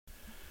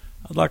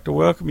I'd like to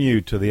welcome you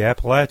to the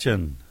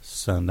Appalachian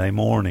Sunday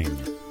morning.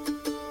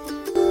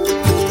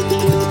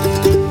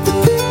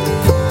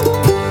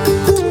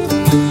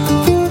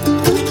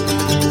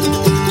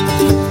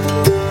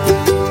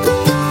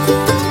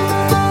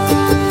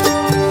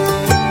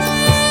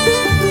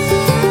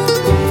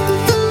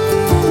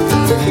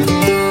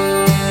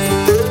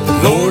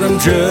 Lord, I'm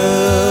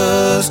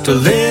just a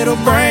little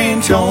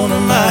branch on a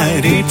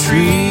mighty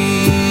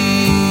tree.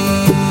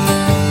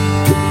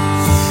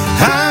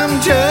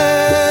 I'm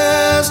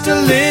just a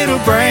little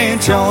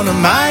branch on a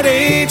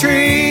mighty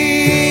tree.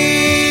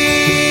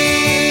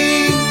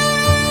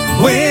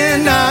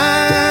 When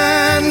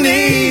I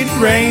need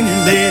rain, you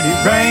let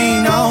it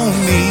rain on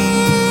me.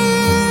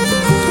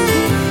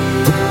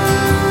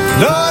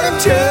 Lord, I'm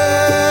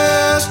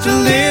just a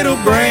little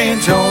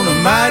branch on a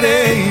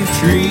mighty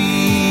tree.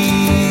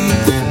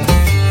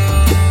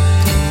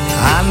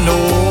 I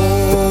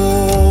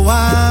know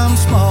I'm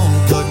small,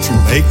 but you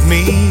make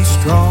me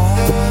strong.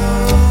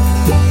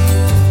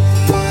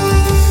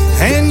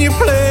 And you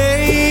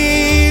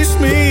place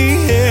me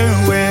here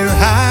where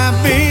I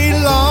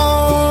belong.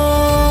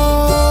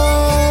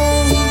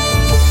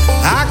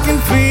 I can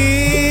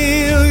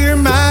feel your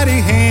mighty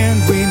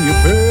hand when you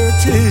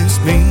purchase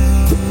me.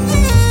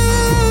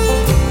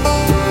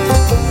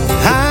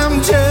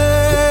 I'm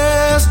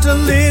just a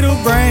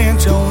little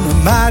branch on a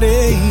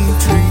mighty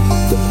tree.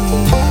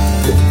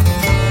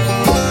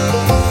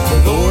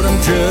 Lord, I'm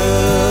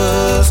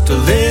just a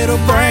little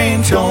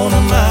branch on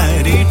a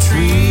mighty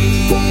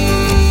tree.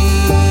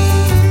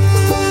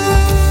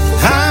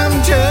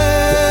 I'm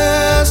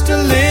just a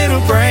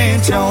little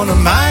branch on a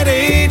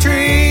mighty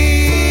tree.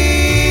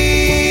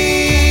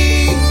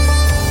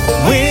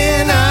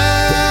 When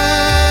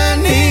I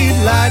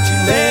need light, you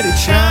let it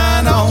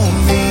shine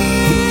on me.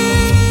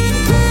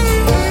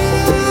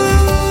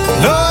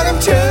 Lord, I'm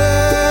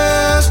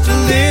just a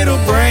little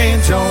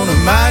branch on a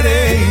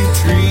mighty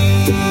tree.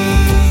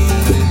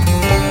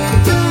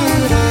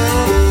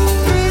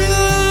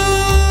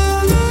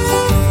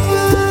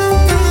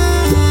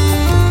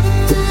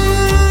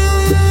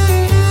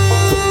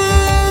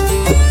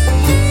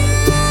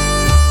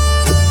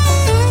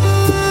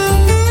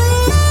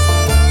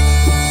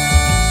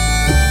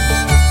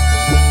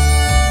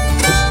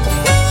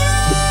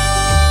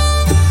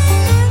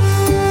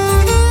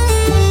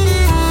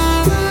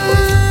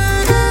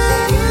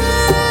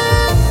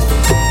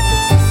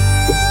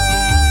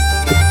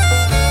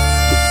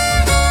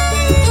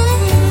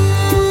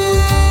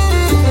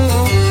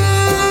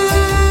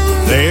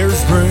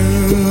 There's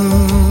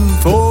room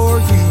for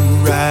you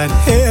right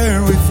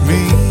here with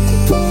me.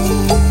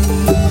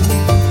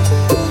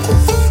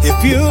 If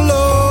you'll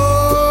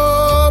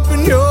open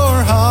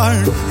your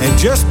heart and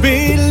just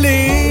believe,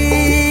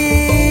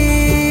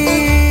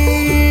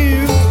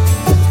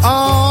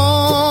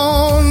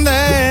 on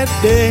that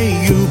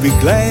day you'll be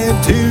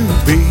glad to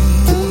be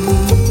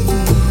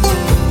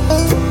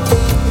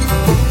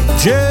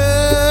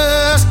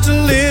just a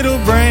little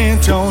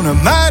branch on a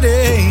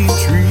mighty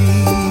tree.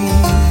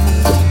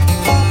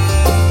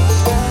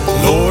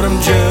 Lord, I'm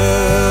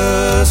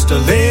just a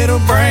little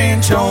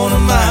branch on a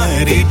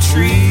mighty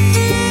tree.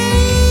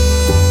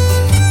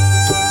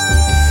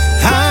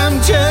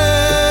 I'm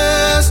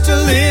just a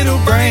little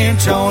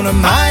branch on a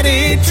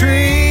mighty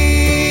tree.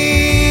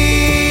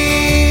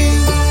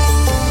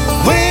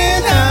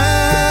 When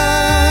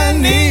I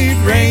need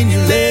rain, you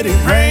let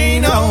it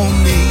rain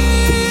on me.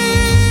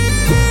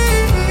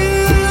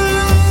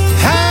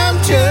 I'm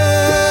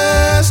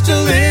just a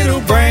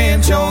little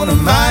branch on a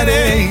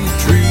mighty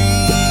tree.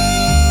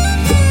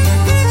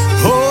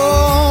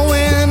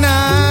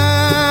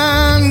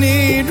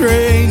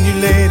 Rain, you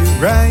let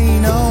it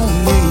rain on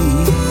me.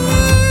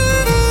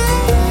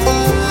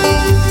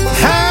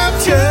 I'm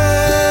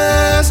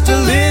just a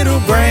little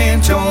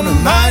branch on a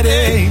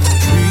mighty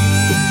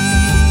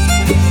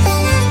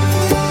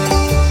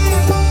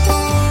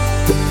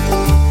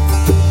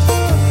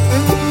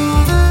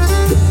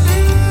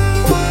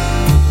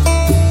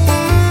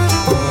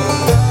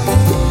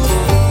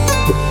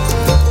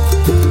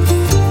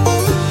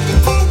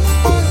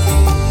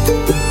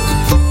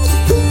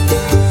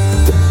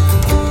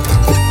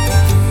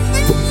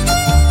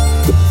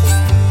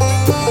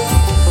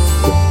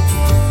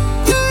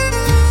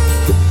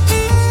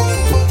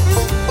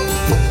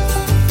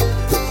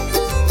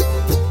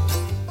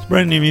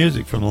Brand new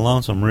music from the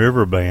Lonesome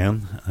River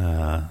Band.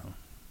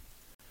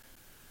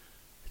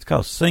 It's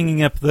called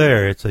Singing Up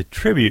There. It's a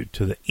tribute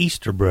to the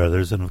Easter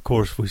Brothers. And, of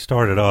course, we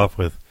started off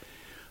with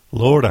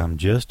Lord, I'm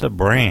Just a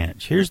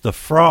Branch. Here's the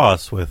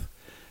Frost with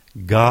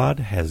God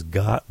Has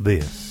Got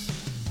This.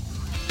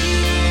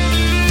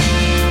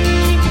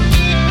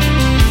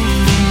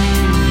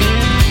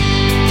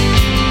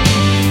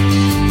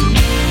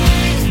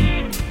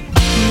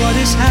 What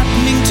is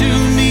happening to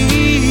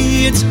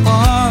me? It's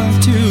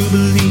hard to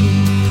believe.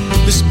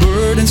 This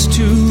burden's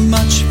too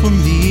much for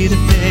me to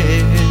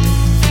bear.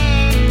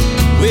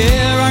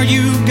 Where are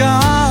you,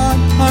 God?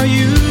 Are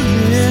you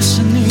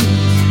listening?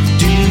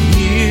 Do you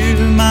hear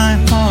my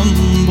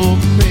humble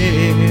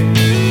prayer?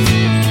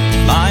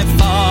 My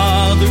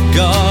Father,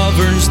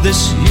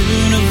 this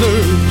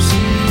universe,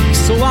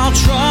 so I'll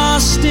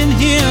trust in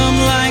Him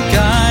like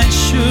I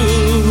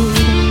should,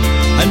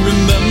 and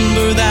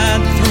remember that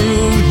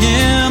through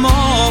Him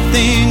all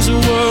things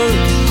work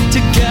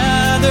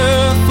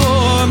together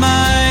for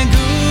my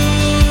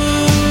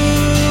good.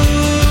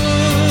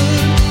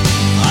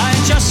 I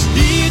just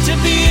need to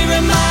be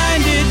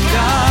reminded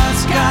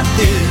God's got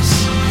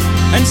this,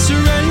 and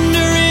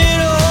surrender it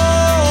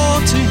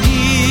all to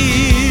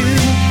Him.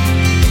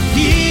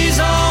 He's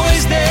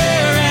always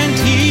there and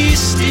He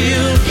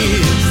still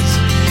is,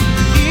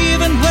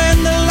 even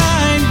when the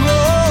light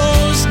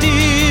grows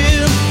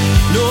dim.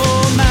 No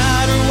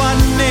matter what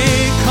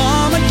may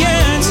come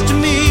against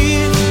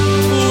me,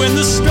 when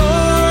the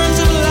storms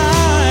of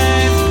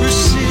life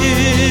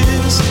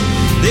persist,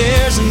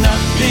 there's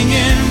nothing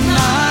in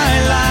my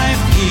life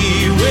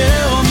He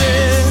will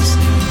miss.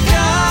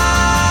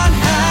 God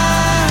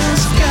has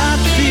got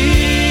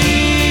these.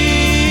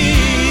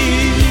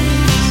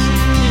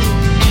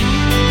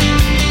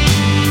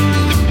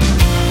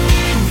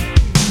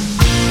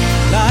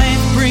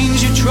 Life brings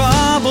you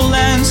trouble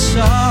and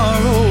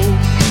sorrow.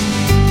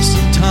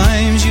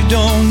 Sometimes you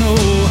don't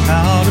know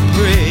how to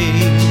pray.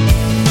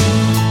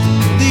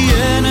 The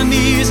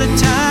enemy's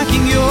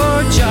attacking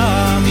your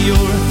job,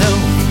 your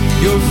health,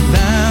 your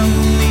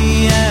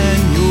family,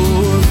 and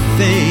your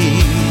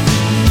faith.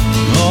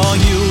 Oh,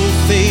 you'll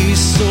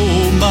face so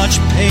much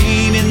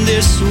pain in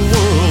this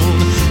world,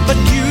 but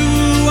you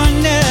are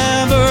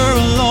never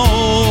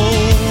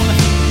alone.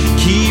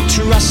 Keep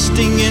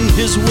trusting in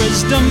His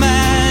wisdom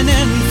and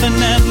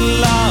infinite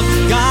love.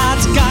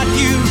 God's got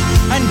you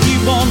and He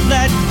won't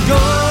let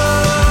go.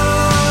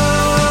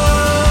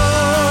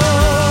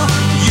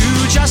 You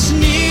just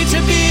need to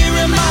be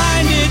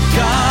reminded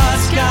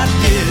God's got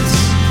this,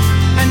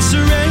 and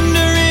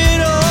surrender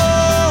it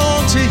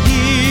all to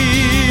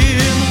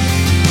Him.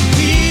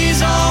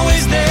 He's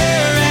always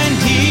there and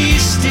He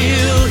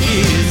still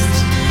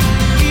is,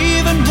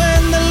 even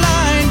when the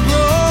light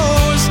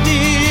grows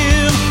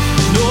dim.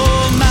 No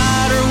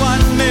matter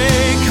what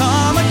may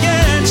come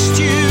against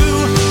you,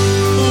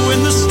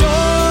 when the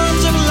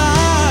storms of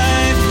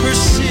life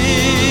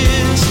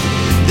persist,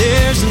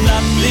 there's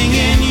nothing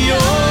in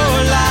your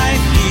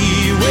life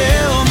He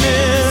will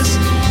miss.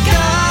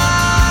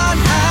 God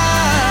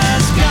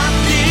has got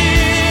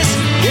this.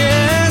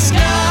 Yes,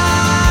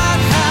 God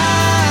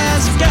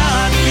has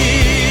got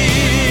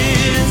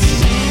this.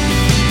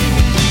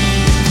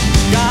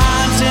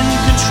 God's in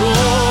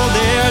control,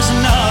 there's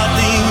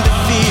nothing to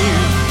fear,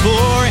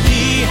 for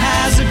He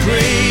has a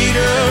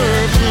greater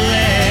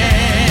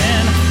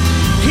plan.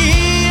 He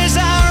is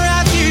our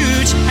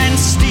refuge and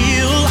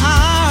still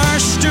our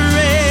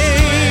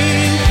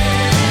strength.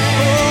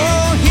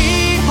 Oh,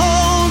 He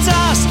holds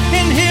us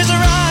in His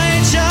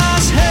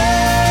righteous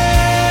hand.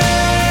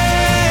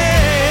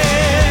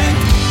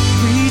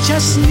 We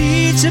just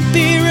need to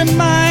be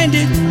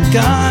reminded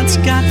God's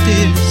got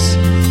this,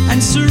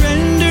 and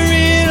surrender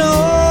it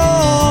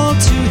all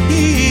to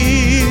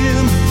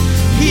Him.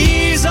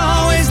 He's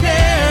always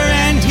there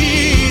and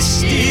He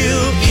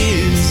still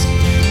is,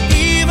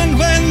 even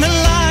when the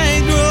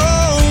light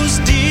grows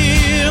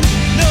dim.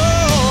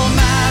 No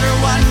matter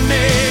what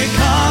may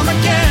come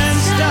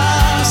against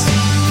us,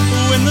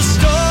 when the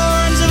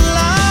storms of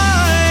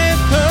life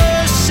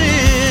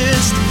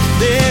persist,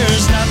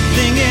 there's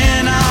nothing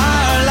in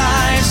our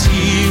lives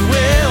He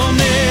will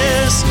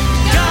miss.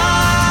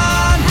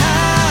 God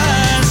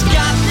has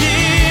got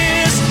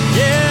this.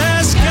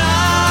 Yes,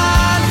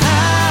 God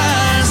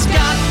has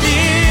got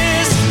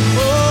this.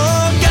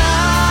 Oh,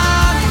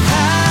 God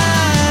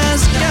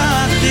has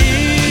got this.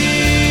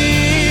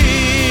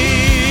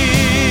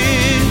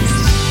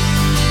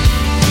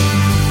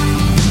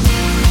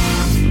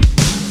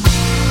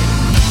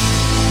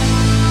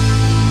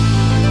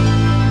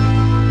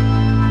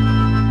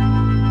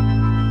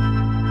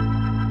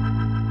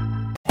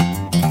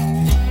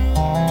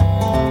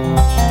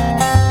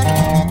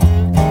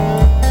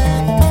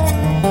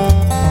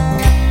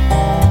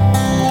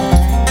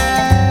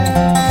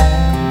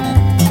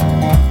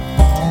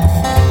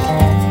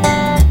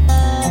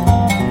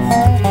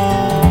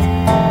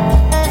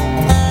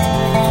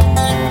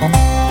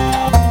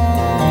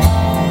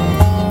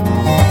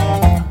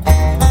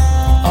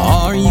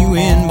 Are you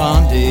in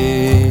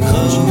bondage,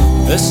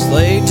 a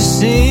slave to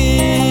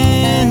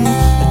sin?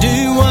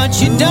 Do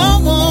what you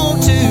don't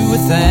want to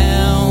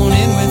without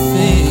and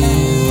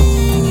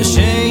within,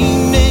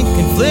 ashamed and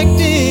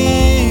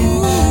conflicted,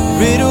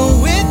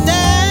 riddled with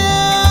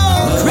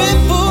doubt,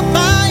 crippled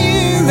by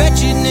your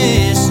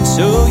wretchedness, and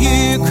so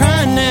you're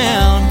crying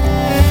out.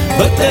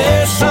 But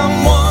there's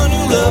someone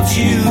who loves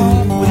you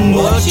and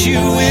what you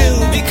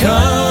will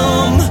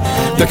become.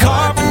 The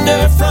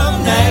carpenter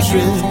from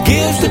Nazareth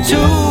gives the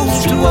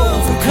tools to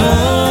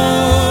overcome.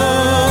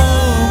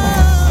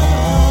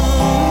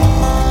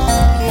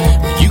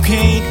 You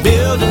can't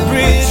build a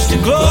bridge to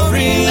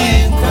glory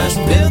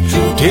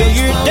till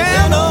you're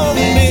down on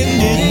bended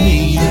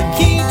knee. The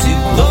key to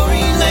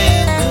glory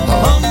land, a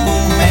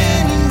humble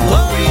man in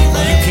glory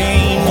land. You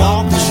can't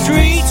walk the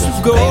streets of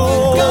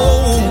gold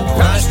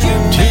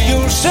till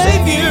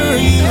Savior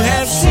you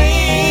have seen.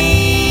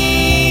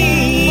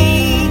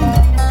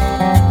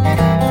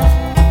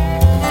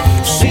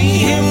 See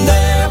him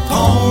there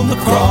upon the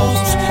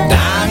cross,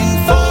 dying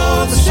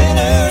for the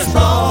sinners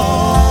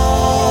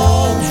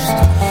lost.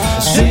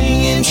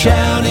 Sing and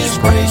shout his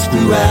praise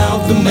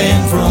throughout the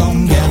man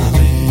from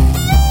Galilee.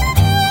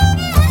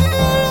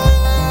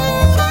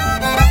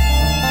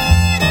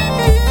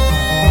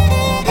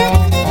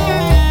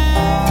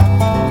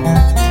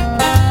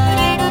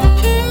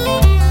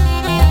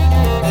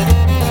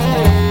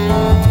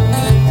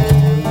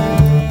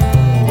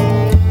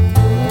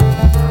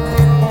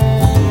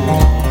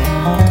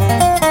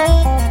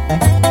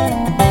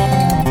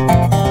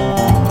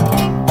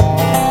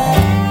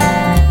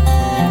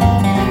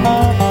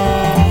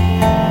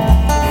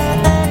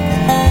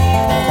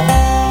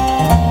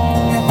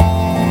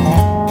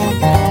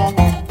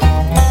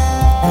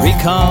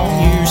 Recall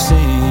your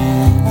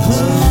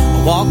sins,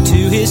 walk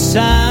to his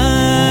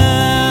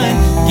side,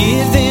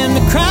 give them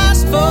to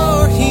Christ,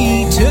 for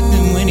he took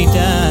them when he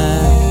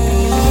died.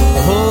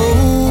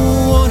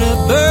 Oh, what a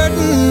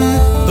burden,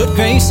 but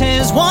grace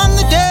has won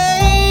the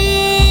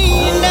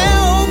day.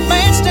 Now, old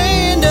man,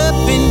 stand up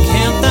and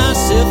count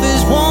thyself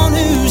as one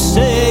who's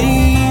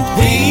saved.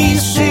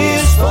 Peace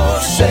is for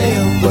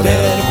sale, but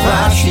at a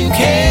price you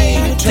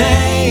can't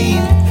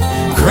attain.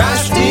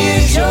 Christ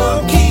is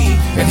your key,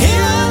 and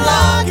he'll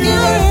unlock your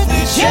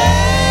earthly chains.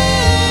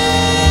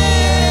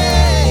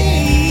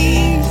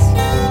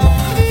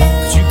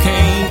 But you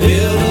can't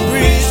build a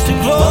bridge to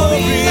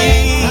glory.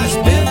 Christ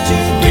built you,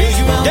 till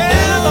you are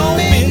down on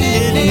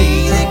bended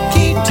knee. That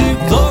keep to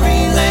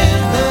glory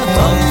land, the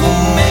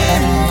humble man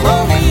in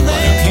glory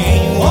land. You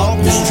can't walk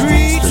the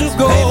streets of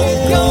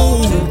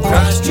gold to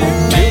Christ your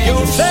till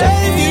your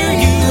Savior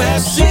you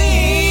have seen.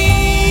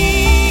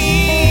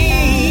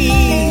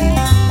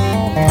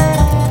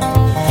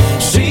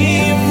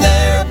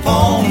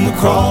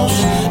 Cross,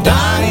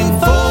 dying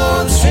for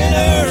the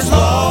sinners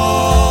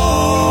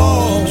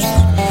lost.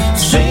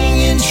 Sing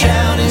and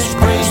shout his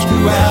praise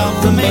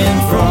throughout the man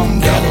from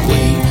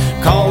Galilee.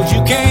 'Cause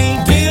you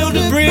can't build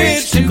a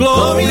bridge to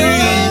glory.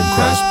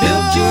 Christ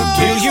built your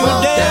till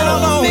you're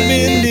down on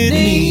bended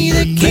knee.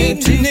 That came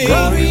to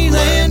glory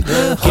land.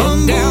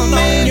 Come down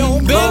on your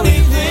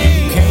bended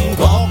knee. Can't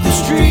walk the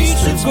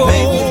streets of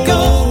gold.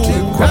 Go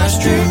to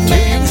Christ your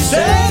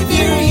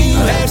Savior you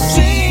have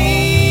seen.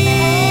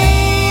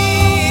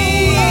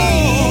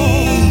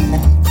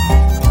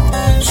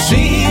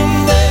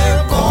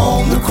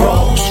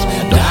 Cross,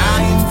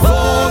 dying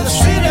for the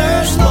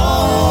sinners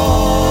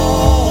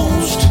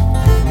lost.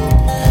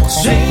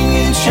 Sing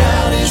and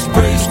shout his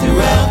praise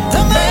throughout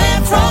the man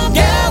from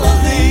Galilee.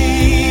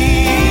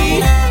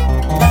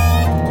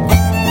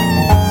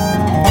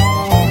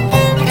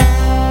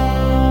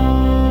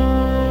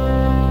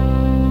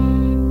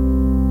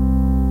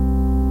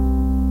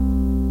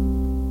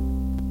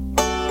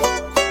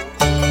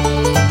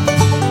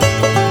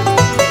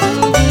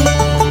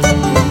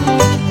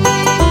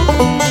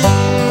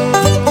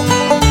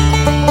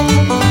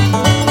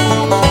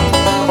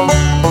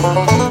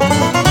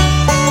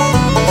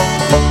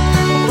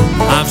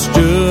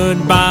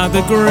 By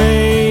the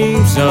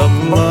graves of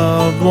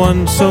loved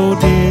ones so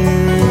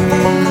dear,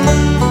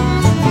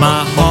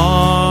 my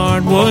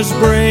heart was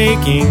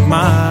breaking,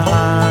 my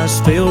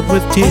eyes filled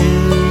with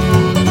tears.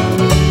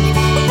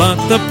 But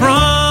the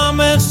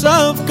promise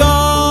of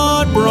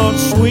God brought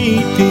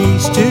sweet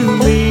peace to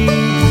me,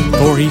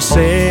 for he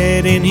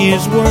said in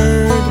his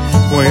word,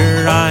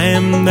 where I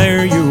am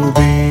there you'll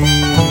be.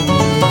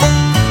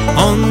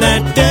 On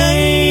that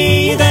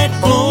day, that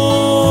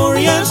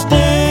glorious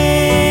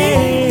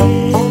day,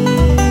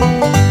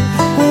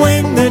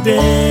 the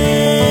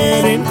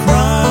dead in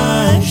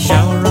Christ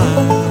shall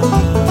rise.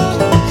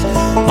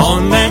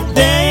 On that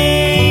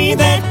day,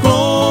 that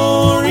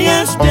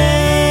glorious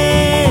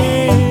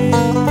day,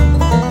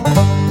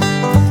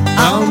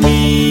 I'll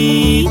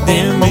meet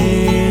them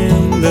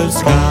in the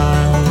sky.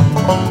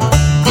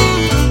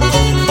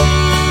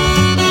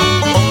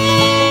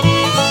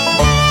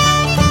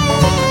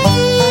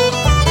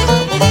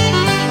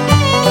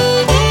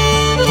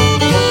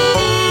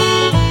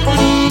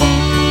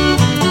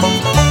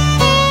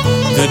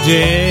 The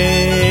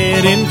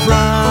dead in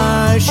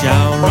Christ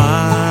shall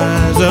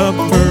rise up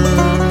first.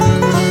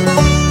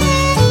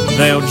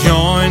 They'll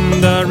join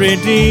the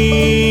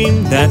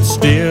redeemed that's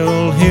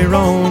still here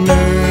on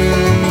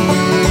earth.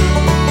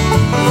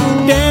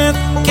 Death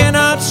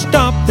cannot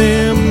stop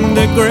them,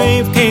 the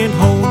grave can't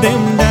hold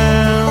them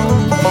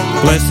down.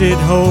 Blessed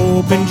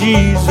hope in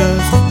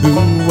Jesus, who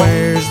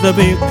wears the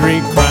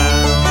victory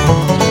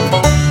crown.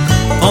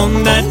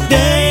 On that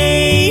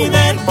day,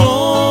 that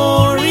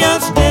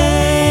glorious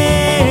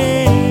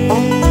day,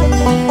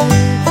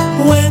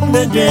 when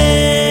the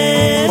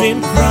dead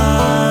in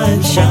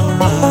Christ shall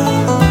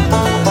rise.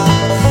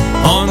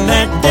 On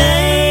that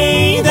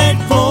day, that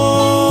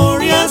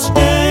glorious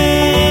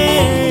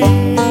day,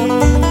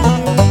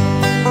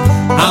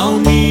 I'll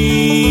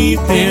meet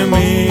them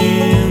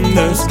in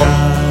the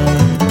sky.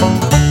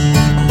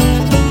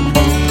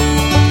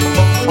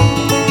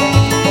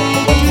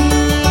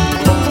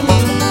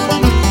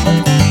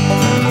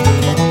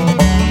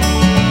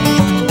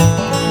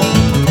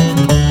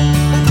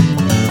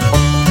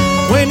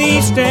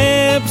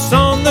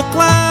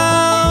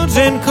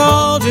 and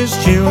called his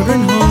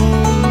children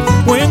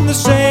home. When the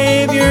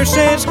Savior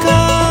says,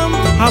 "Come,"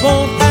 I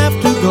won't have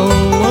to go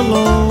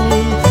alone.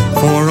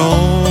 For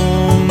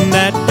on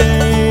that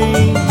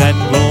day, that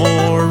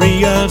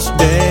glorious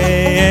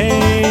day,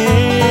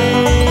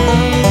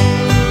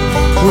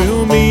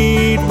 we'll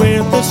meet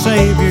with the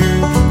Savior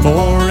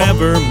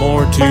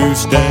forevermore to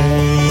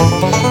stay.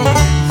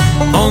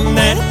 On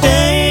that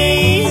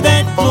day,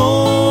 that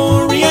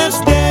glorious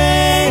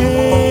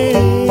day,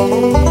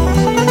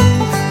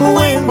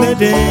 when the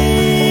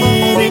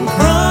dead in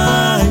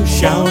Christ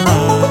shall rise.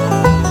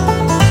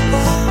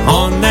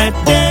 On that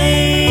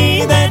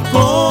day, that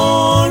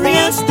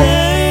glorious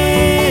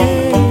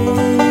day,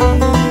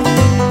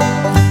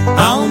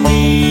 I'll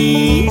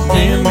meet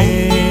them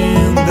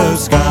in the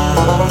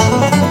sky.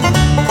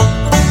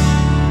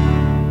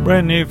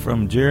 Brand new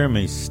from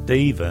Jeremy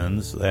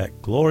Stevens,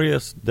 That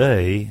Glorious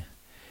Day.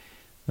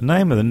 The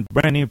name of the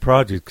brand new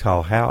project is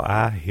called How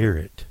I Hear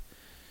It.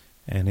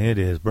 And it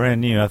is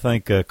brand new. I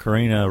think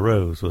Karina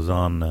Rose was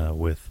on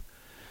with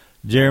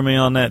Jeremy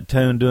on that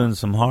tune doing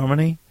some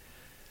harmony.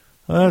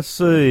 Let's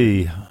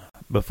see.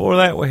 Before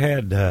that we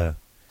had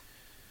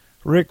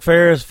Rick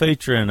Ferris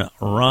featuring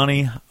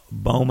Ronnie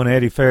Bowman,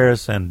 Eddie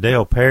Ferris, and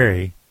Dale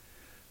Perry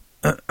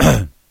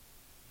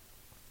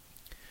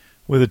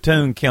with a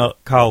tune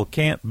called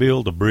Can't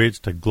Build a Bridge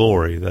to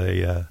Glory.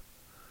 They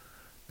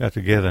got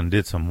together and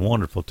did some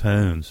wonderful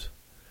tunes.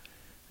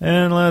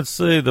 And let's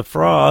see, the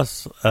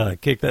Frosts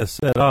kicked that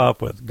set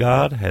off with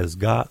God Has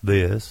Got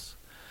This.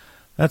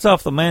 That's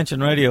off the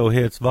Mansion Radio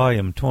Hits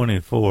Volume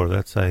 24.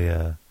 That's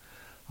a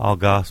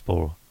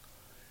all-gospel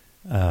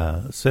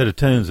set of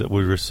tunes that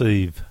we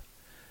receive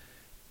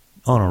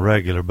on a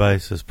regular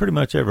basis, pretty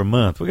much every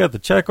month. We got the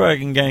Chuck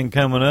Wagon Gang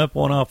coming up,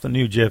 one off the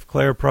new Jeff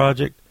Clare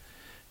project,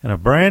 and a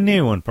brand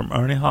new one from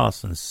Ernie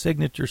Hawson's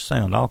Signature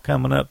Sound, all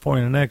coming up for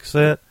you in the next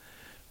set. I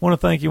want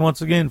to thank you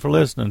once again for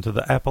listening to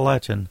the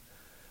Appalachian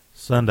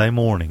Sunday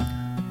Morning.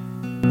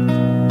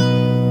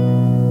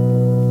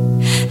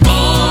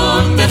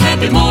 On the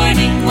happy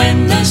morning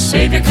when the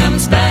Savior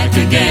comes back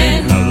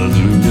again,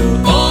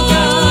 hallelujah, all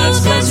God's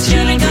blessed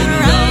children gonna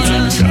rise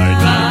and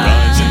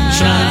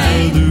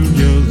shine,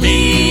 hallelujah,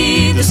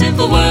 leave the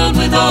simple world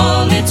with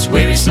all its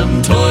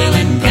wearisome toil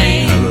and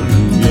pain,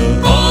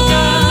 hallelujah, all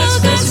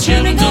God's blessed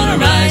children gonna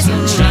rise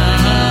and shine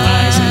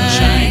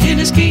in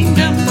His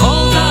kingdom.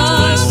 All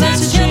God's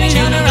blessed children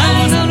gonna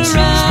rise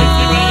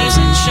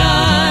and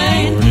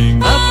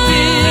shine up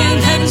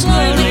in heaven's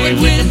glory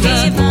with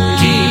the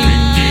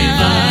King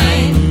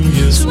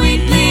divine,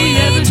 sweetly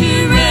ever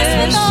to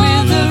rest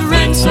with the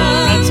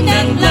ransomed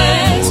and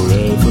blessed.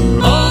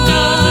 All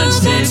God's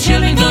dear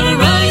children gonna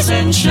rise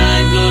and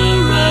shine,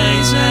 gonna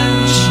rise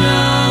and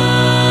shine.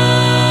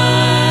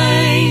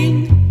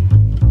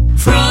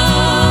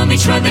 From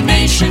each tribe and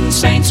nation,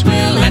 saints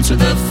will answer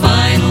the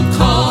final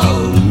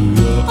call.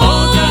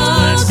 All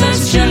God's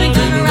blessed children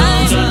gonna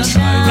rise and shine.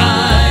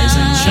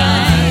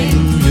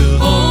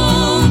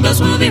 Bells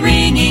will be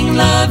ringing,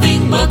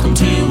 loving, welcome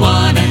to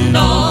one and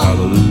all.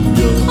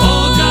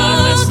 All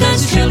God's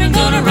blessed children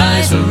gonna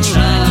rise and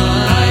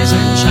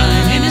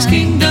shine in His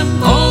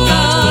kingdom. All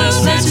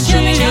God's blessed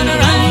children gonna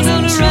rise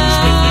and shine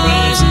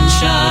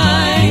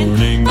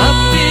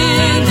up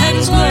in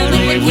heaven's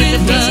glory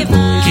with the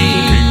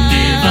King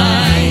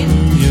divine,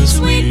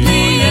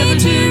 sweetly ever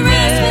to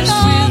rest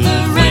with the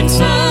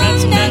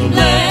ransomed and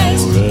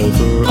blessed.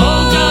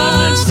 All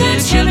God's dear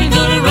children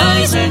gonna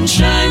rise and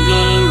shine,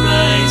 gonna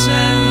rise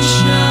and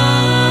shine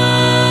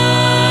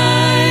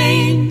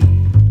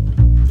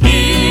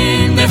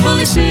in their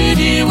holy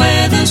city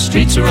where the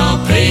streets are all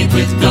paved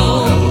with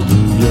gold.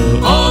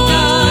 All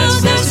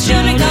God's blessed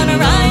children gonna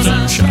rise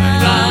and shine.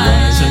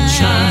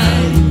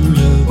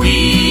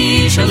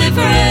 We shall live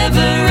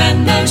forever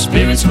and our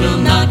spirits will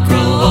not grow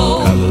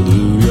old.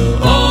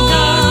 All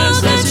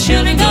God's blessed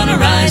children gonna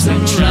rise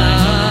and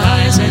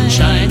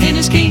shine in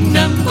His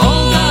kingdom.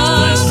 All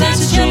God's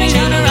blessed children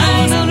gonna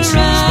rise and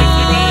shine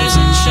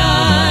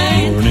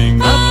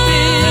up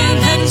in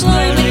heaven's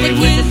glory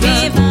with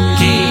the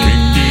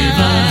King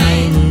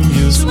divine,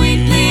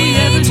 sweetly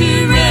ever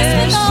to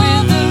rest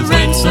with the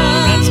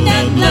ransomed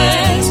and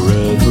blessed.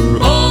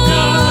 All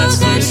God's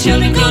blessed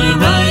children gonna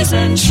rise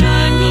and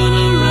shine,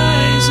 gonna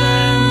rise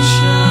and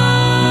shine.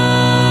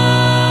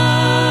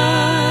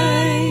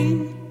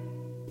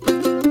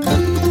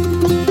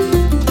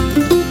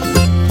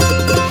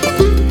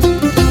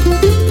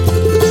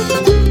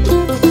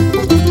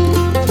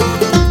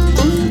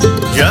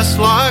 Just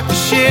like a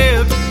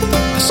ship,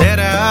 I set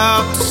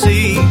out to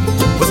sea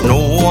with no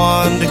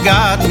one to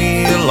guide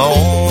me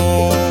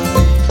along.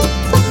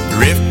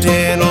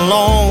 Drifting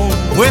along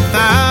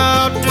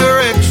without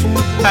direction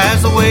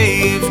as the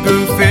waves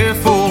grew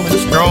fearful and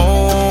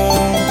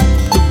strong.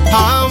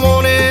 I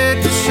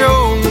wanted to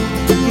show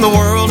the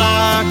world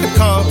I could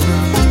conquer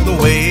the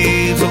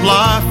waves of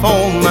life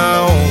on my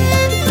own.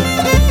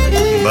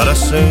 But I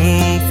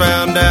soon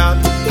found out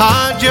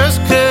I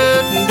just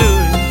couldn't do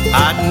it.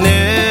 I'd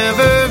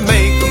never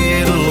make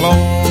it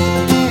alone.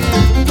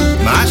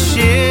 My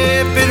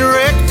ship had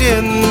wrecked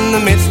in the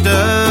midst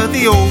of the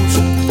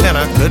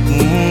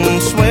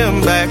couldn't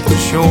swim back to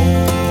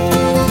shore.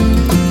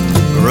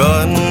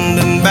 Runned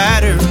and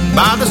battered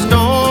by the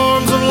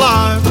storms of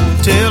life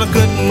till I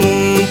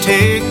couldn't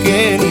take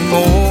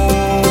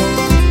anymore.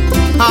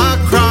 I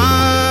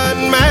cried,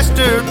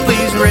 Master,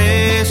 please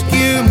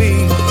rescue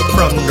me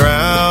from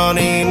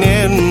drowning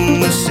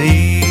in the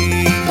sea.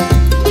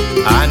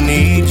 I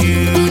need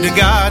you to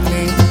guide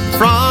me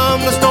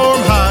from the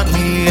storm, hide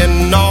me,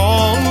 and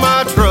all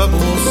my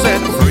troubles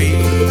set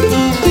free.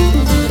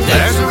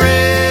 There's a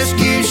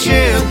rescue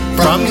ship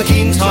from the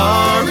King's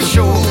Harbor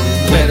shore.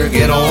 Better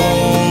get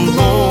on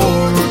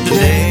board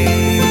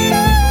today.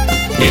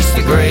 It's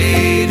the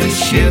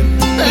greatest ship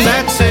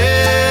that's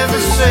ever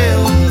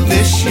sailed.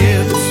 This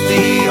ship's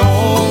the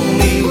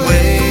only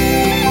way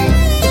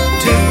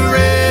to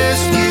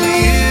rescue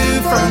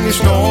you from your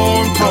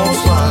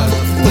storm-tossed life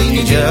when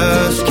you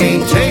just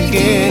can't take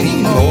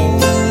anymore.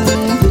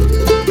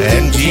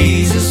 And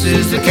Jesus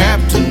is the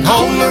captain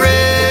on the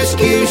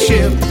rescue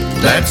ship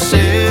that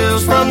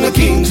sails from the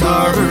King's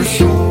Harbor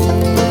shore.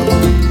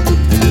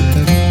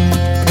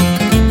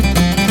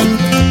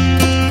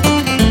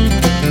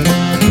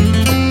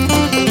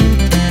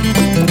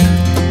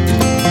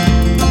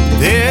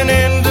 Then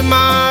into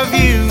my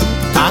view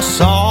I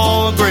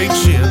saw a great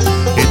ship.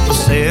 It was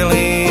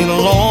sailing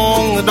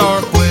along the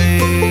dark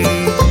way.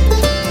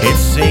 It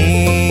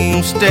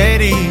seemed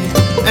steady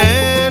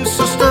and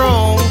so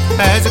strong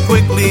as it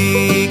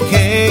quickly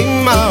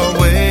came my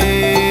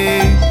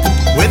way.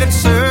 With its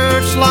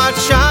searchlight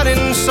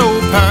shining so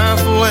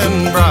powerful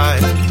and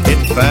bright, it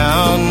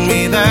found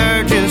me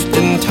there just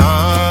in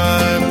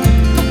time.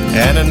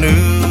 And I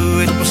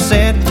knew it was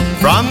sent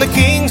from the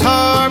King's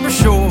Harbor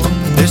shore,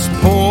 this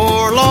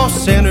poor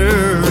lost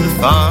sinner to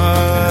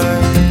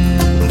find.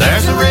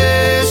 There's a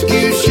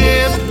rescue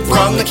ship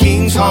from the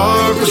King's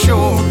Harbor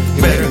shore.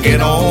 You better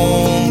get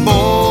on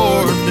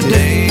board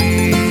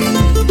today.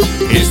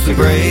 It's the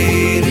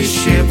greatest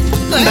ship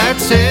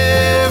that's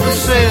ever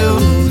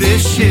sailed.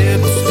 This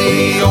ship's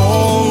the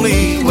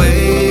only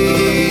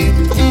way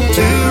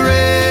to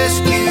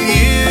rescue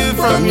you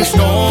from your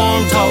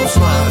storm-tossed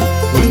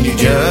life when you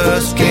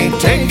just can't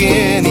take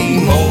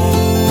anymore.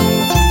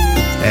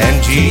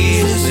 And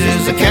Jesus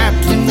is the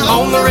captain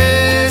on the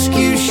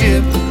rescue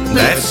ship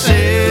that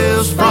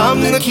sails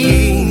from the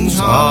King's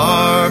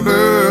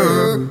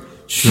Harbor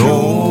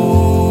shore.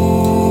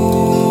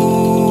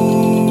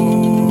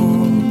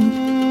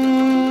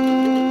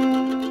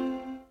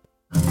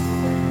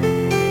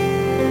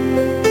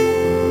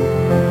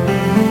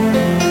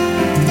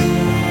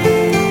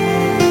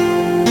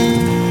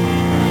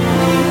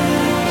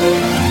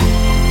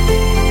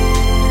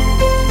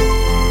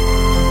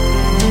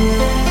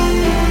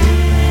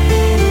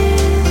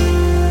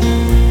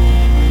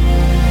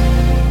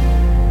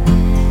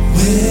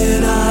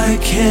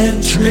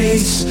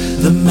 Trace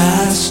the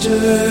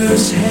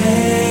Master's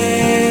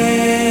hand.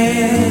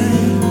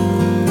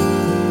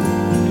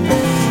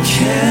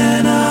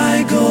 Can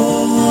I go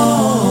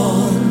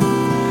on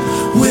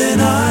when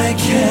I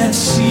can't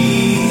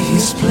see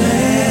His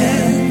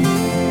plan?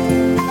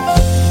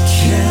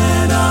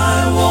 Can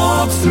I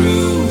walk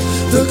through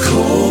the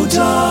cold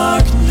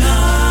dark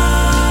night?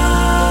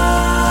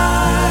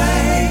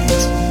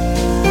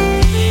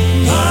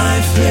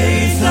 By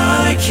faith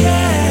I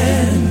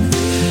can.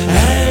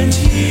 And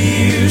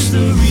here's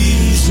the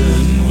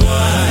reason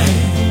why.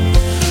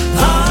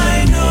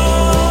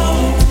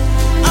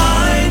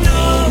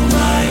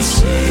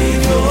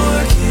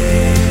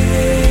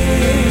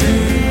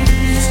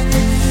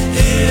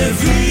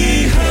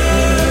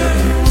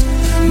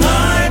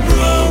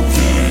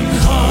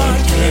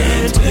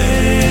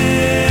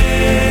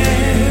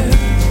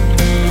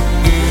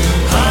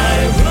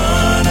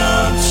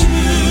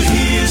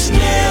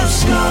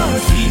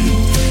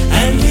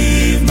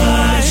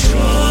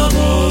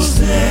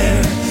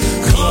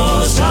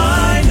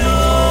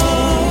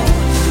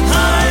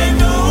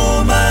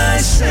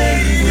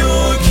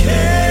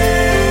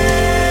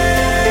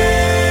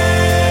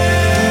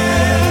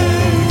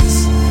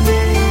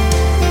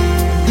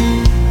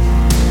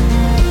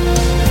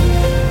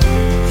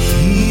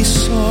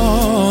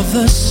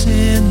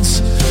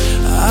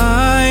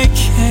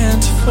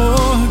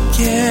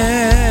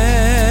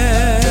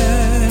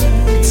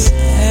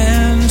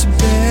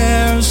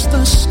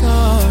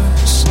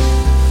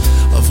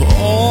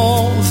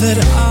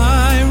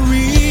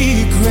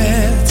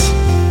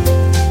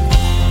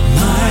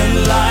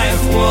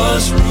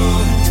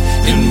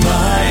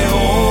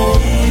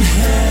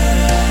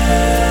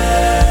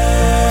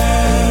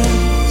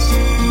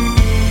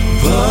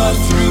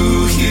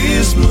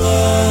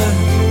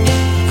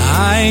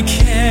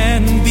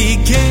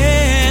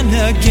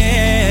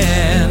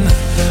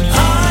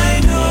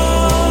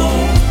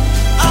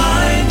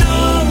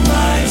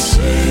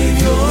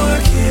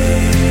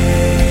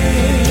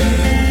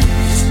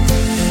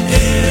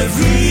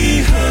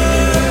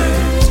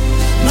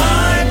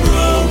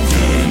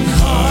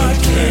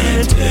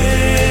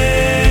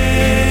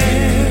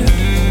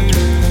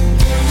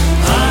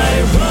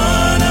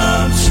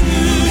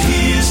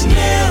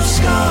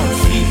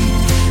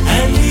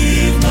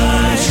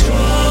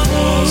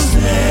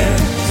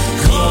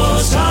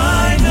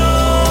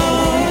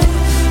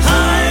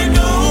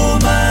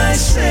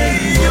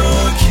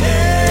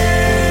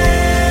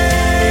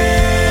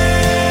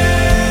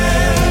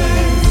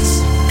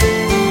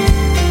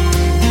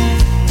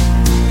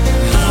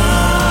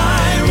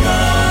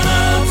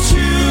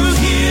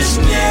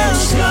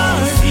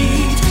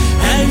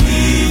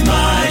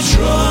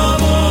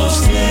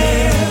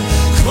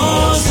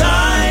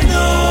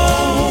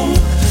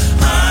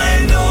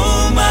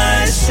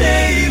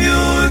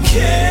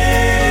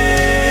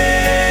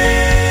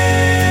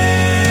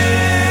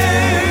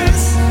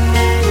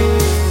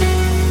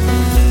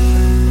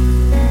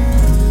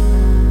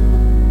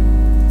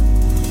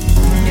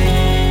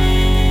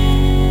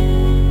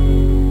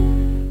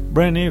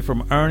 brand new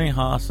from Ernie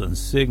Haas's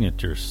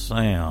Signature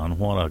Sound.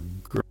 What a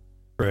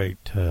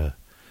great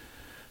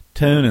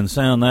tune and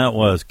sound that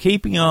was.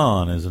 Keeping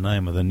On is the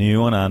name of the new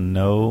one. I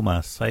Know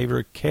My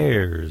Savior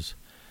Cares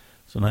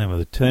is the name of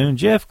the tune.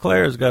 Jeff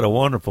Clare's got a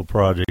wonderful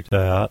project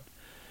out.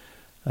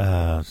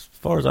 As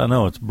far as I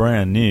know, it's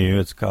brand new.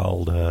 It's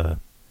called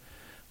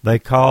They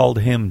Called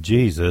Him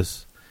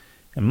Jesus.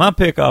 And my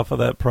pick off of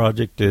that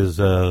project is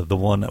the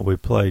one that we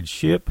played,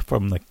 Ship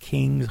from the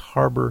King's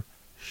Harbor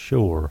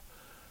Shore.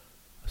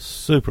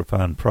 Super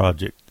fun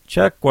project.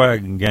 Chuck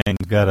Wagon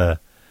Gang's got a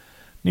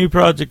new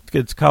project.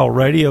 It's called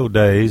Radio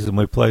Days, and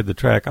we played the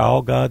track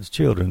All God's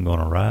Children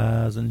Gonna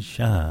Rise and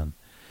Shine.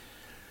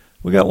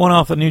 We got one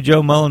off the new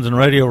Joe Mullins and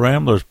Radio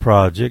Ramblers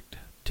project.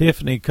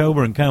 Tiffany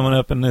Coburn coming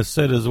up in this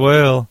set as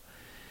well.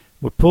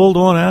 We pulled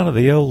one out of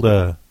the old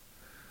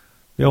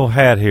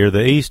hat here,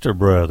 the Easter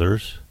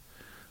Brothers.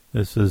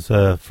 This is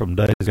from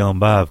days gone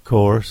by, of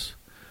course.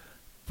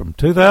 From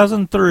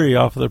 2003,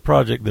 off of their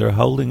project, They're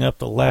Holding Up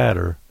the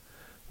Ladder.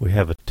 We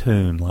have a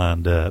tune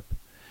lined up.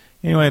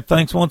 Anyway,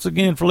 thanks once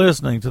again for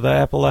listening to the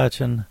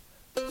Appalachian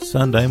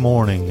Sunday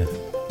Morning.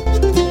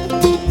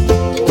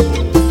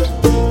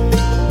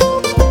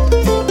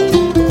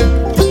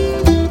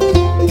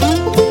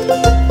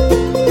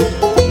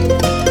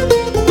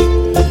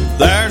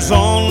 There's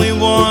only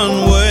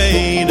one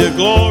way to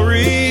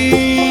glory,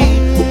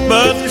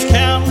 but there's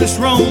countless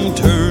wrong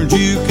turns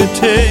you could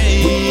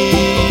take.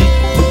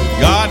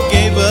 God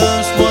gave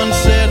us one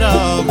set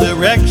of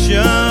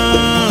direction,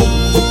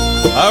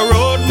 a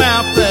road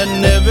map that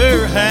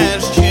never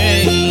has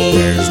changed.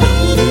 There's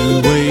no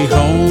new way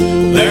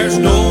home. There's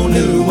no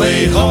new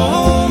way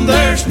home.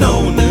 There's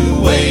no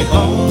new way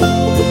home.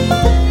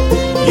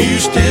 You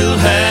still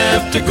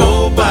have to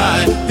go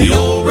by the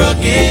old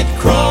rugged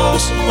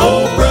cross.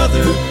 Oh,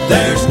 brother,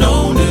 there's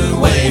no new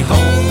way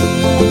home.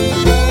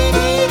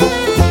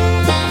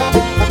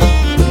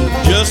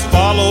 Just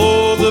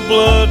follow the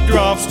blood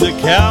drops to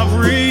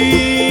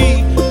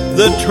Calvary,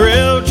 the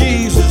trail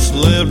Jesus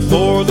left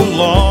for the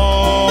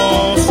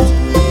lost.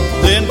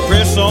 Then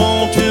press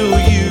on till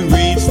you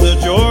reach the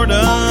Jordan,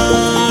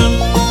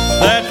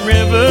 that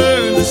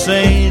river the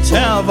saints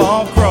have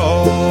all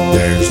crossed.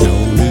 There's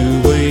no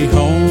new way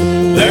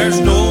home. There's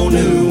no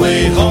new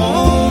way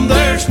home.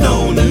 There's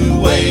no new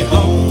way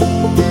home.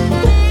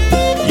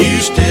 You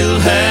still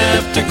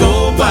have to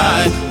go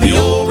by the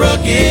old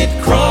rugged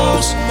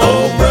cross.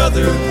 Oh,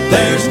 brother,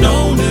 there's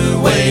no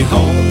new way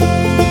home.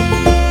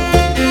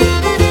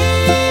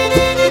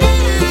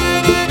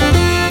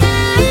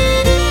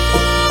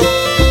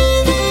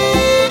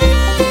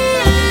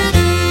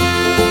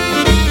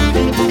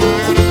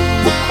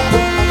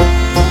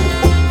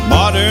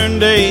 Modern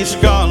day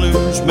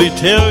scholars may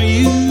tell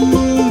you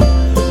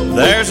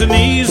there's an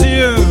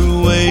easier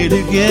way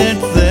to get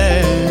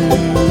there,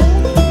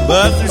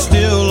 but there's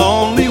still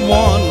only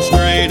one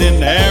straight and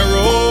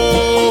narrow.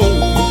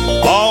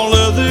 All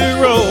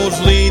other roads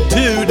lead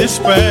to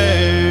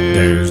despair.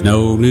 There's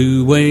no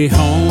new way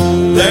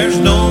home. There's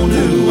no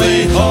new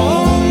way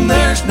home.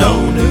 There's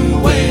no new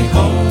way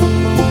home.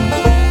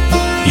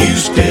 You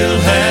still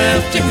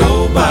have to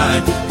go by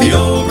the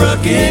old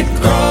rugged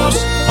cross.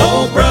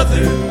 Oh,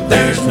 brother,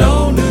 there's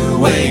no new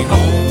way home.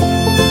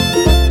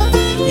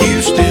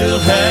 You still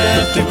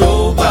have to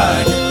go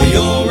by the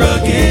old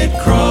rugged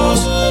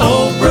cross.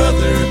 Oh,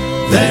 brother,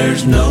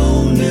 there's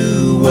no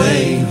new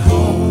way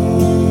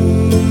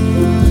home.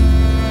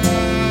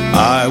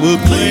 I will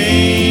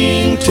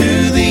cling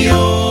to the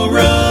old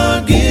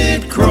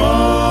rugged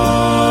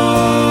cross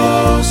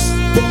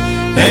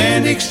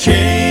and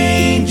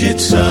exchange it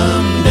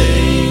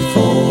someday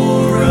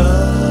for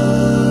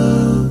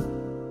a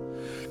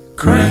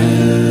crown.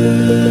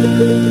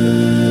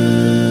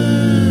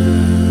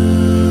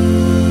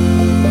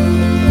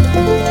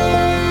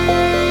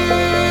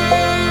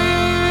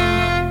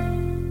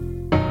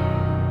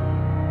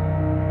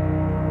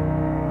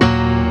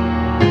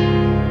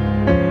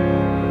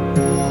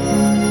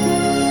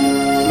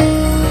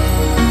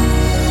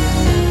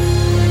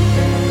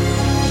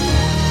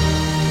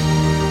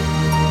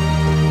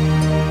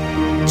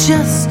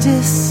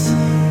 Justice,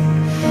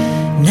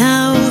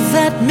 now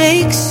that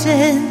makes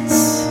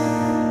sense.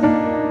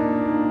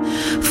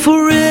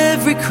 For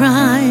every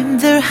crime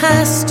there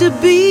has to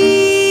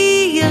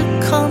be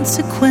a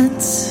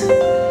consequence.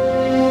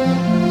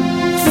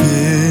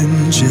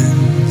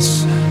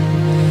 Vengeance,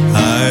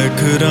 I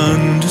could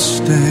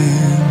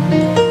understand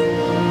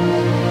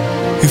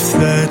if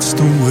that's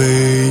the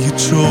way you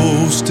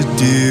chose to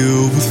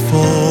deal with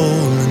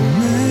fallen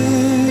man.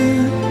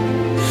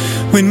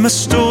 When my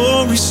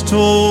story's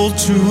told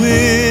to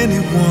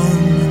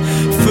anyone,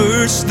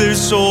 first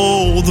there's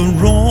all the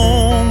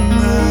wrong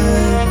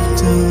I've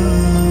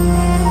done,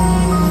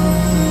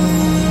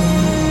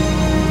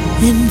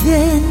 and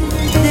then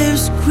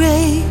there's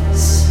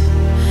grace,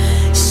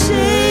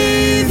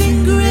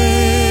 saving grace,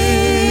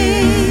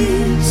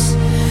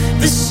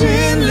 the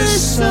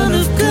sinless Son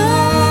of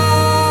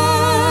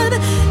God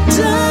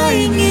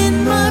dying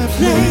in my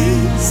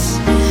place,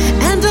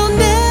 and I'll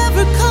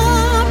never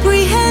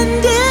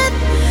comprehend it.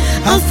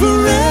 I'll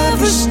forever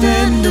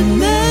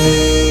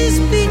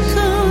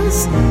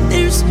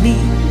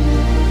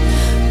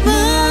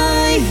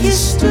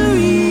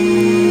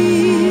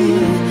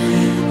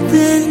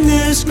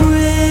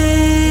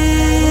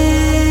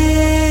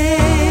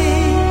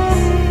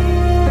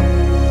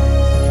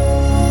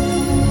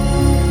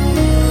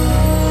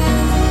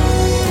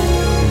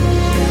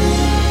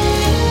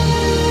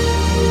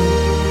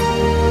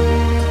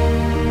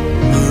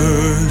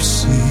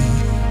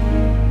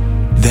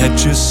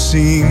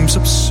seems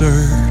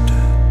absurd.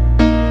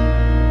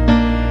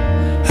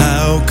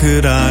 How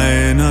could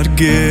I not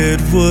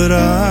get what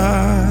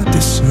I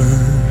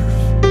deserve?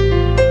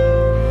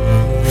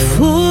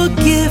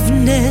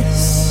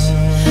 Forgiveness,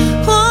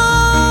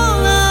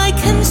 all I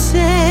can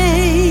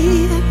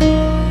say.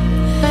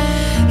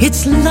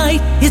 It's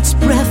light, it's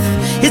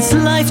breath, it's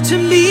life to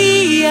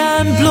me.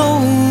 I'm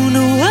blown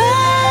away.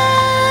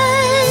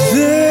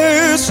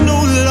 There's no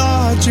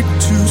logic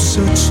to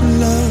such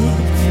love.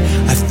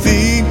 I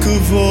think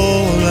of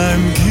all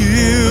I'm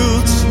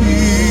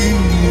guilty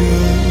of.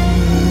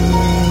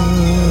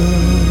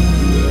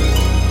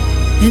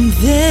 And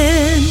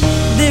then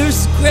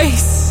there's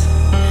grace,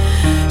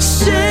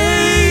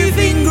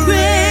 saving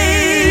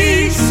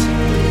grace,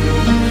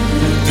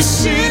 the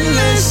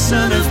sinless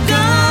Son of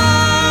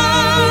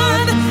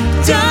God,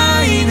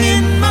 dying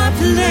in my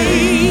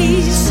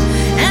place.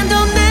 And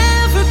I'll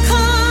never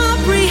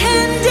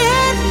comprehend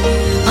it,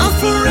 I'll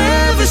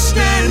forever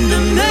stand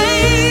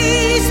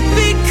amazed,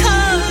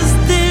 because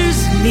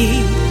there's me,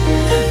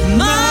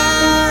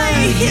 my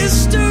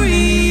history.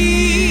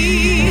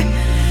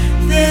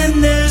 Then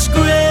there's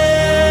grace.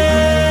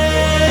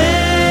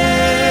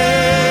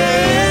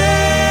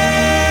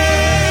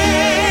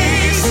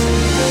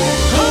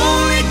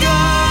 Holy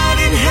God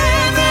in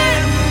heaven,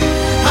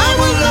 I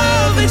will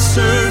love and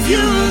serve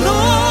you,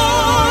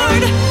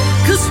 Lord,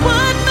 'cause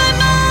what my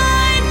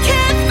mind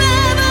can't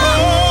fathom,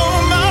 Oh,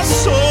 my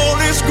soul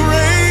is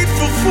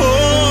grateful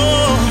for.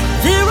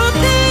 there are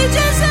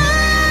pages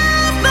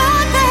of my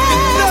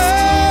past.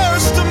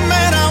 There's the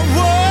man I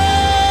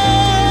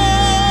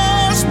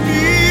was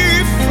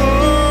before.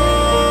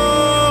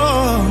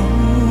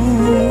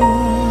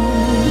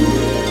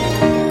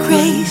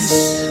 Grace,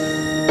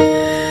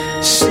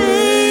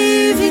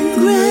 saving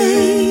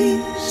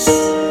grace,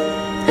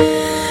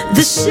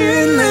 the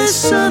sinless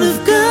Son of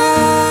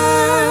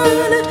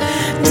God,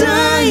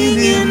 dying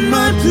in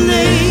my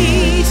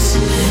place.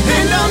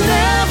 And I'll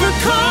never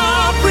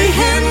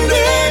comprehend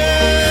it,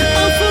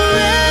 I'll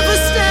forever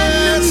stand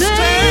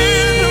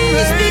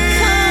amazed,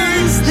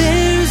 because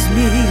there's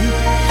me,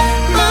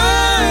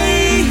 my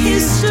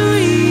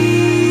history.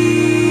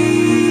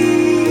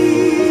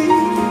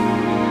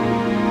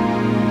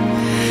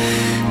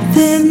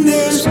 Then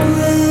there's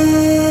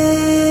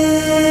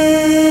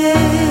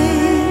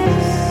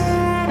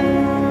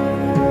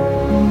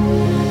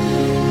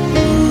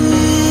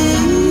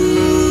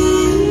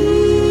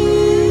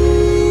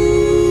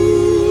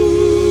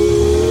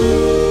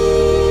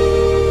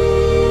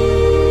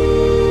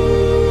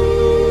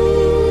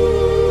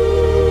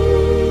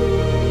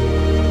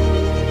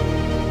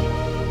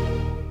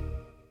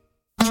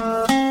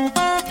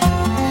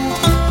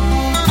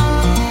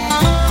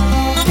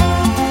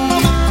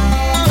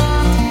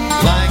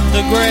Like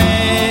the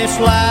grass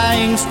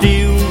lying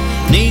still,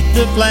 neath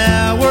the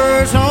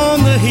flowers on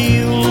the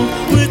hill.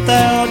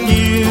 Without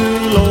you,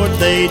 Lord,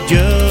 they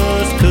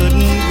just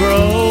couldn't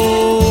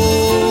grow.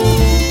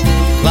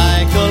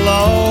 Like a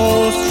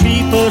lost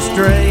sheep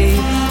astray,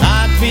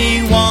 I'd be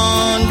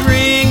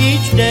wandering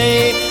each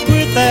day.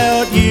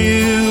 Without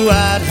you,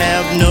 I'd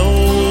have no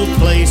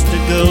place to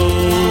go.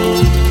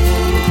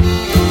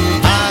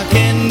 I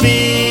can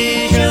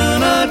vision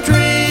a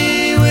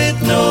tree with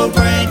no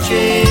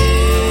branches.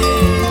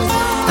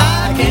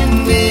 I can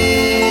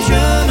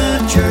vision a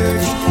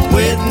church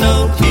with no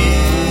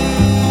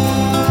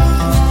pews.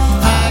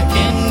 I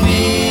can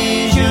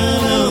vision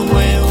a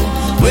well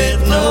with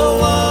no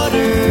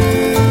water.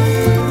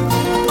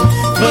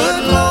 But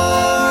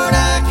Lord,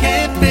 I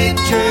can't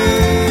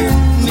picture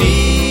me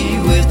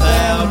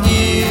without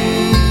you.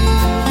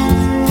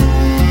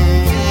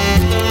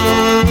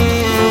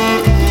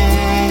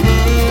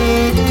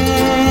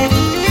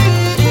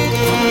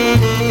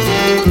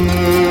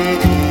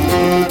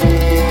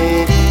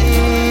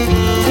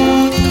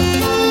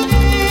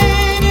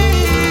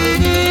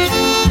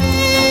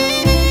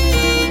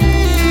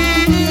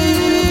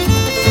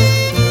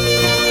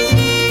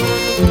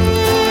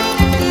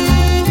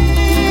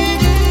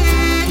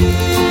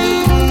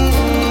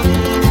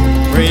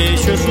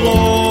 Precious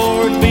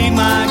Lord, be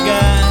my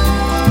guide,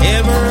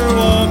 ever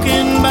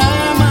walking by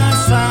my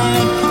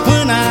side.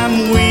 When I'm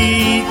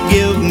weak,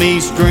 give me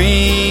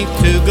strength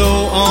to go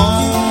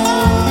on.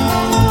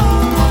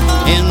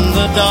 In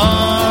the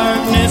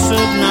darkness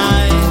of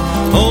night,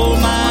 hold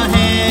my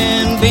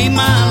hand, be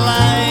my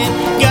light.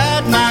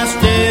 Guide my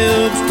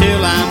steps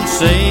till I'm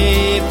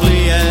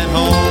safely at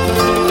home.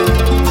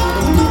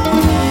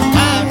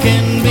 I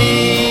can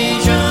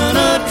vision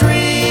a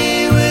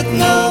tree with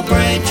no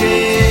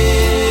branches.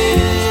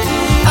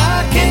 I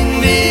can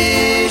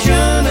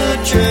vision a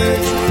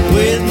church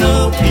with no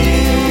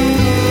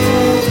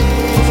pews.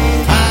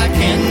 I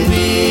can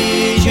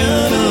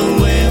vision a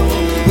well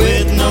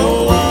with no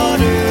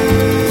water.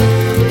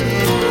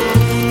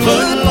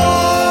 But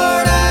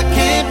Lord, I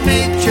can't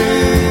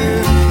picture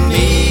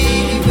me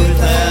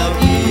without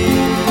you.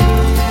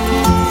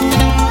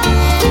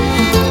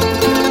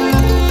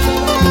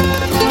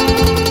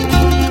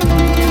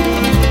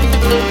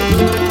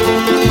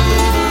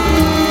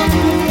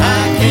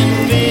 I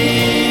can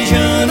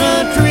vision a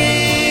tree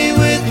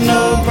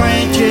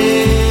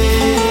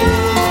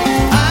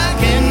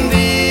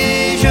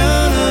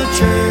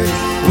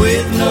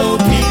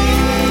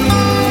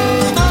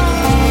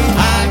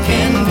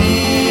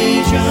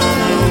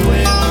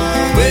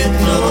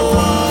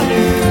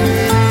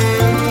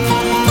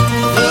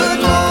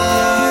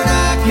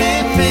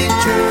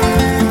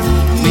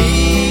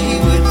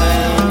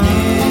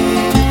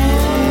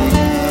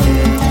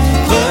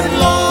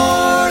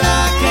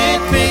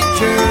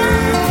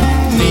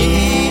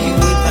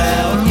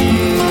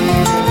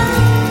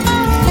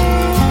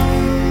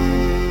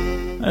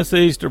That's the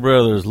Easter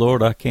Brothers,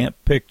 Lord, I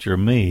Can't Picture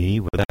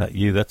Me Without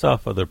You. That's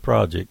off of their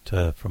project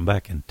from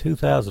back in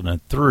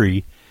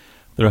 2003.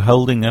 They're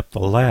Holding Up the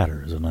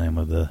Ladder is the name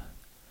of the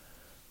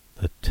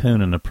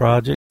tune in the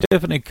project.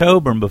 Tiffany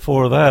Coburn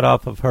before that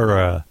off of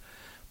her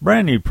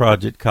brand new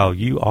project called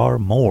You Are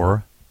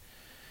More.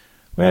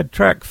 We had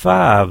track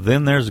 5,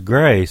 Then There's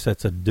Grace.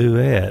 That's a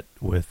duet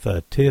with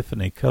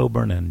Tiffany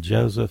Coburn and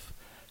Joseph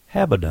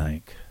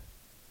Habedank.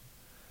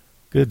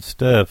 Good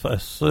stuff.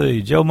 Let's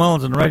see. Joe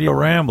Mullins and Radio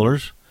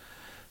Ramblers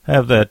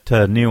have that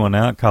new one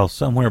out called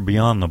Somewhere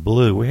Beyond the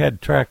Blue. We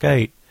had track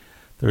 8,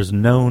 There's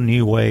No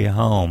New Way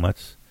Home.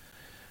 That's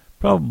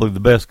probably the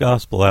best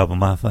gospel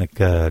album I think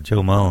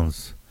Joe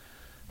Mullins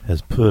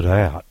has put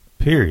out,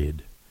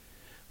 period.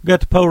 We've got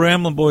the Poe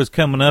Ramblin' Boys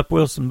coming up,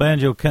 Wilson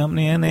Banjo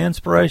Company, and the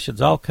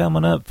Inspirations all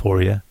coming up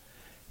for you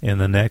in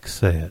the next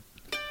set.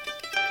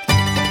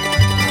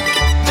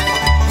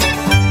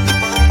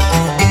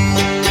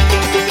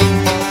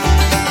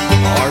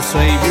 Our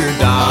Savior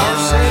died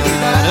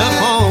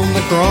upon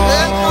the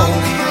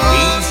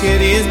cross. He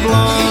shed His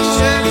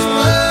blood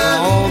for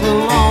all the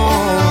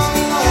lost.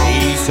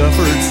 He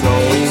suffered so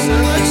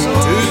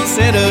to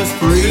set us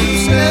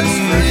free.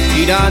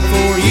 He died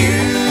for you.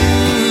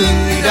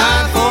 He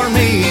died for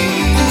me.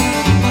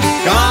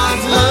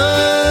 God's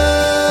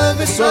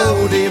love is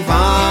so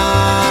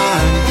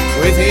divine,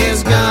 with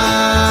His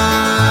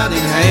guiding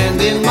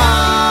hand in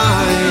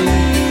mine,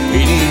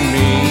 leading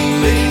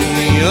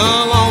me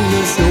along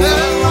the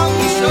shore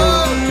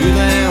to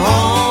that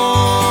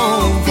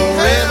home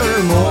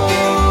forevermore.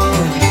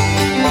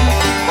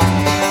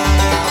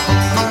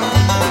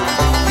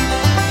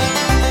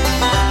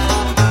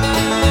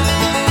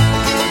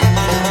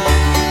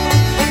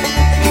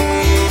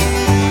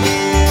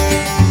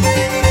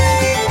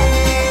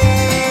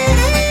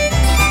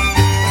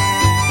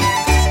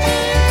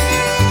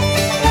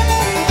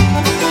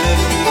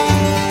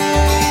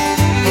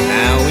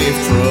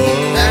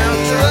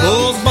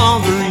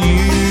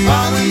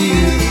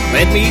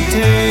 Let me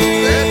tell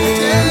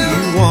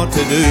you what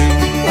to do.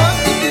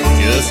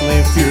 Just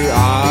lift your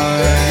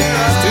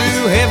eyes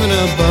to heaven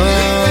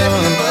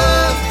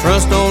above.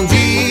 Trust on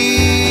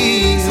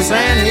Jesus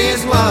and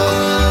His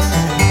love.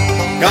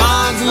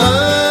 God's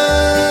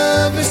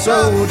love is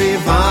so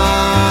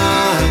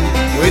divine,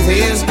 with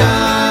His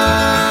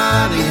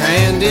guiding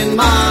hand in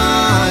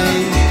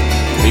mine,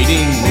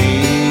 leading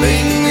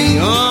me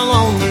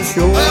along the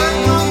shore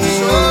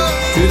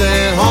to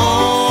that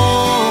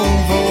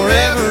home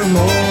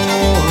forevermore.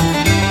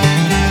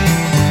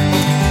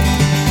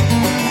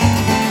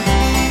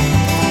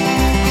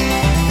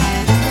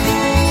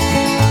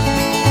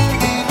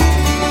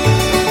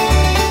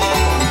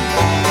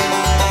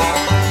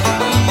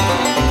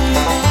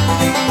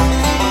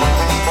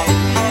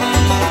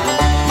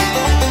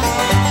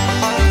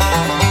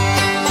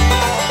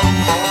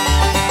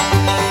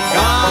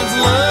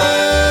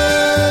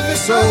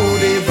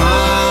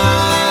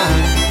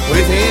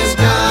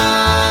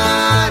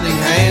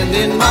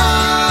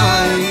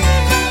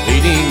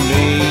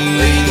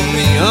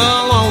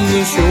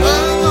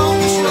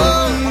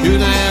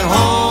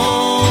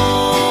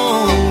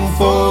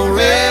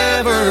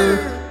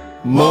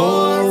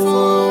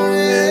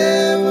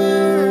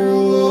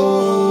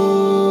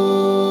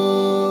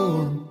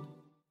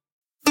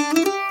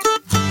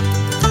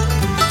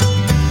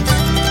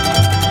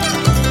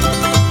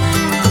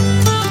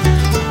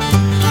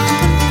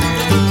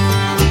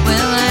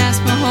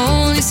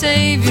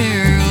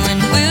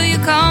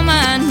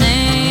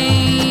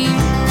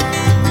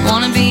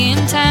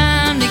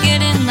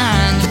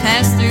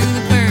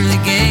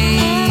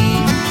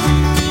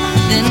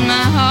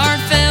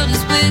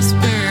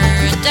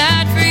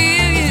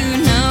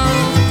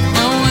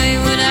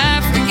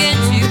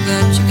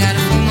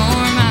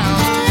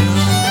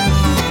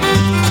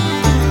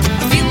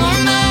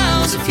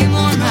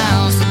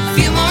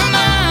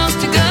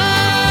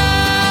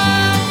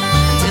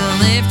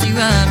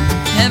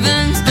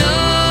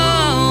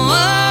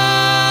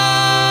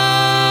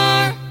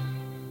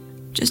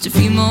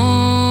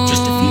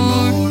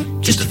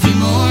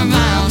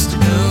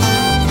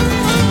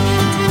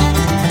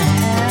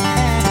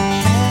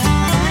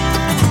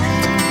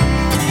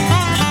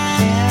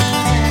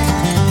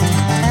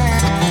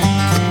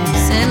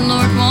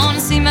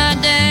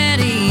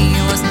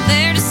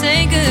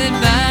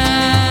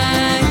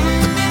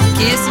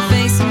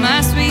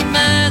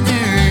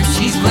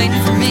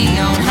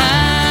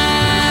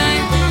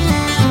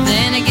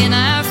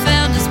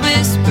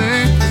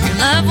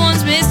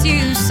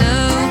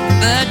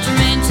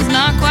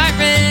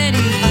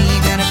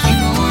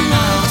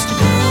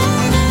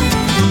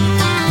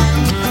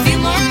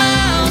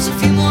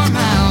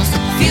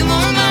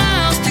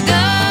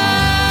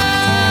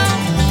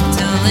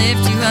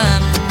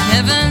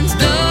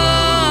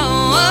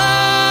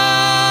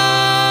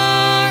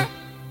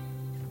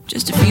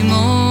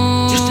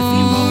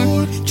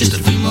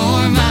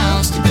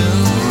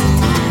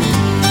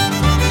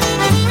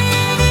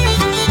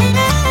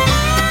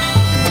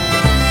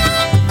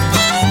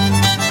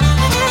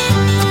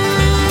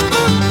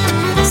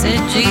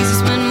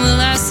 Jesus, when will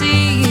I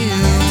see you?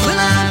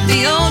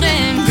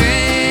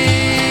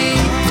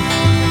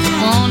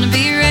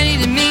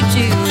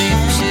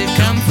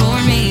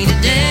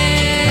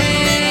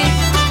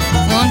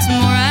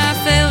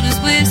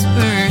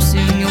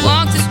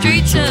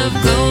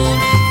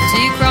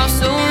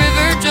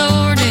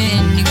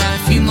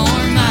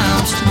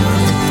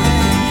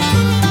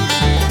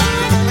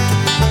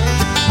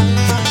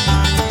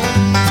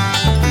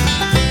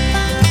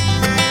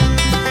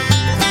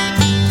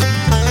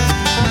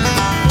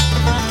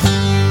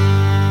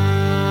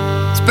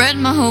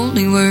 my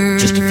holy word.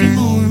 Just a few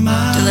more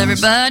miles. Till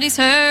everybody's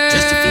heard.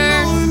 Just a few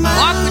more miles.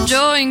 Walk with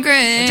joy and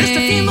grace. Just a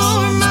few more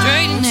miles.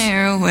 Straight and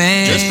narrow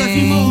way. Just a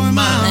few more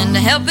miles. Lend a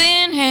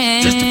helping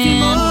hand. Just a few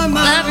more miles.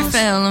 Love your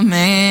fellow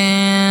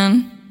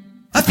man.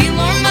 A few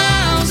more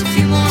miles, a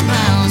few more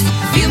miles,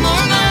 a few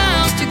more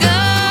miles to go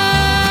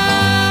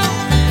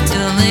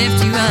till I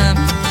lift you up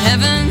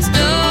heaven's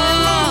door.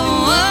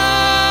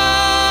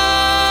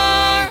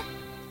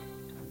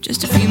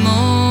 Just a few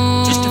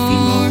more, Just a few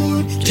more.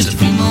 just a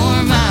few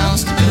more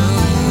miles to go.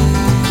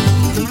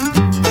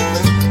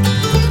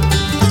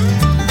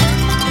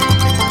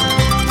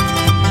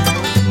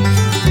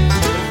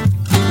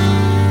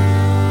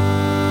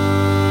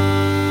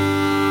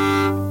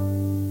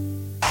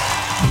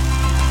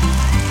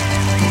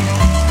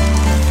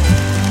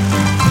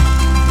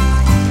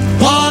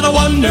 What a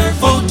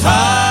wonderful time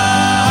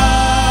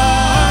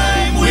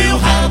we'll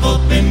have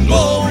up in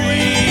glory.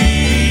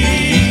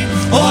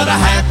 What a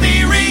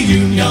happy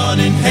reunion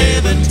in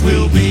heavens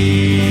will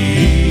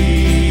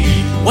be.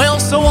 Well,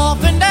 so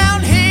often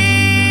down here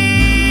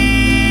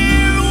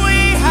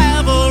we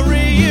have a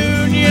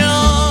reunion.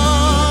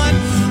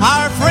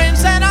 Our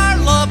friends and our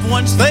loved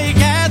ones, they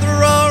gather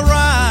around.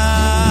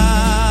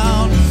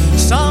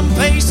 Some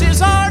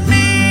faces are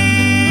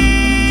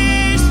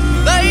niece,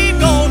 they've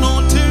gone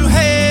on to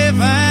heaven.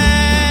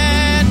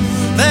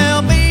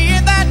 They'll be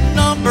in that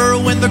number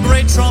when the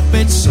great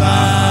trumpet sounds.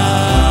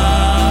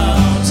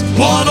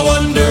 What a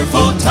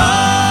wonderful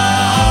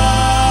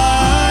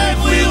time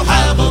we'll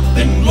have up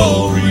in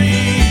glory.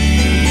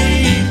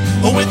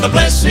 With the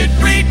blessed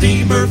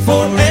Redeemer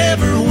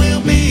forever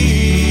we'll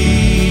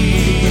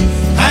be.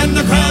 And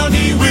the crown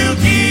he will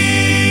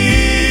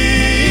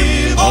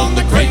give on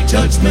the great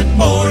judgment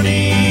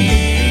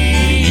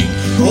morning.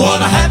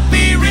 What a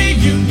happy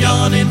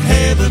reunion in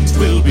heavens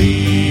will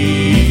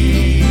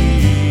be.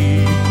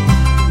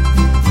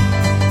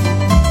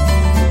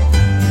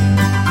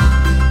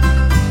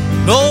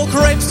 No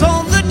crepes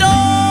on the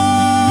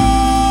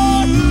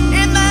door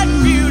in that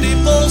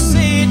beautiful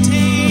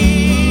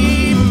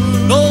city.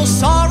 No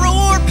sorrow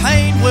or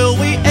pain will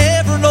we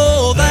ever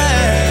know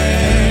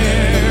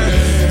there.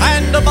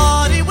 And a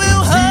body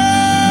will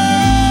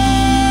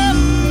hug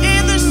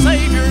in the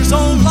Savior's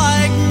own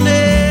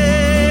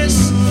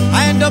likeness.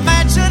 And a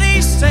mansion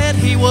he said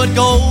he would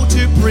go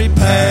to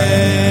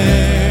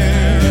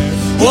prepare.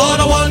 What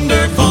a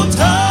wonderful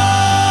time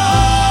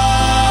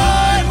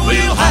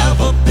we'll have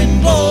up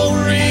in glory.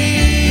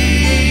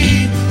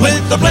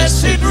 With the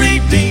blessed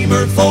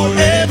Redeemer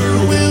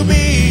forever we'll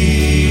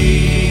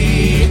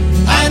be.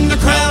 And the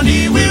crown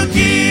he will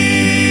give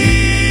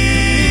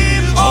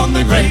on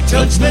the great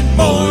judgment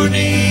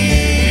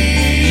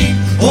morning.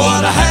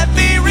 What a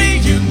happy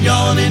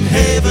reunion in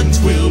heavens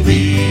will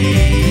be.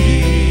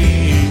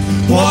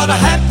 What a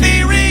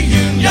happy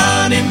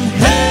reunion in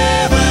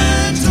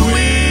heavens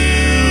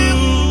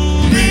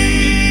will be.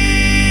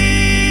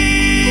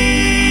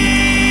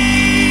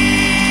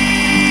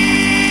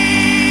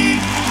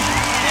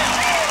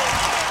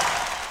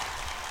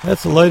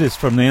 That's the latest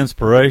from the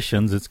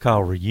Inspirations. It's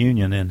called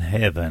Reunion in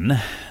Heaven.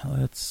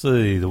 Let's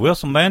see. The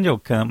Wilson Banjo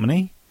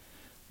Company,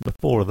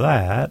 before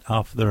that,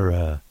 off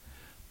their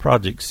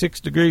project 6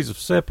 Degrees of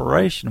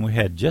Separation, we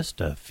had Just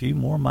a Few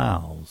More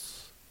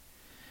Miles.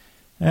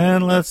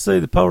 And let's see.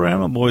 The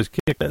Panorama Boys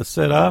kicked that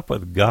set off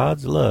with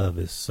God's Love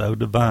is So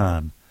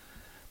Divine.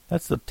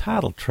 That's the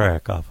title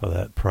track off of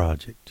that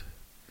project.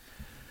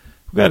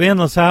 We've got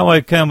Endless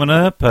Highway coming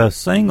up, a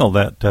single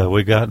that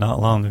we got not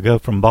long ago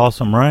from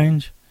Balsam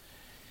Range.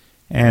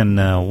 And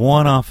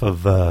one off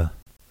of the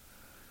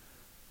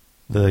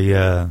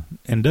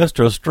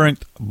Industrial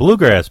Strength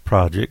Bluegrass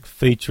Project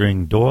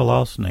featuring Doyle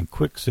Lawson and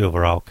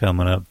Quicksilver all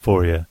coming up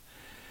for you.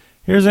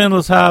 Here's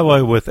Endless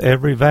Highway with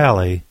Every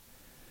Valley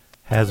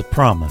Has a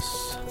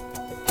Promise.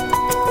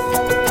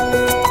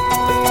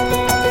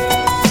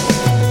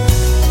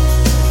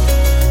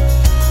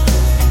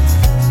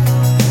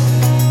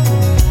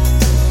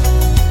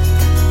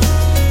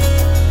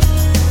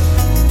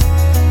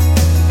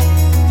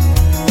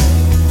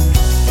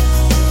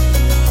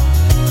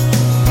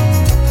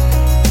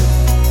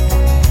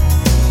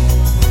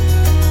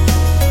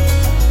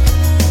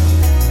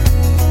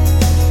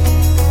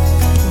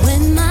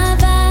 When my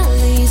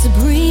valleys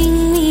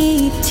bring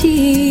me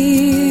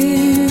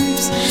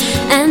tears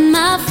and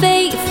my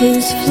faith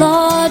is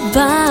flawed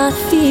by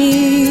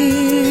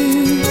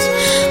fears,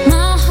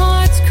 my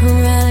heart's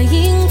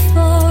crying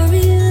for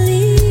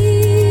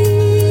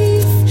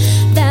relief.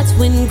 That's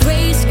when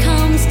grace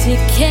comes to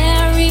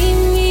carry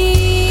me.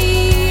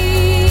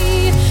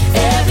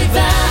 Every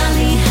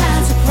valley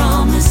has a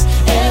promise,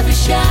 every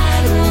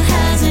shadow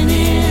has an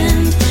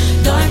end.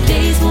 Dark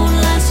days won't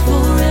last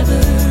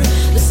forever,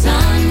 the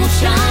sun will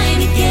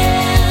shine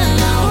again.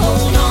 I'll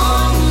hold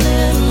on a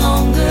little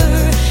longer,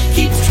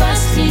 keep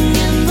trusting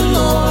in the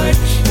Lord.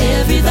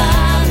 Every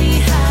valley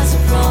has a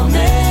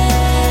promise.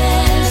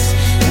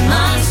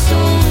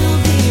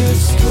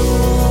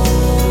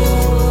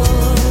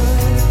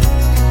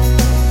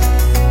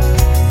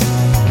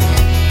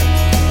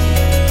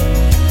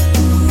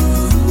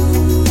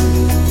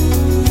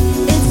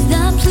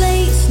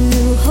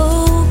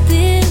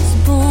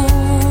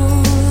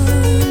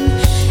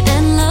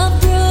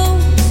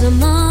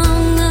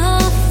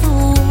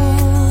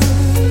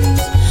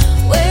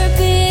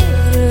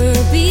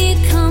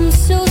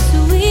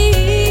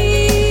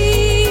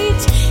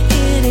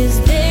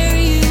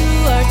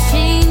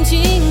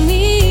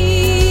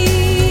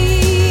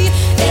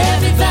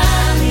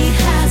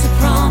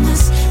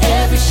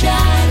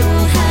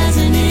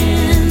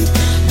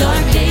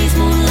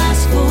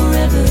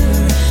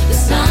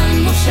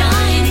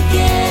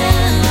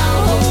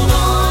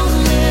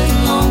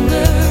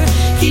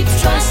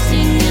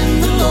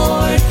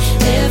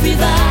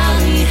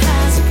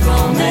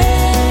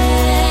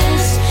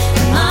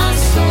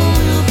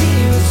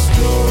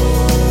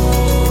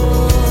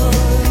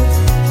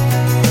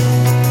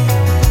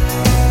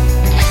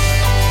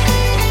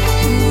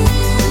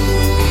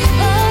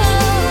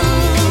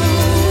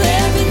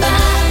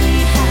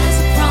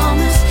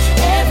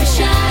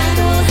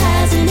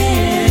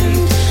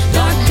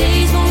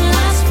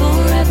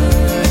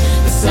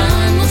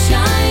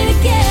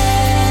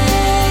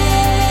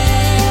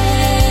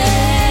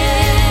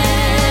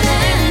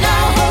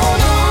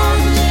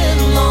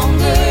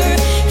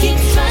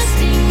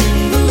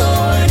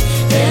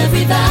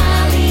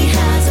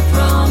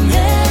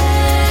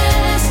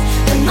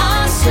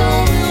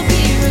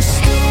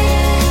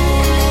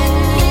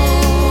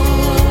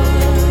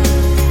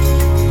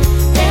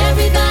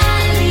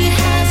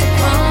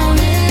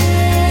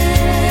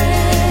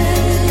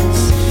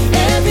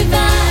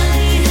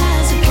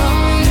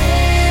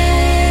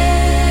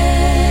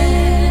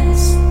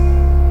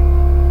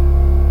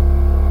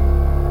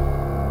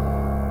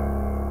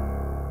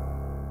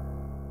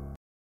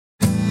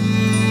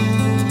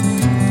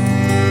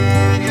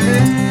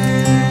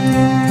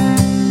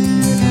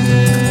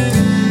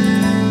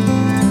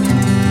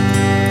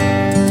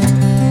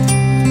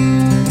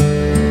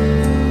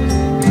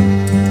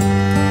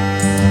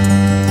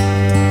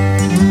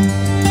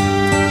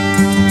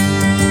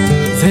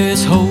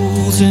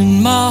 wounds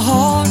in my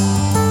heart,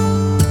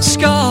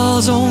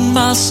 scars on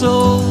my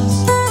soul.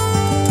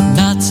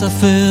 Nights I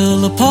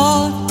fell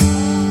apart,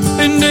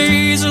 and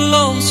days I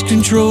lost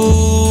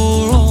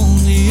control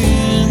on the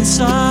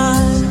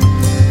inside,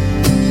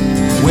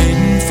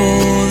 waiting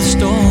for the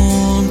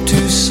storm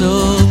to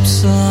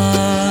subside.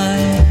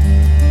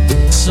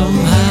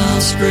 Somehow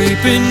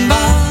scraping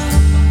by,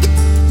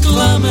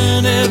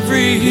 climbing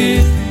every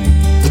hill,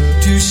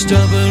 too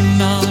stubborn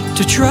not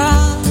to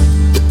try,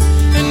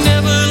 and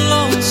never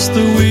lost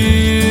the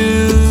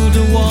will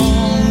to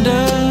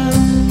wander.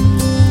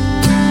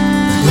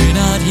 When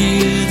I'd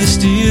hear the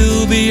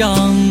steel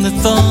beyond the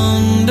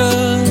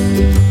thunder,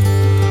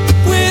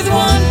 with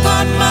one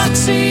part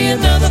moxie,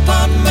 another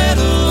part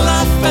metal,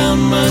 I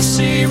found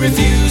mercy,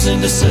 refusing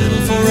to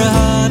settle for a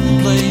hiding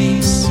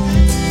place.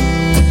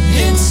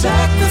 In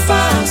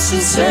sacrifice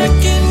and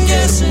second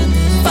guessing,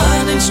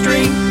 finding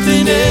strength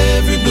in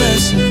every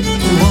blessing,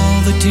 through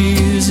all the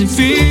tears and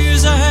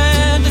fears I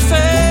had to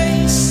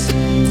face.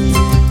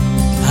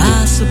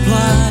 I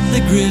supplied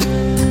the grit,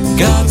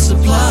 God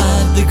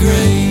supplied the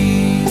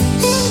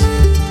grace.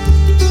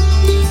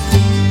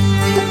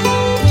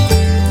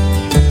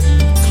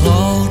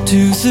 Claw,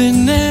 tooth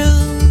and nail,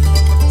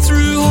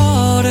 through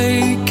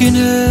heartache and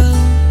hell,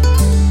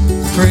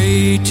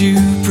 pray to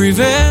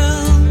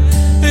prevail,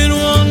 and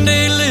one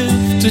day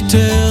live to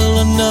tell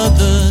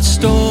another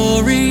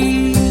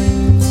story,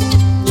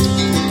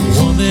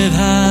 one that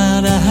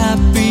had a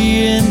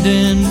happy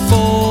ending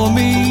for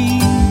me.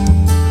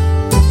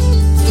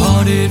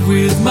 Parted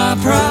with my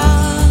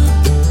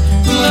pride,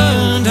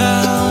 learned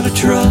how to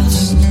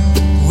trust,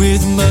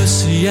 with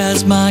mercy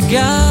as my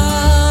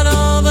guide.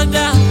 All the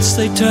doubts,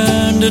 they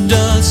turned to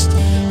dust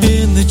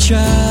in the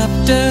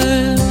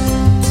chapter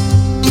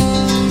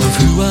of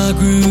who I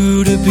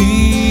grew to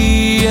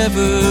be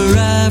ever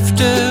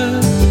after.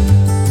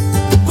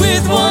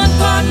 With one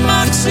part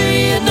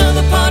moxie,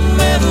 another part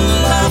metal,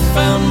 I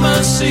found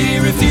mercy,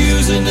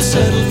 refusing to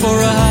settle for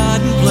a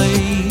hiding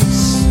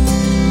place.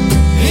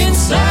 In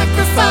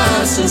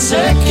sacrifice and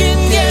second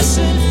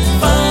guessing,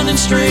 finding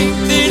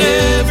strength in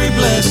every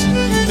blessing,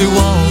 through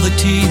all the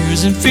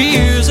tears and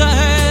fears I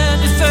had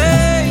to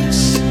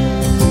face.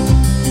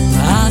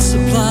 I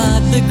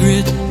supplied the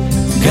grit,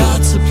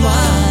 God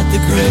supplied the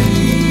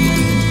grace.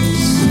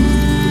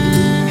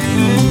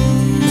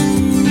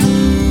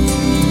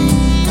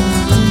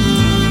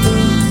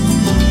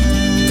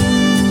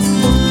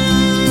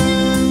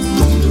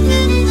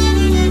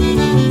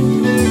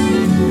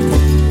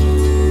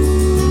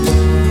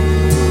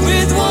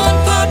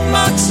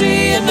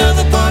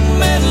 Another part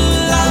metal,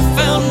 I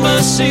found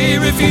mercy,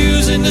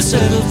 refusing to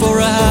settle for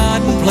a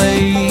hiding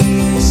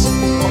place.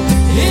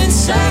 In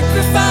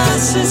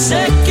sacrifice and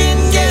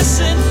second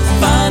guessing,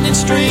 finding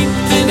strength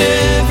in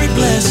every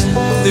blessing,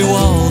 through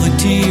all the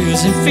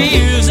tears and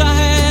fears I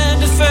had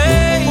to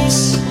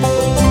face.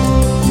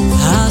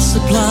 I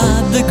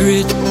supplied the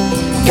grit,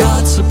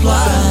 God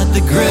supplied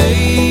the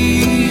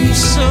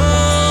grace. So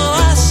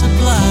I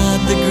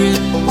supplied the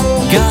grit,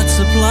 God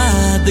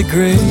supplied the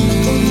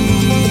grace.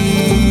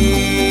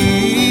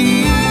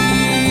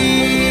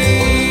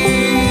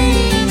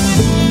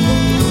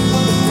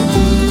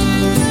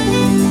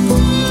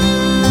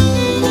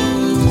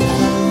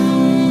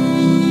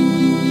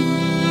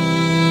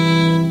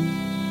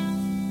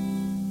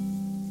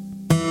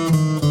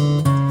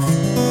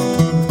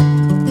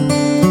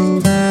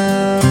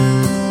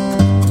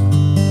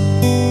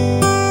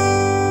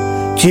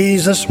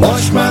 Jesus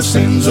washed my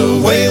sins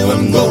away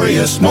one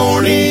glorious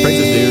morning.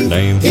 Praise His dear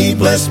name. He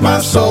blessed my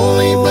soul,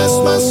 He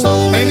blessed my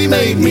soul, and He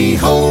made me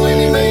whole,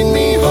 and He made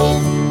me whole.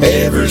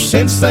 Ever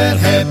since that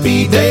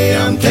happy day,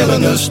 I'm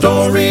telling the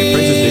story. Praise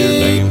His dear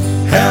name.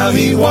 How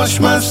He washed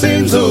my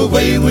sins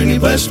away when He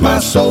blessed my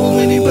soul,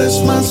 when He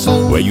blessed my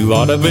soul. Well, you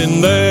ought to have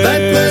been there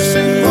that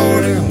blessed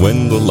morning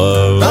when the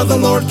love of the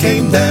Lord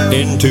came down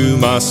into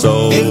my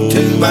soul,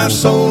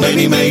 and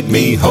He made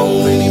me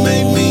whole, and He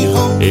made me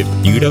whole. If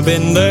you'd have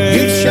been there,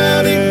 you'd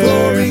shout in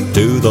glory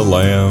to the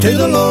Lamb, to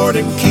the Lord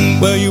and King.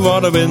 Well, you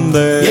ought to have been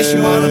there. Yes,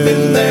 you ought to have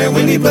been there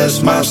when He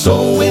blessed my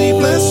soul, when He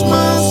blessed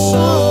my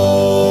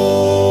soul.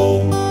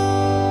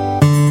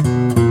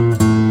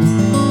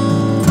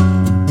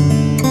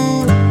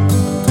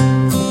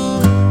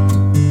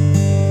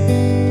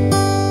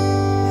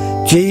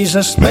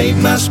 Jesus made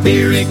my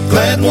spirit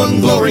glad one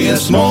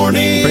glorious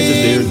morning. Praise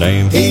His dear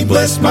name. He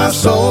blessed my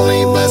soul,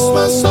 He blessed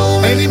my soul,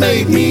 and He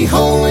made me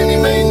whole, and He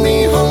made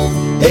me whole.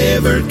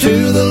 Ever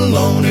to the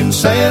lone and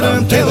sad,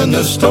 I'm telling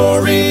the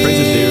story. Praise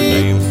His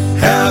dear name.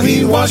 How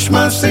He washed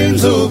my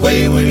sins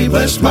away when He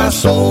blessed my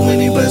soul,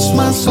 when He blessed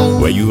my soul.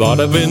 Well, you ought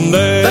to have been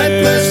there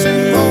that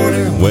blessed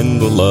morning when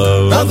the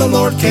love of the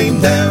Lord came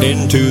down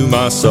into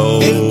my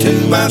soul,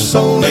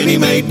 and He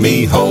made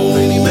me whole,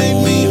 and He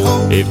made me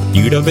whole. If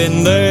you'd have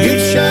been there,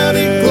 you'd shout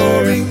in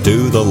glory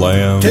to the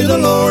Lamb, to the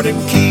Lord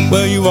and King.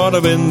 Well, you ought to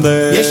have been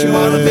there. Yes, you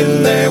ought to have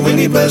been there when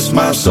He blessed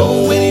my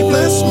soul, when He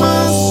blessed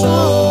my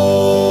soul.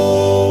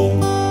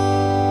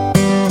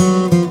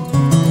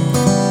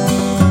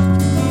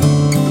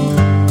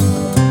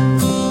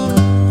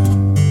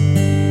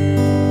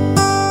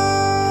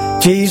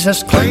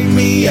 Jesus claimed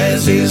me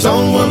as his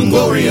own one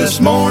glorious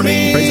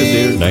morning. Praise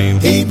his dear name.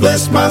 He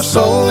blessed my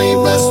soul, he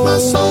blessed my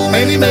soul,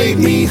 and he made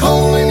me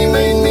whole, and he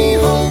made me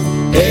whole.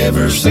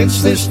 Ever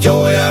since this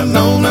joy I've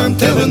known, I'm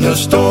telling the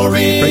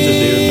story. Praise his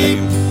dear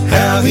name.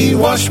 How he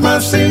washed my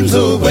sins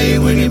away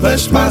when he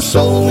blessed my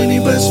soul, when he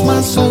blessed my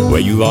soul. Well,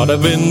 you ought to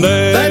have been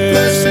there That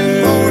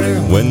blessed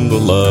morning when the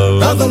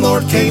love of the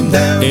Lord came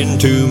down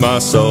into my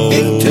soul,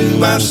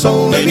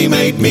 and he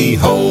made me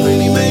whole,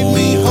 and he made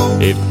me whole.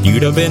 If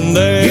you'd have been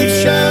there,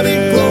 You'd shout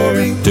in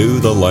glory to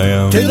the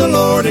Lamb, to the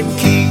Lord and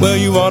King. well,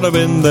 you ought to have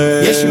been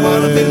there. Yes, you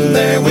ought to have been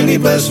there when he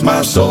blessed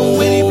my soul,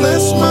 when he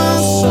blessed my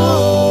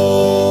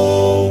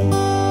soul.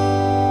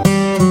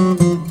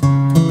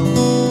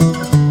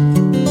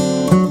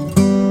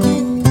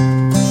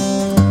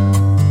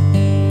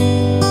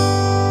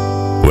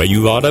 Well,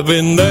 you ought to have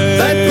been there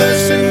That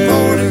blessed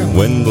morning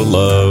when the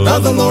love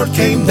of the Lord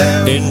came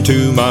down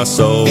into my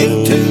soul,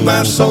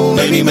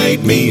 and he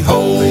made me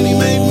whole, and he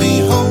made me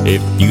whole.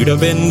 If you'd have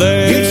been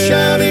there, You'd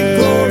shout in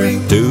glory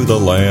to the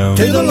Lamb,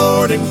 to the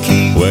Lord and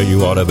King. well,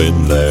 you ought to have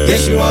been there.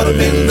 Yes, you ought to have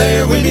been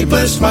there when he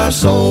blessed my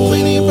soul,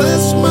 when he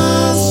blessed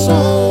my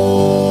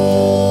soul.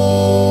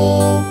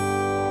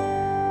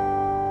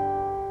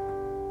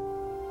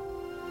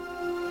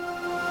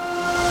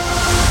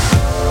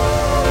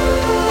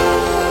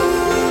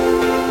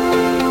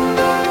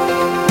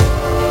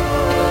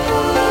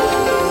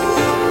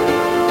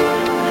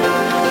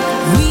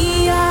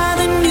 We are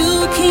the new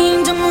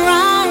kingdom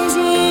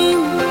rising.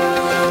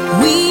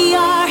 We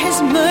are his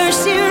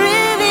mercy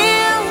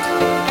revealed.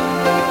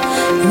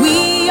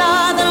 We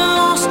are the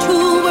lost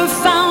who were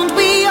found.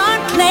 We are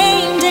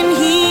claimed and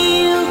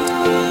healed.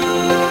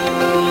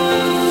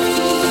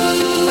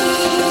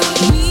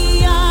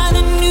 We are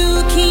the new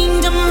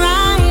kingdom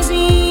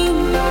rising.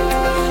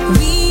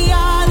 We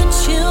are the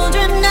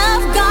children of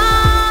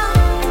God.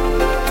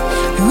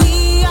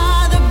 We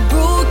are the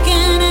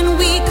broken and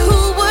weak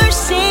who were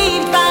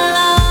saved by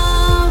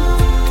love.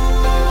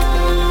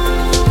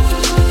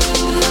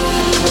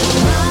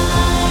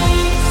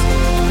 Rise,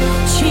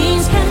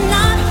 chains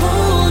cannot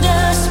hold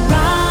us.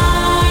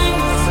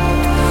 Rise,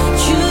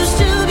 choose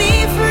to be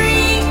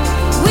free.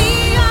 We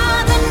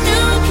are the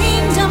new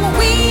kingdom.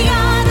 We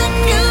are the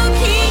new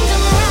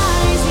kingdom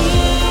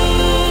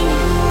rising.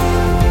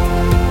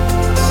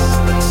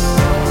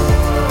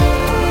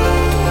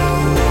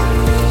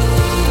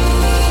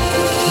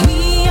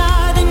 We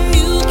are the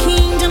new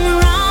kingdom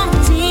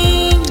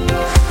rising,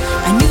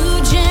 a new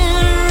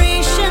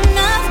generation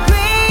of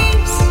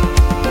grace.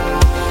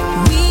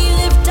 We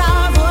lift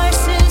our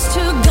voices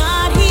to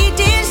God, he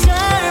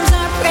deserves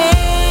our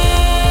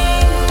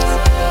praise.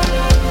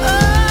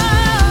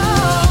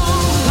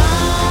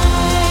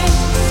 Rise,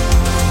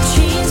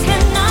 chains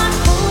cannot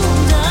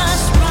hold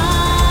us.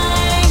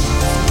 Rise,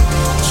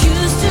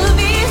 choose to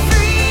be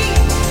free.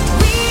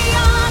 We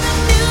are the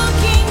new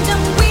kingdom.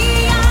 We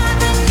are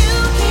the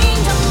new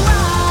kingdom.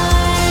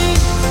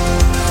 Rise,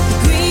 the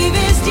grave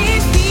is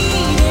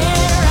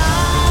defeated.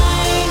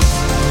 Rise,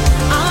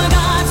 our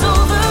God's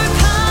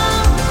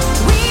overcome.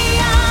 We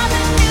are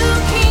the new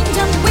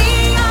kingdom. We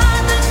are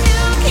the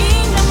new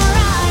kingdom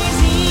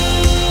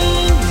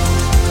rising.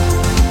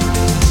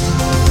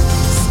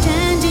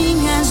 Standing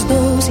as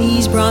those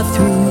he's brought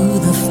through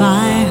the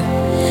fire,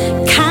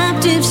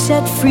 captives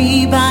set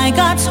free by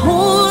God's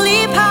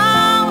holy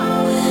power,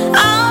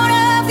 out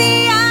of the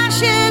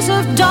ashes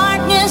of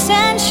darkness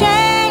and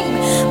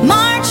shame,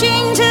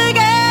 marching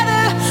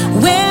together,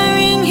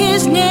 wearing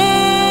his name.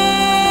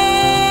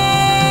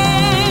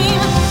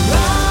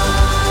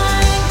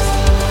 Rise,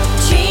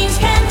 chains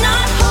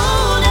cannot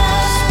hold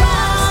us.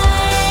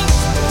 Rise,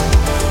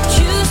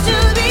 choose to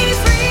be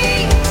free.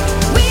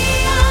 We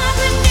are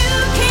the new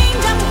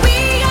kingdom. We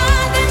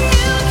are the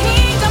new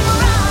kingdom.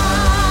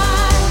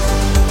 Rise,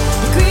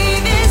 the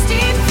grave is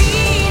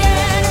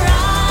defeated.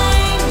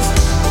 Rise,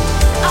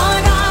 our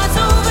God's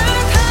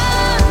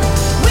overcome.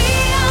 We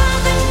are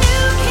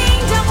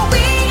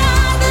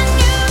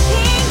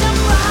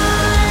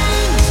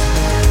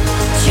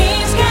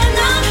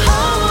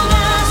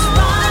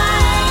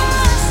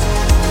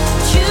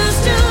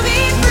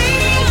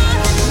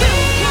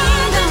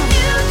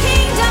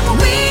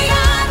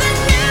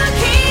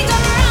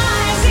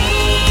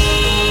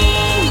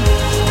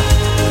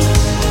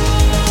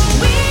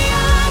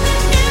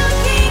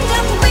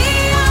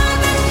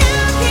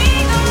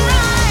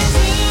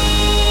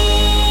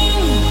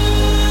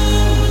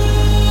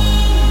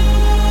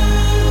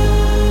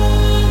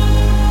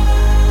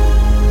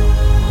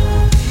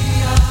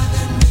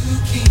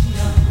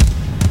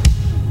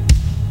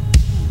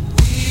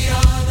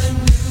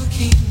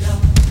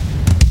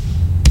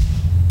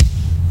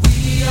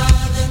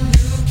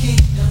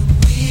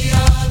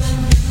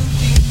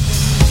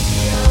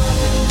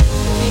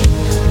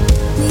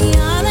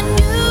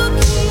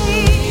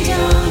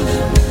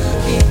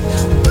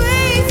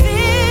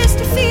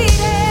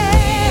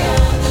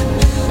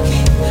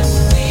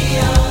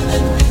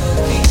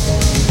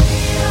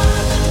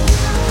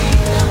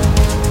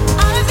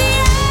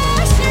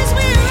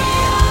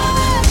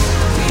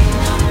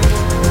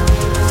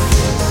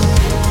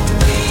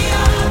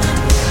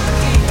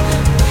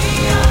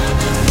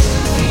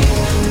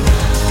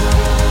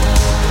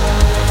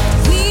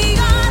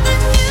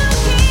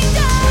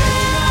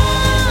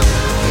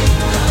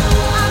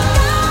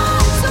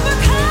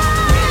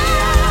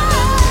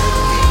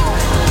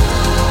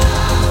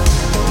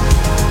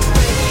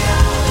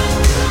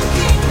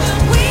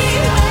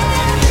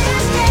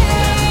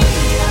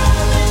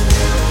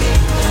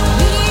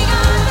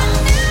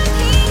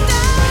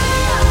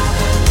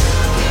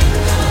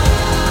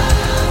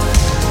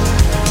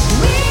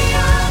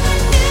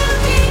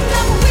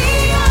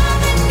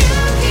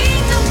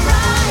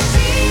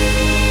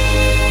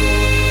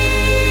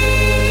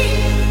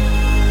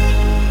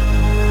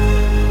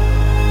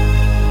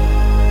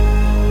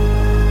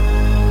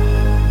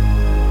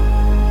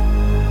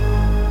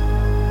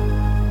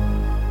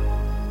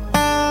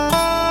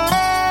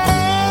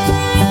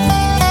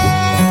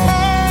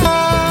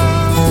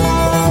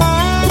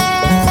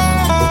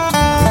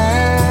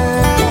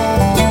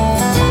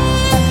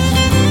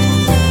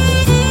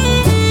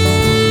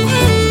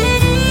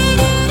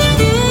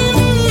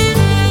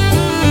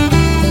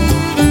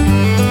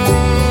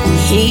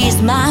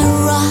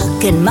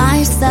in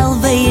my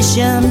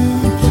salvation,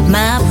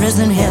 my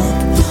present help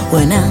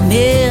when I'm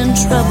in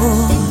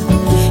trouble.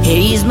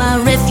 He's my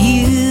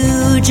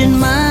refuge and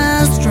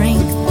my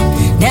strength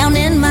down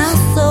in my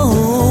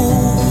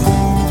soul.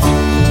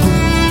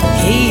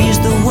 He's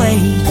the way,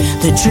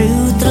 the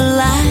truth, the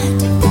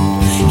light.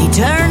 He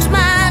turns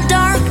my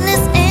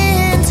darkness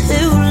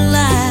into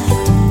light,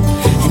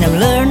 and I'm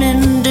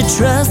learning to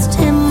trust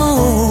him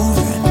more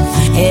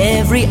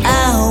every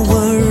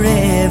hour,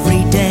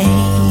 every day.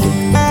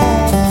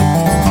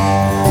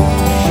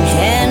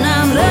 And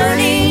I'm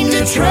learning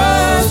to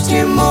trust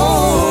him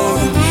more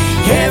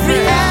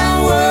every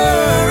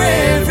hour,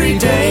 every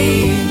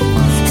day.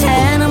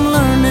 And I'm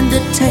learning to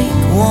take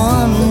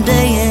one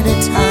day at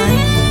a time,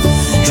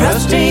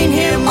 trusting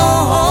him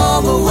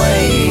all the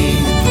way.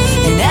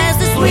 And as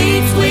the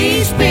sweet,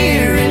 sweet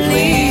Spirit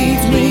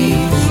leads me,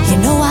 you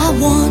know I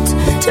want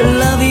to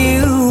love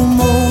you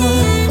more.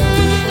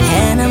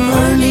 And I'm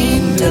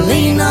learning to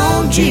lean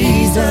on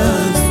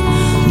Jesus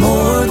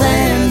more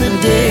than the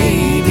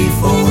day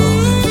before.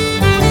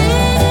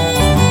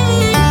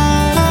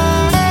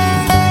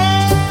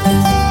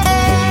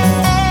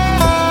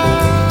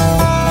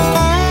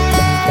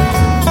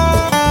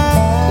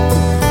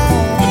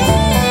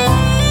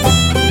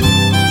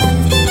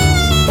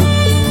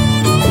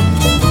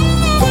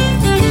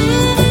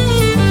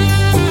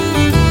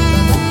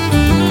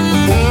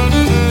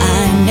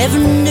 Never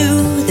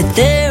knew that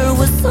there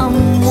was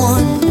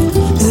someone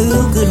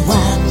who could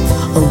wipe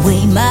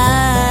away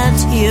my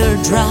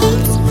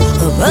teardrops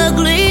of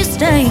ugly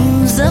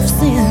stains of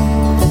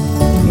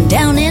sin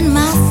down in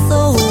my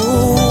soul.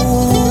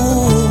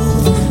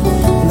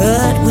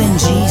 But when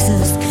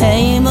Jesus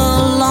came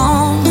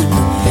along,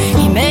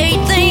 he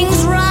made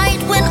things right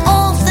when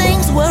all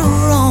things were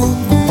wrong.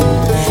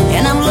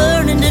 And I'm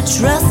learning to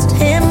trust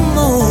him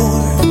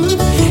more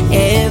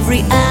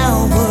every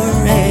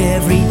hour,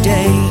 every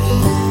day.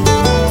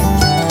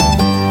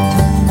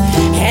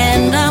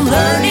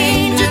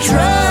 Learning to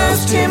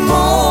trust him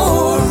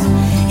more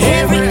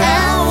every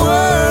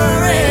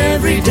hour,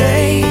 every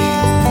day.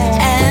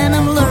 And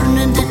I'm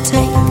learning to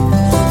take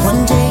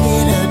one day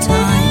at a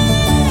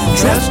time,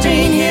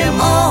 trusting him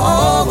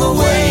all the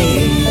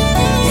way.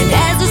 And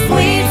as the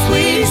sweet,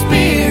 sweet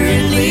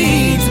Spirit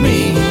leads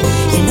me,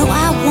 you know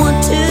I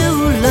want to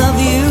love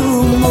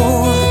you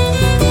more.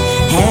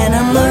 And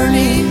I'm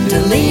learning to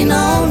lean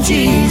on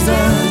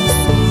Jesus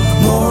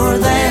more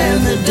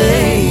than the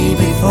day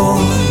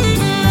before.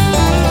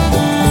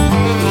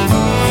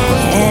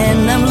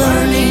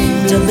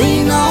 To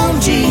lean on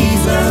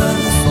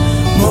Jesus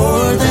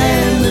more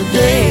than the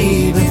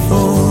day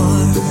before.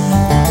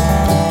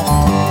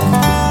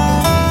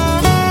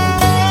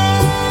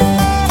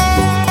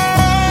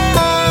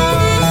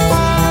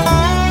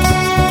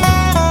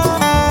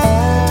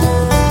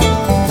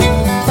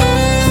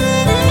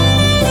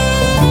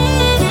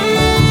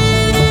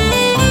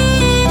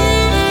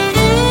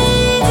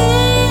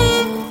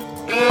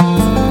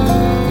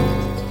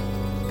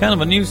 Kind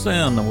of a new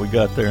sound that we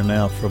got there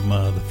now from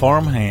the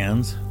Farm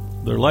Hands.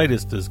 Their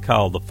latest is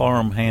called the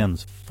Farm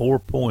Hands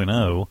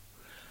 4.0,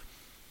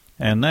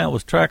 and that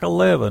was track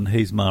 11,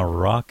 He's My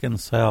Rockin'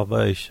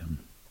 Salvation.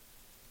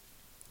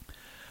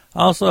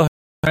 Also,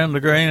 Brenda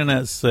Green in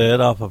that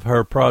set off of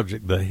her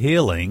project The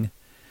Healing,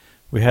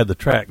 we had the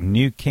track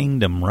New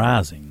Kingdom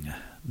Rising.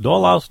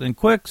 Doyle Austin and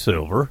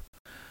Quicksilver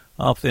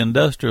off the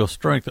Industrial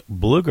Strength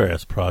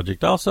Bluegrass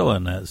project, also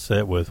in that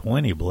set with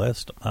When He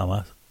Blessed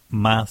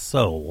My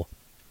Soul.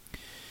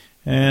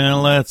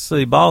 And let's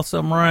see,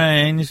 Balsam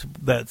Range,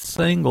 that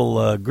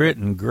single Grit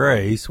and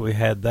Grace, we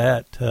had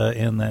that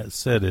in that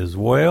set as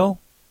well.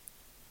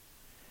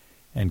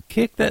 And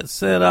kicked that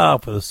set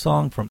off with a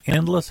song from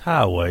Endless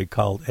Highway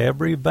called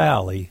Every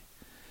Valley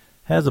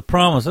Has a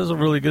Promise. That's a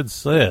really good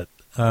set.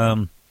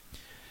 And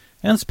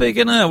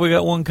speaking of, we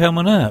got one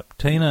coming up.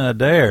 Tina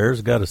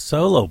Adair's got a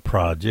solo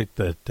project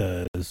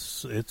that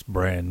it's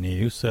brand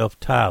new,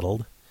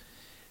 self-titled.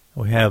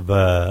 We have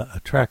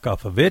a track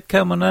off of it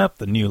coming up.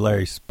 The new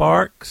Larry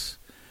Sparks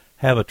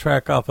have a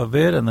track off of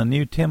it, and the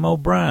new Tim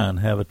O'Brien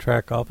have a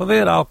track off of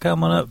it, all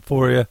coming up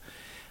for you.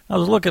 I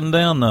was looking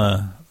down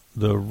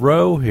the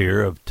row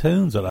here of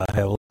tunes that I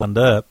have lined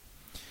up.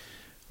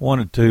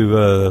 Wanted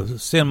to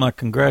send my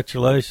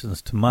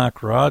congratulations to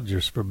Mike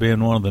Rogers for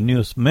being one of the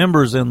newest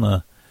members in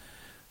the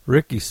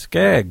Ricky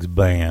Skaggs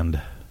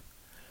band.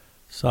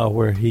 Saw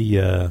where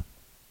he's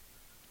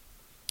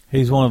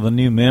one of the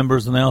new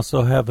members, and they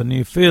also have a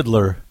new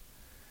fiddler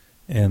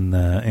in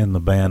the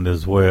band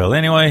as well.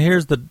 Anyway,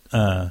 here's the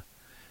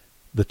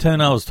tune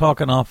I was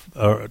talking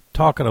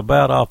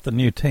about off the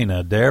new Tina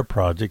Adair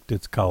project.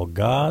 It's called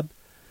God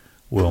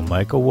Will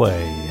Make a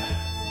Way.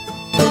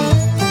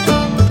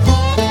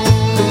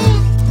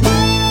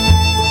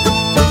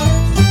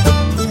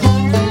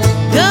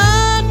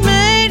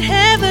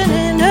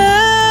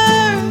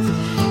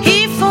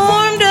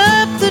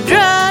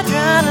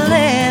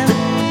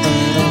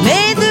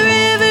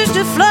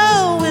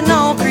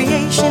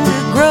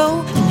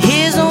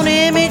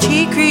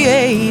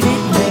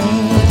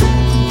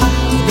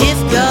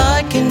 If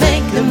God can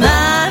make the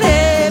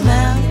mighty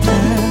mountains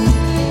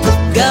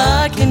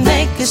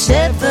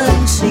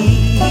seven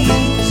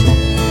seas.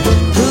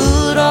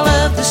 Put all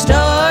of the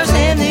stars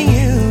in the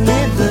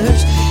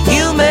universe.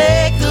 He'll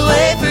make the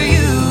way for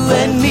you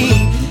and me.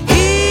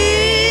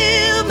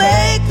 He'll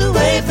make the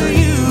way for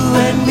you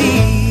and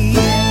me.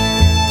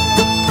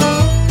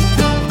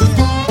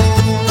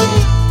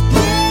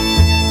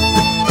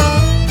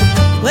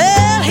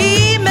 Well,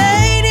 he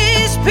made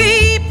his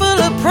people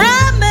a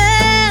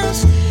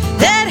promise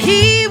that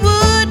he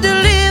would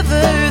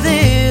deliver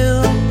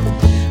them.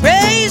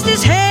 Raised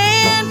his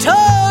hand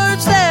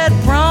towards that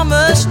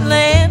promised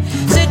land.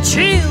 Said,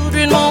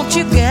 children, won't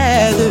you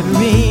gather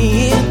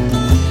in?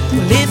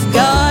 Well, if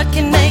God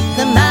can make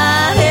the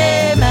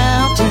mighty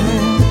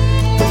mountain,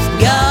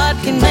 if God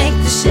can make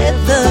the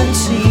seven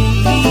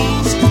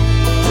seas,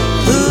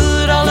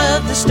 put all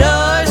of the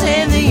stars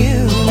in the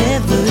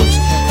universe,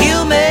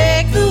 he'll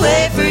make the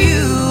way for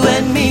you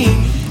and me.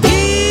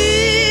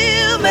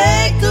 He'll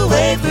make the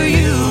way for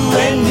you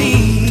and me.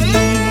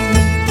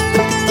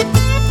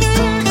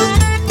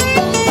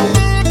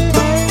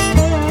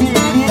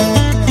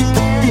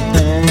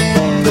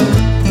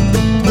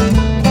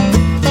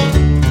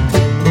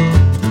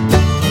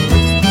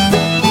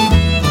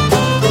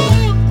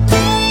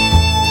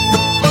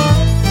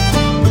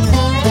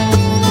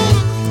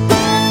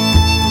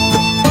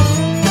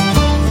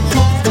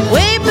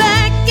 Way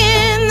back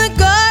in the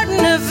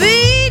Garden of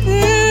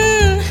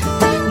Eden,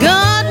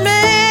 God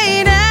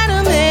made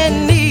Adam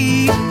and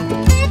Eve.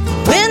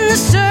 When the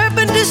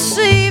serpent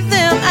deceived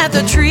them at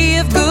the tree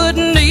of good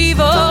and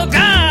evil,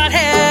 God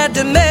had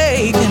to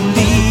make an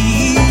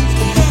Eve.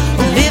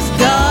 Well, if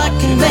God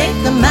can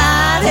make the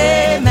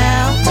mighty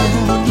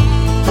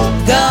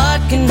mountain,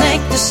 God can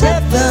make the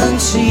seven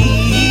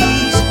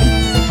seas.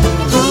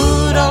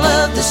 Put all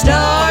of the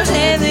stars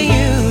in the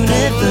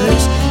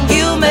universe,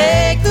 he'll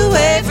make the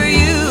way for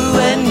you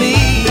and me.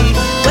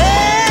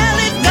 Well,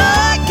 if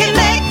God can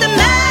make the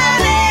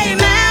mighty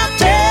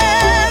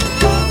mountain,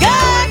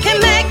 God can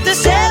make the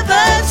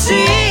seven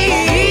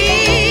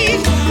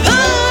seas.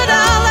 Put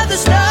all of the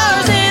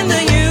stars in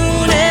the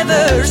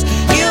universe,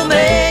 he'll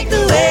make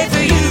the way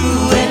for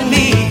you and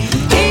me.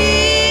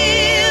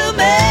 He'll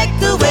make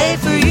the way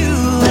for you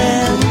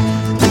and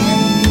me.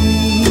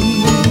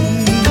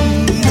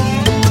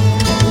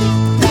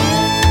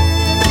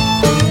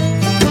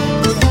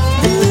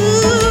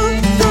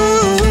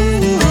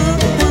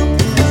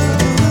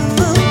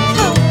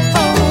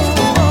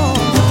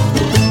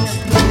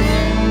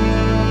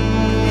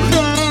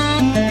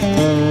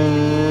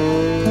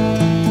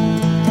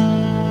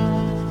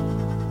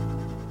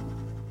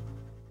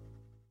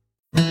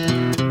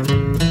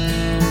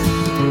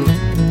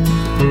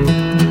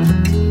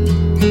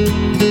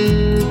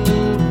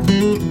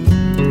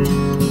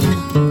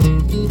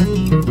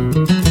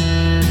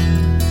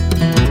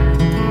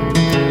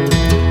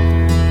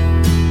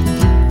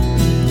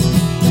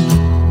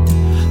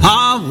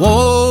 I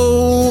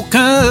woke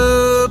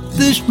up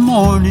this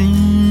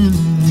morning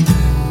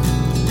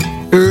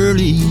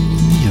early,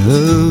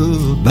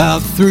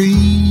 about 3.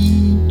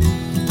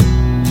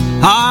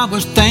 I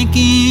was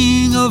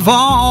thinking of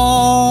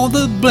all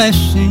the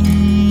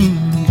blessings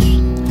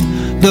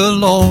the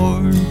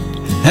Lord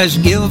has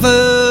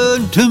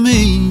given to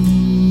me.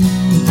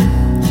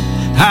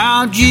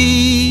 How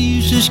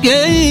Jesus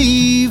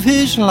gave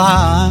his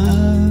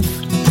life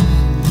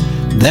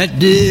that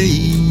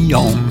day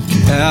on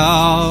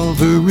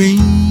Calvary.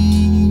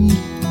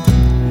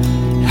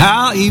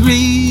 How he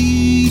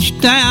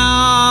reached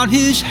out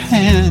his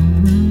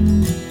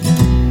hand,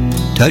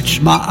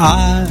 touched my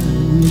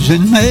eyes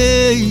and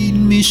made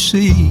me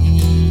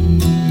see.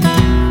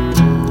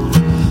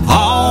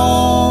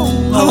 All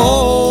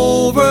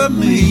over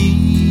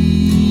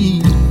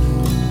me,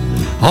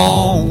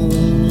 all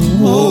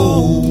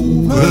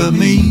over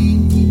me,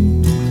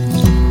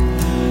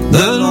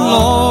 the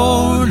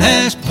Lord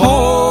has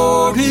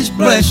poured his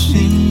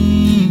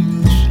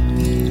blessings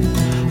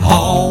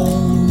all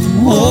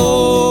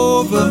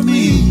over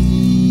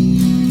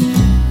me,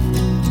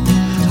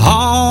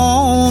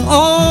 all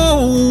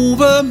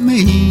over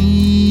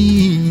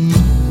me,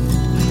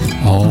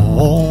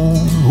 all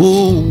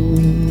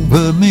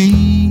over me.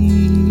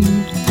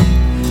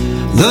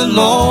 The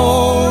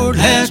Lord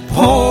has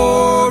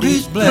poured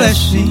his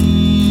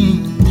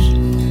blessings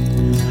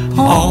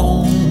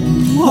all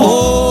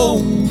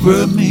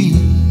over me.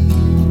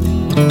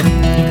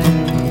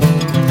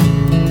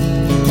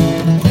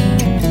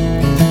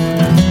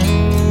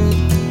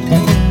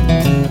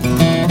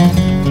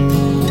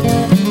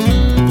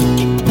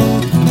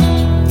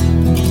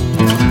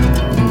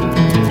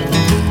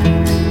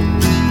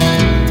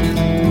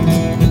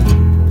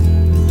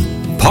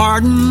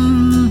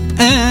 Pardon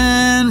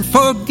and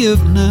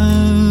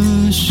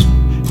forgiveness,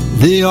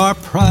 they are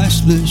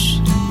priceless,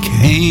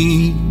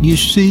 can't you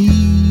see?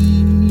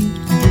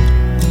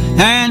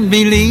 And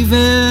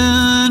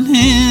believing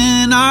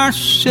in our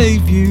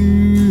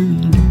Savior,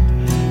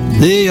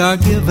 they are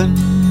given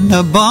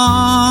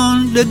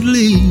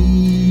abundantly.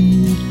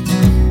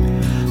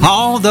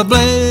 All the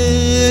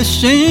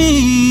blessings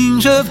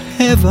of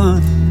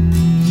heaven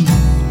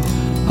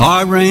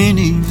are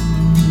raining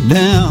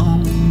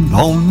down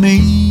on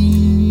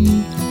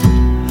me.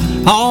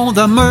 All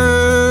the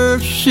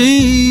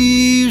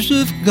mercies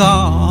of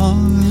God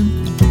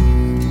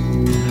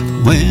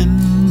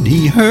when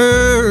he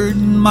heard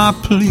my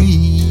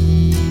plea.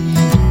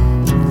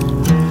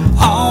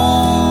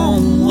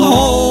 All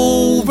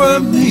over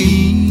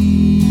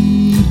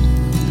me,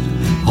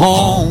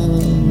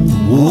 all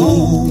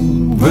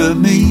over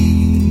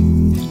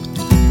me,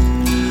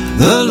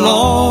 the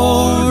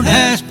Lord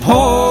has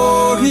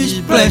poured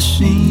his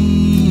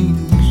blessings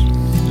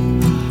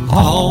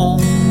all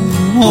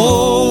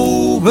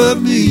over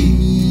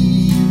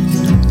me,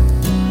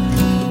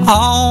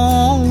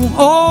 all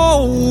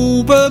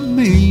over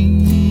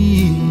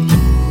me,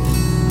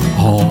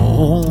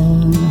 all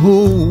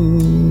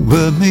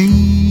over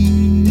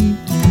me.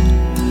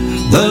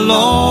 The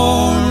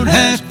Lord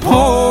has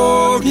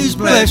poured his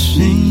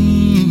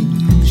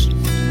blessings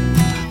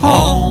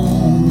all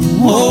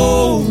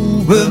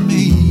over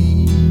me.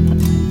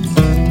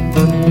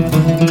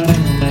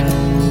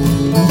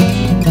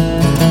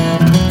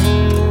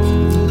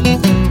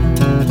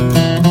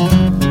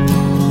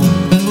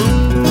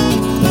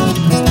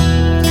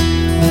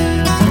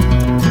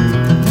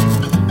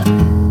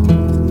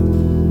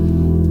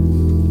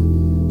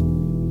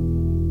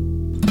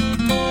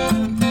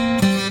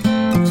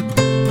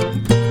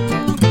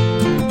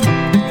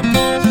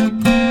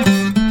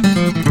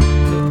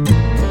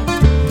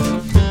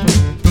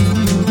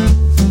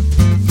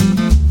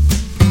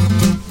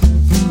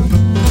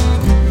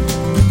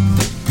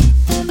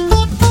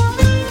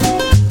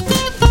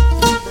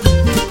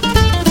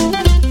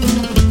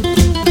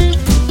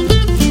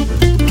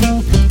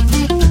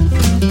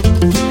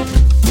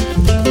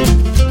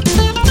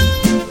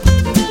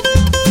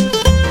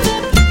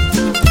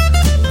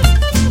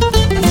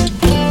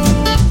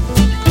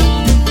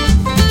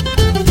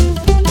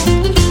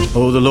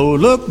 The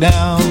Lord looked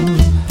down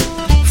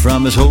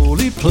from his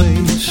holy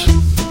place,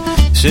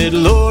 said,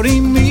 Lordy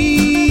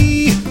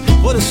me,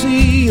 what a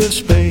sea of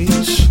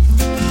space,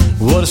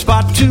 what a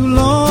spot to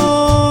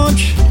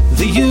launch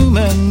the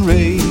human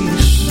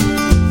race.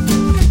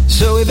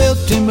 So he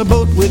built him a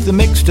boat with a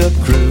mixed up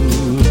crew,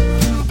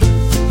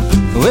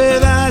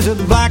 with eyes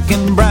of black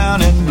and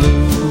brown and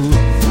blue.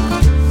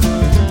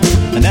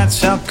 And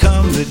that's how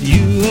come that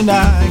you and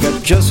I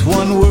got just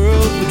one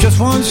world with just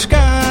one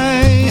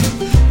sky.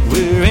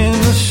 We're in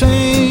the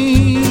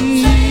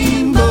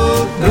same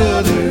boat,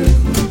 brother.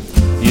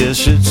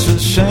 Yes, it's the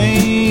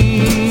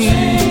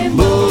same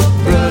boat,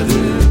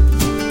 brother.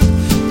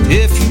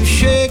 If you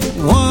shake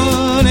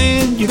one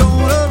hand, you're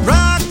gonna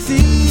rock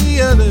the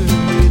other.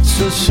 It's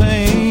the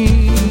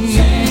same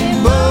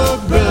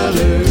boat,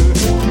 brother.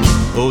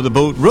 Oh, the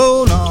boat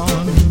rolled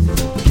on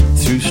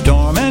through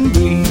storm and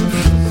grief,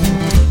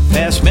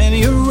 past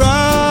many a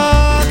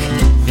rock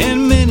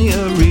and many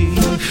a reef.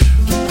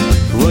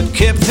 What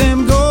kept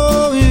them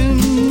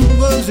going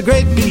was a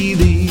great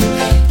belief.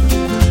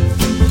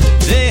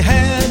 They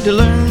had to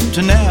learn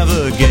to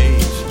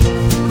navigate,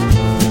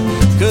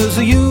 'cause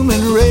the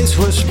human race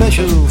was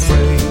special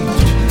freight.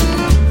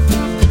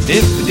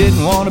 If we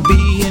didn't want to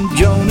be in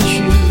Jonah's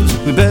shoes,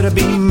 we better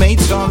be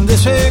mates on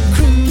this here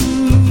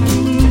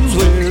cruise.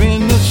 We're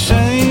in the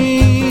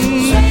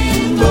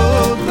same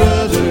boat,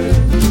 brother.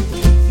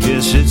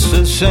 Yes, it's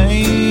the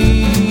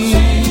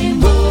same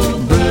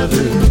boat,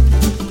 brother.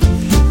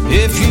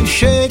 If you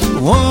shake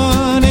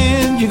one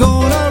end, you're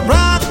gonna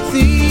rock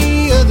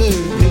the other.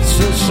 It's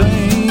the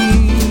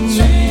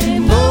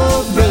same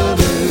boat,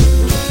 brother.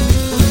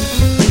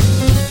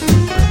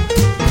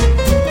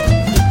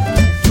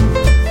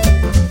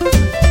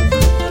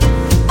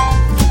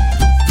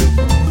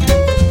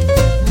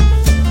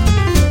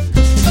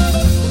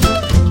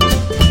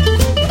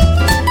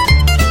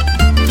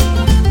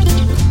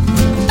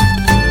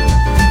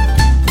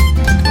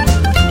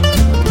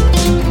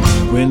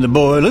 When the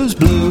boilers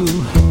blew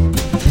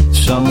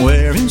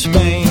somewhere in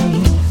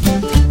Spain,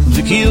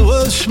 the keel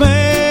was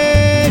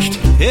smashed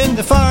in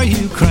the far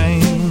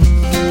Ukraine,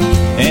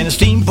 and the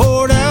steam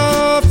poured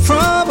out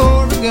from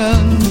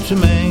Oregon to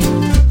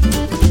Maine.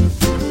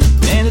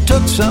 And it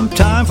took some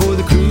time for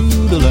the crew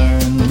to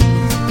learn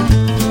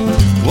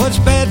what's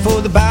bad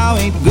for the bow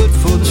ain't good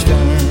for the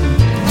stern.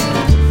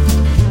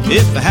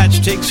 If the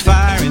hatch takes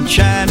fire in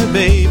China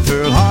Bay,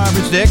 Pearl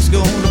Harbor's deck's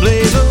gonna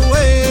blaze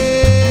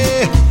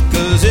away,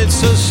 'cause it's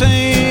the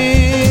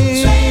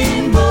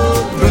same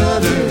boat,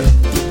 brother.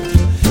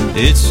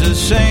 It's the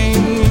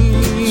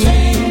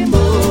same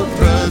boat,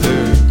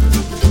 brother.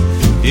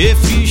 If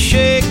you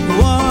shake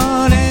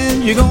one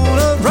and you're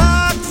gonna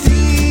rock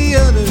the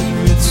other.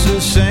 It's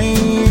the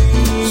same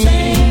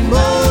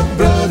boat,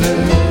 brother.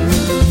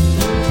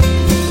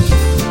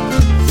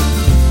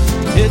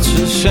 It's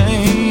the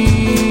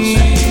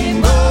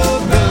same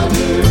boat,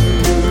 brother.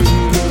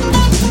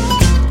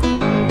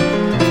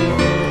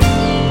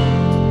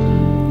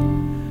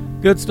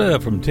 Good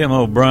stuff from Tim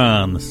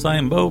O'Brien, the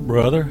Same Boat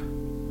Brother.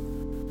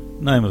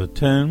 Name of the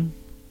tune.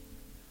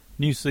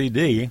 New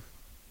CD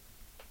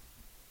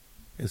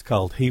is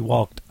called He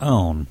Walked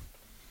On.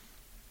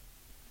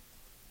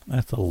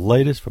 That's the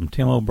latest from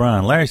Tim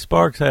O'Brien. Larry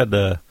Sparks had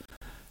a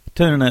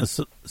tune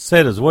that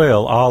said as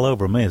well, All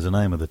Over Me is the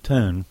name of the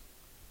tune.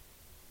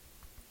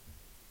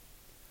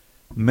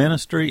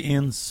 Ministry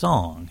in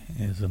Song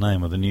is the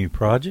name of the new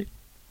project.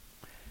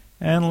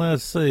 And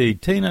let's see,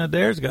 Tina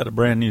Adair's got a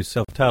brand new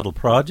self-titled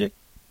project.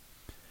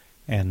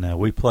 And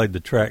we played the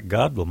track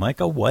God Will Make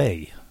a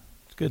Way.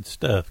 It's good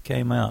stuff.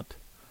 Came out,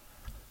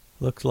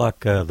 looks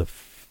like the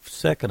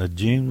 2nd of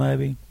June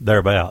maybe,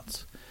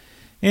 thereabouts.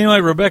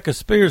 Anyway, Rebecca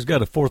Spears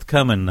got a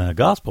forthcoming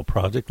gospel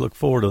project. Look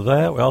forward to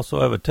that. We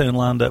also have a tune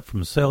lined up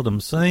from Seldom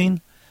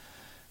Seen.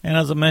 And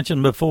as I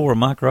mentioned before,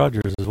 Mike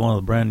Rogers is one of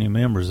the brand new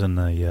members in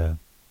the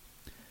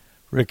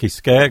Ricky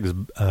Skaggs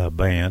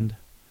band.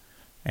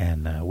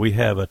 And we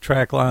have a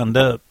track lined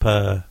up.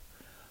 I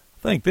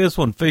think this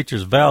one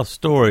features Val's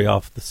story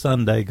off the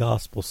Sunday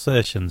Gospel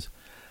Sessions.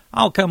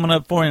 All coming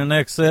up for you in the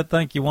next set.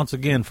 Thank you once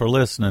again for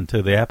listening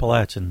to the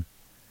Appalachian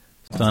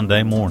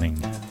Sunday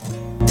Morning.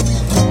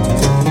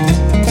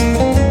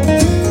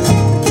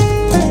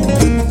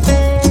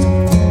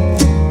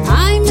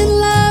 I'm in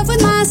love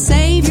with my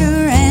Savior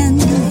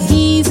and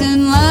He's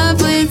in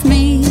love with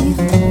me.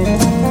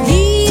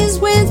 He is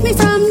with me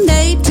from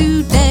day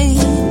to day.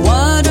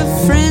 What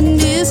a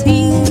friend is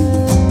He.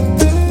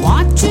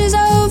 Watches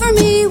over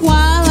me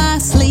while I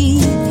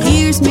sleep.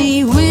 Hears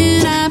me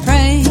when I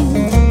pray.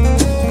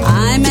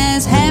 I'm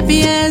as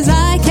happy as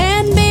I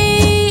can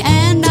be,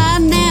 and I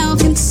now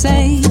can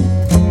say,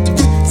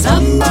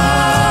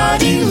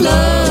 somebody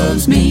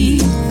loves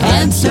me,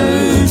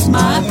 answers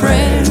my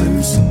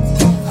prayers.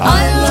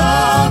 I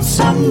love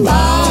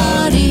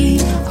somebody,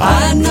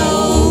 I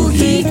know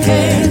He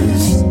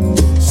cares.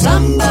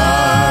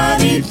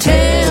 Somebody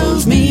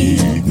tells me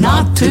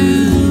not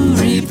to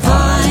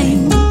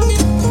repine.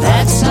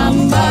 That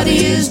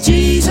somebody is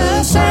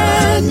Jesus,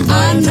 and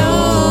I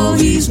know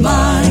He's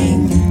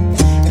mine.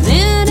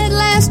 Then at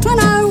last when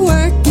our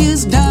work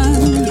is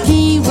done,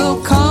 He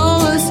will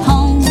call us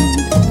home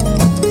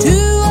to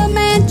a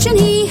mansion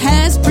He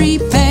has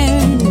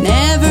prepared,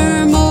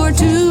 never more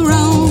to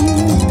roam.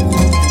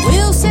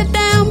 We'll sit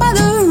down by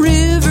the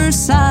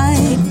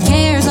riverside,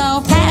 cares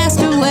all passed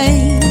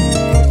away,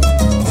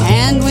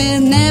 and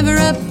with never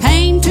a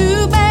pain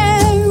to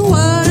bear,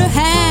 what a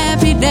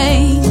happy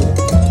day.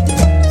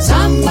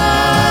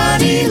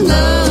 Somebody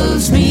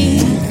loves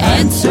me,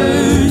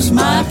 answers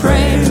my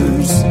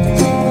prayers.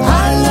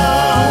 I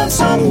love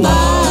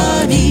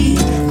somebody,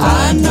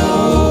 I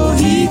know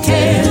He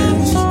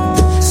cares.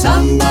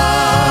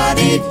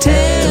 Somebody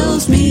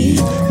tells me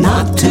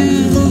not to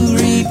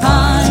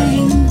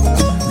repine.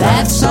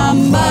 That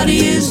somebody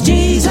is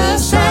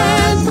Jesus,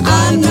 and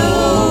I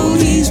know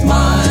He's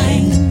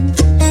mine.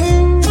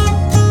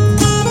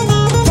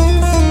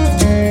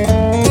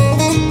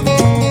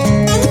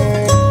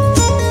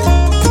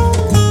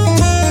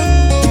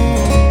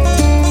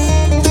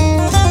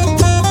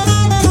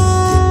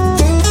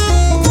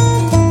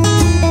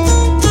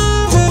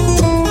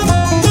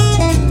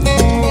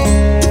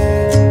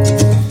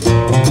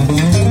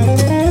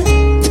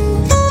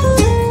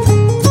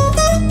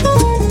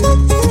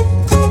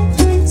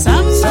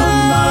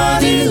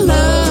 Somebody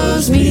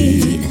loves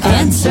me,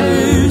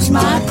 answers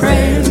my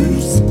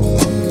prayers.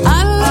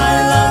 I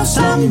love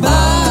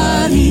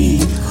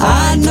somebody,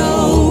 I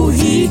know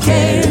He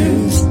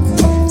cares.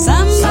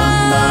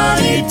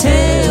 Somebody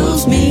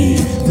tells me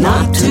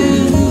not to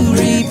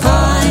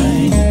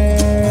repine.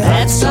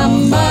 That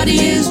somebody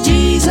is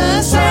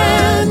Jesus,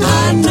 and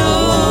I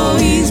know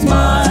He's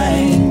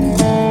mine.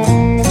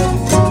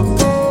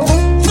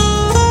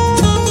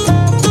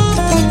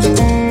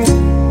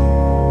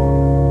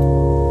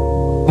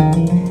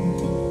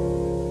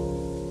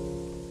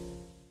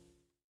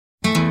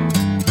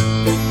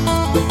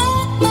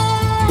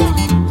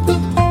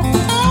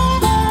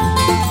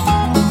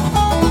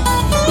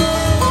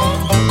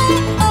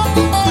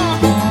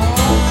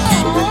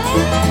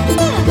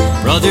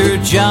 Brother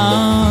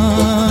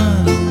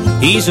John,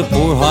 he's a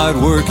poor,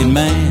 hard-working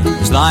man.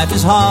 His life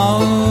is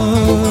hard,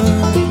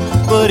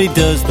 but he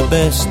does the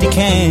best he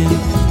can.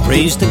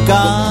 Praise to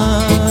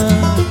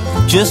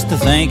God, just to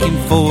thank Him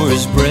for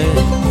his bread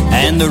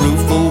and the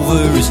roof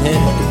over his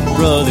head.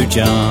 Brother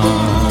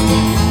John,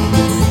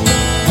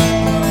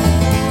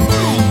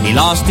 he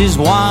lost his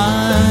wife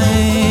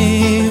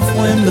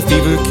when the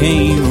fever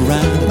came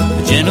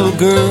around. A gentle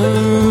girl,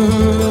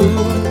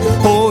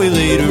 oh, he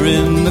laid her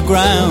in the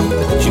ground.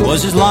 She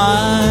was his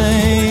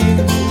life,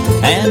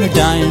 and her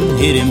dying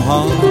hit him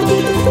hard,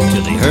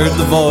 till he heard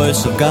the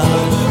voice of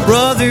God.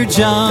 Brother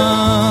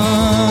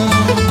John,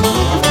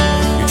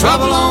 your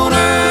trouble on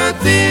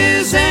earth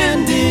is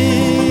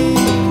ending,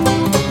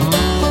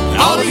 and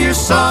all of your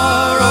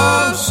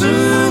sorrow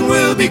soon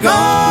will be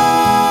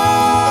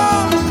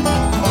gone.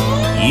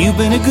 You've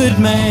been a good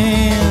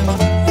man,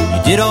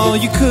 you did all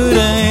you could,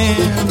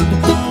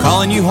 and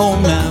calling you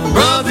home now,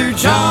 Brother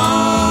John.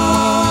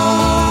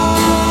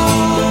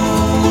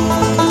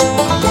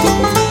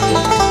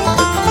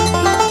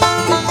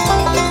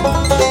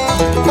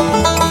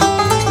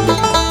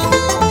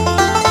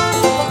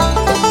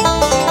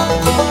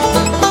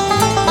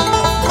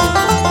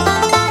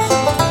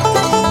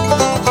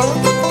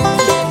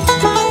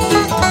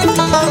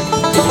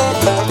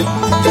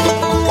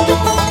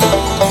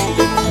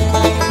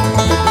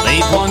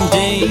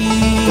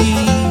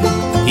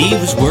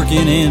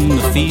 working in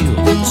the field.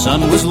 The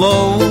sun was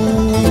low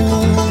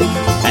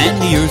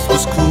and the earth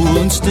was cool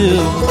and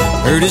still.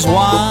 Heard his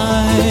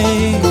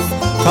wife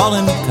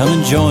calling, come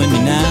and join me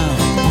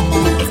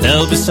now. He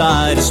fell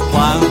beside his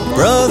plow.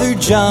 Brother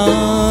John,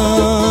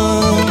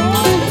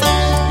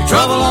 your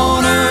trouble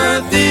on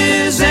earth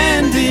is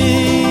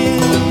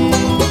ending,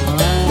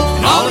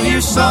 and all of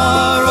your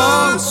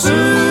sorrow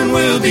soon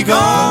will be gone.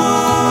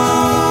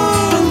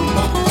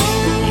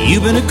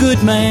 You've been a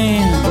good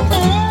man,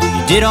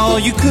 you did all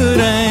you could,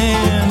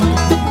 and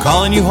I'm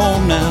calling you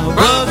home now,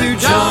 Brother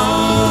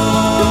John.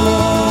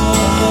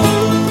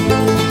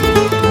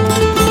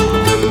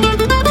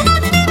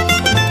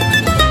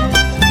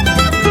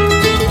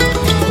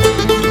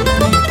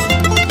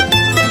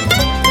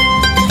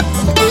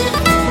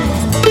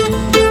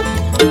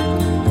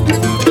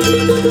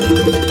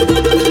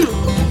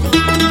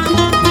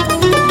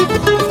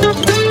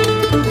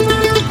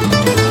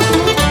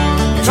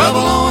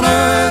 Trouble on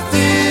earth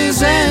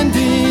is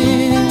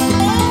ending,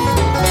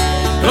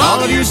 and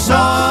all of your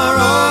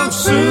sorrow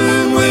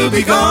soon will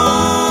be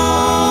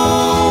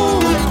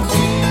gone.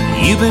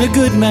 You've been a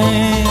good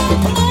man,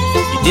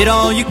 you did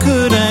all you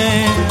could,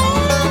 and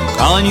I'm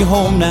calling you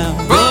home now,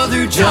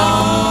 Brother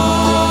John.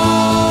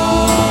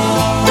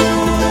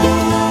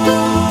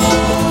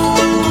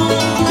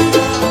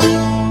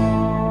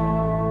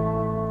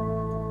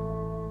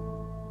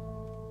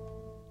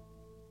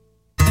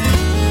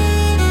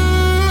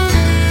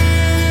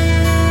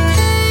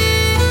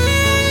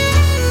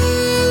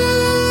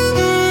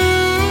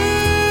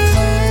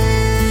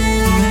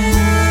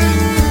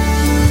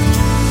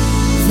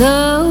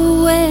 The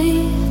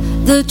way,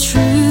 the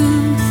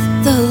truth,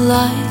 the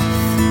life.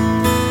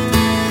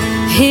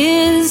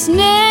 His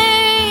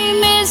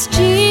name is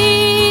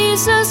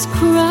Jesus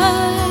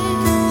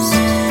Christ.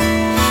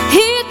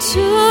 He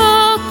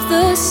took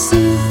the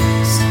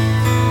sins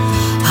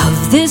of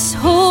this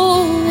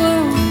whole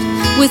world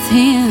with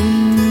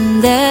him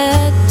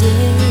that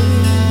day.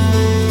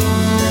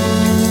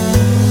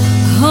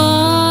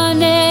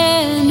 On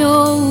an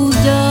old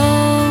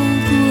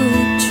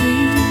dogwood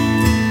tree,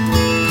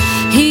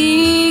 he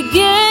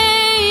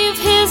gave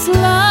his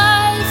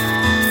life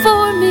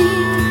for me.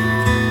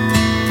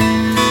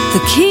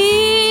 The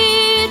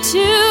key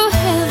to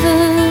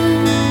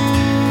heaven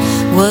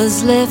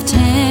was left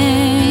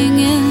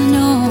hanging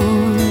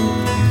on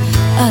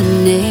a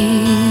nail.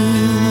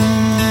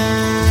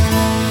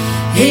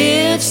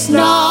 It's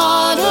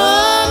not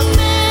a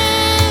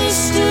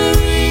mystery,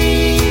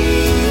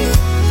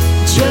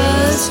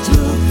 just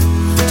look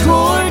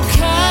toward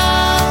Calvary.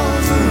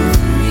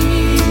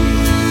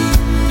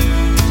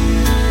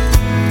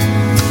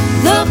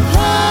 The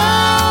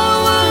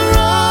power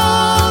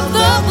of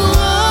the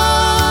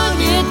blood,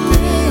 it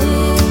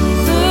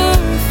never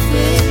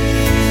fails.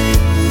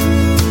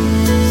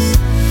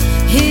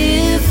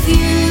 If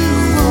you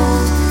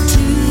want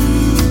to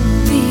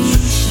be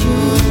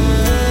sure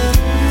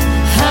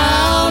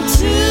how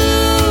to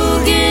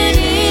get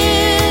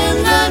in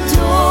the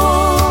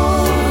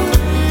door,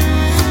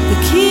 the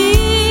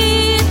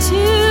key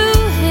to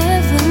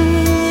heaven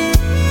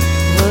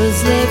was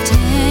left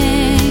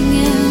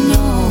hanging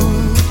on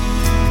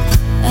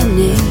a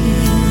nail.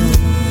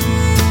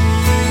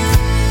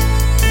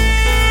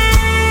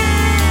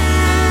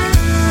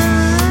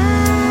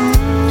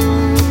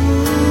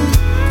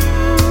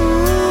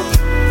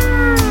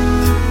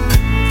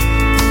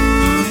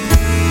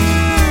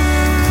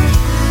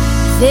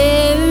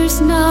 There's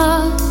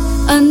not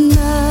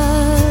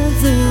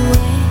another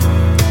way.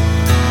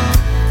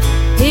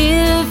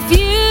 If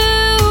you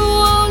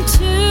want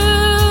to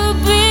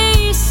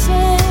be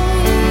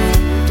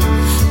saved,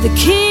 the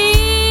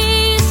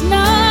key's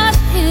not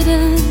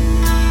hidden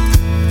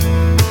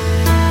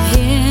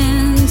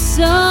in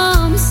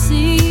some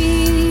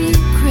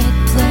secret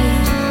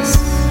place.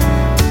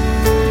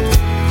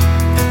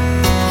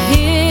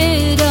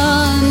 It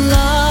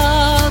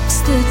unlocks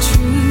the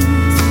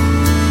truth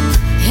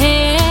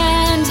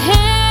and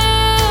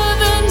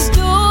heaven's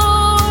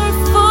door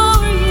for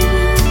you.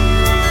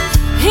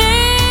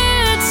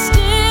 It's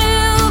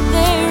still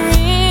there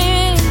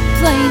in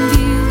plain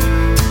view,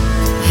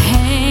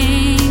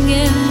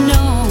 hanging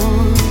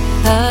on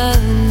a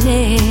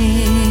nail.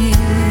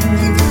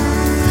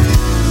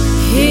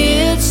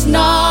 It's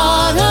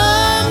not a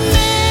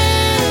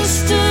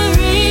mystery,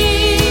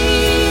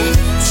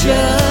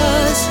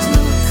 just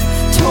look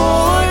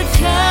toward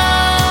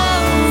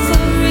Calvary.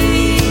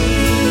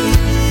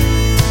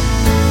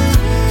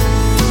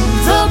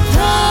 The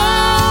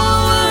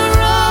power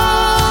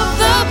of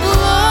the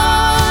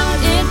blood,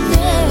 it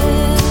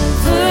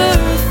never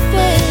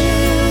fails.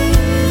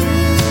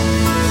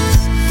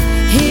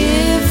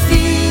 If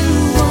you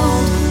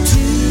want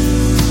to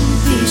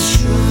be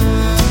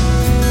sure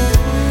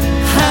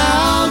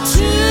how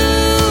to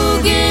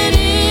get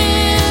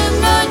in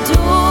the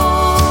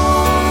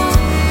door,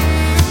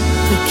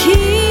 the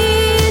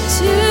key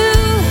to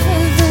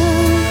heaven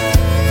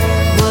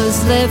was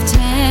left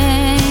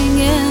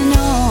hanging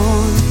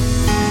on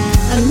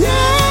a nail.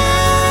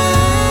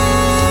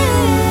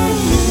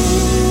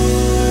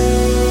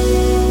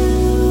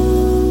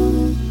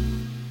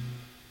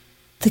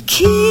 The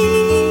key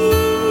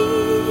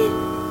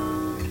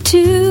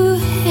to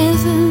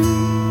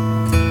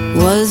heaven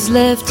was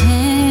left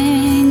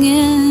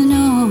hanging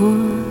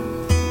on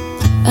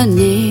a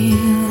nail.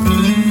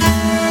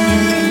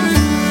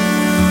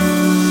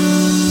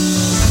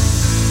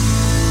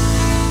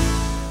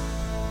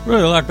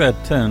 Really like that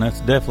tune.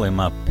 That's definitely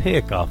my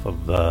pick off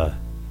of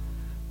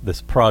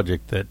this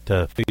project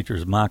that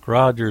features Mike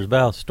Rogers,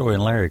 Val Story,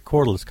 and Larry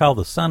Cordell. It's called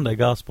the Sunday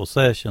Gospel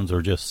Sessions,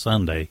 or just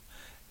Sunday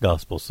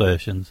Gospel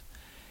Sessions.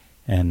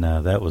 And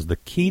that was The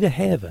Key to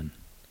Heaven.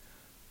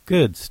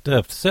 Good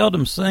stuff.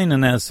 Seldom seen in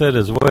that set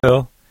as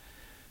well,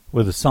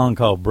 with a song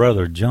called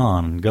Brother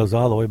John. And goes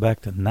all the way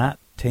back to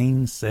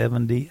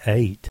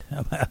 1978.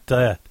 How about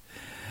that?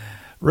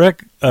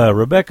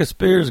 Rebecca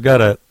Spears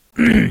got a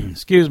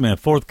a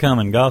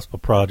forthcoming gospel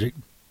project,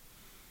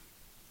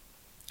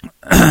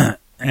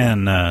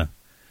 and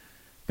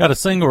got a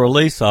single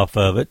release off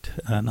of it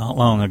not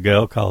long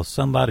ago called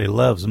Somebody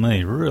Loves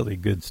Me. Really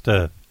good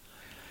stuff.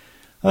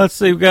 Let's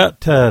see, we've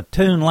got a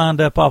tune lined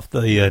up off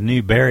the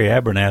new Barry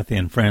Abernathy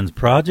and Friends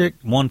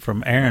project, one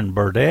from Aaron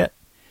Burdett,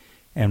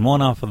 and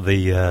one off of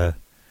the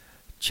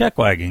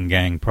Chuckwagon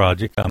Gang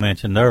project I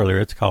mentioned earlier.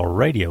 It's called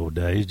Radio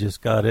Days.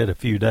 Just got it a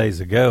few days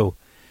ago,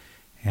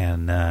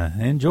 and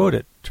enjoyed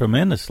it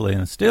tremendously,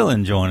 and still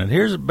enjoying it.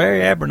 Here's Barry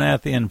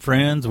Abernathy and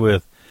Friends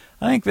with,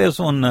 I think this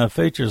one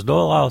features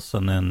Doyle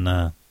Lawson,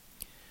 and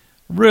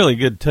really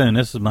good tune.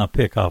 This is my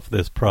pick off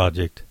this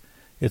project.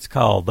 It's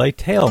called They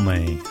Tell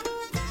Me.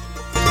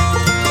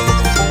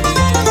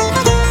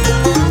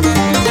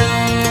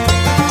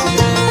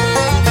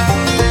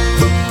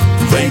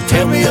 They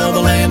tell me of a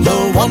land,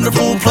 a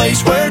wonderful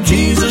place where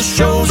Jesus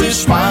shows his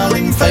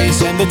smiling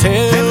face, and they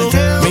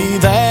tell me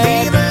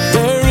that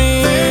there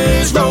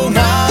is no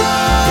night.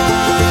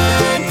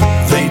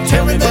 They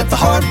tell me that the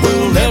heart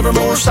will never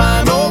more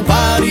sigh,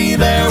 nobody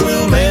there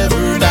will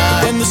ever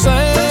die, and the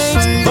saints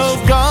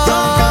of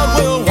God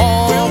will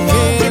walk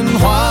in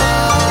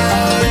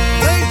white.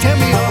 They tell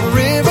me of a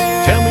river,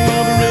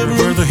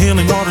 where the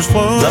healing waters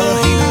flow.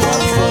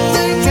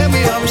 They tell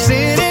me of a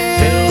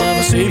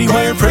city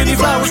where pretty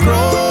flowers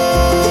grow.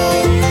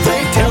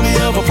 They tell me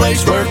of a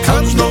place where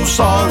comes no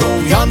sorrow,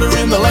 yonder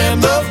in the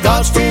land of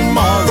God's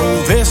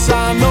tomorrow. This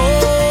I know,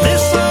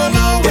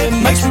 it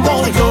makes me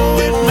wanna go,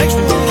 it makes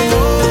me wanna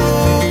go.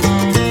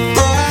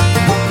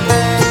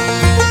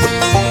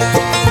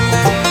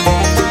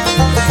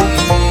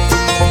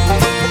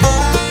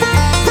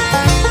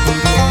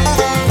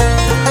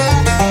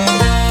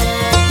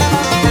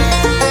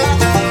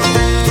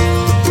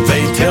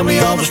 They tell me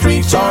all the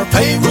streets are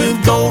paved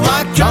with gold,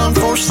 like John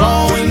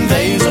foresaw in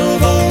days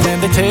of old,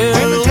 and they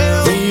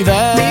tell me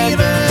that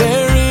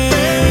there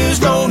is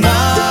no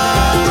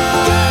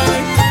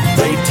night.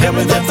 They tell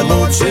me that the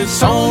Lord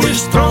sits on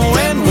his throne,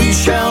 and we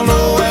shall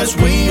know as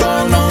we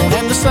are known,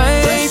 and the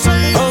saints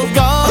of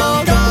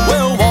God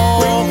will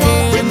walk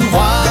in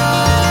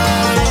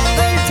white.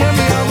 They tell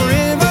me of a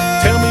river,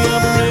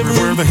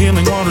 where the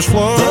healing waters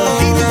flow.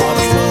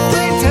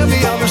 They tell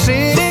me of a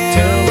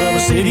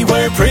city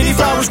where pretty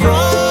flowers grow.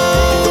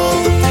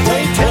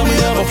 They tell me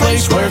of a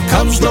place where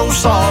comes no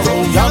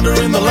sorrow, yonder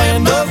in the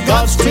land of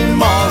God's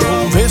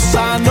tomorrow. This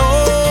I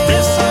know,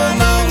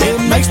 it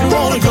makes me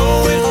wanna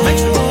go, it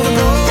makes me wanna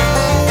go.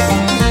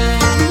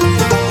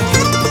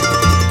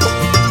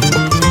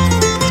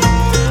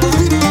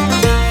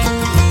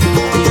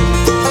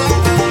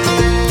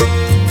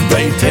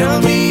 They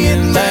tell me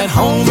in that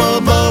home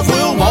above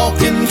we'll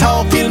walk and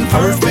talk in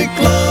perfect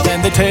love,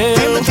 and they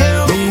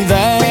tell me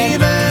that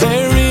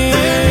there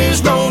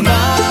is no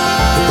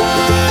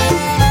night.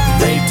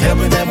 They tell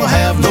me that we'll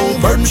have no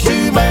burdens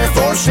to bear,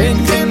 for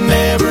sin can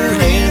never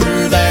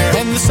enter there,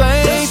 and the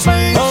saints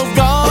of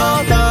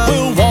God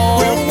will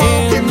walk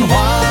in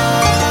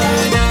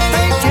white.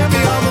 They tell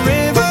me of a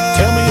river,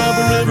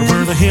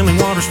 where the healing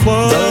waters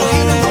flow.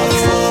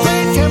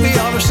 They tell me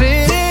of a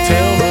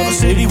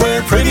city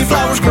where pretty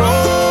flowers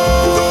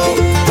grow.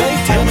 They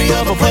tell me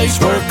of a place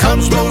where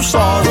comes no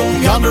sorrow,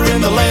 yonder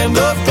in the land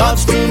of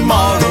God's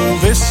tomorrow.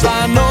 This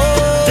I know,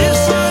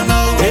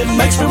 it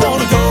makes me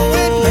wanna go,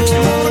 it makes me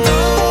wanna go.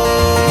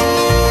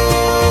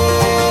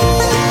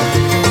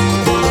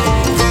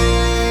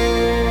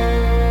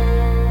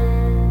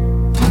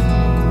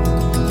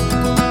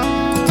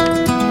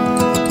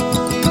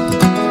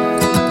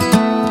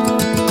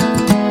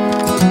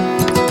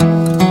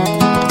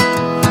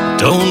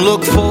 Don't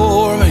look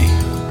for me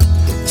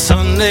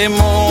Sunday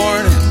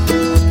morning,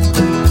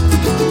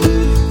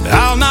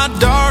 I'll not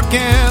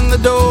darken the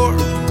door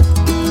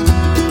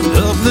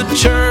of the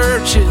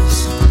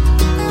churches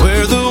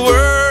where the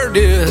word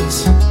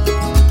is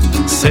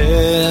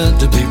said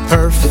to be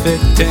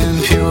perfect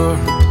and pure.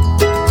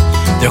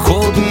 They're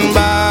quoting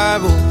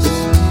Bibles,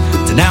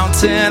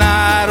 denouncing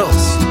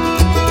idols,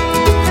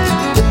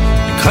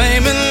 and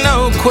claiming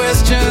no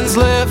questions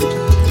left.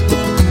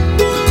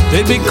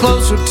 They'd be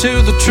closer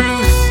to the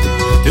truth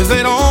if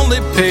they'd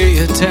only pay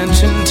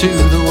attention to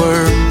the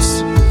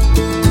words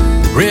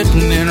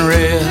written in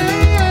red.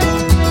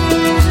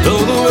 Though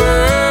the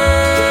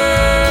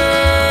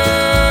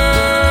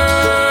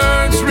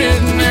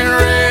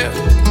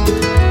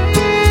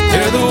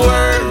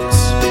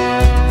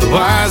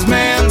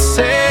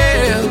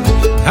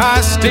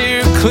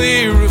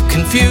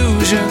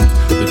confusion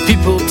that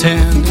people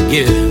tend to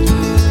get.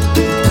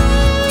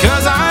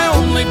 'Cause I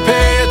only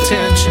pay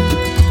attention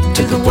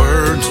to the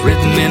words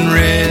written in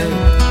red.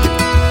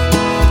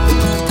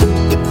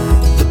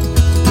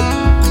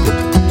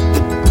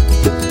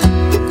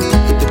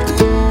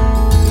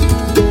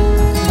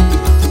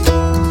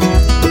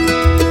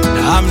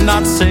 Now, I'm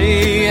not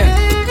saying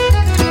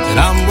that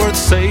I'm worth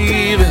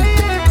saving.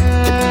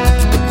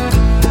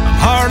 I'm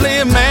hardly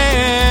a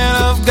man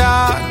of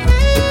God,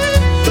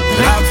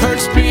 but I've heard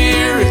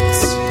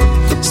spirits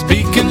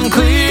speaking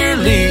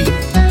clearly,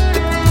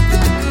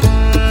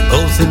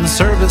 both in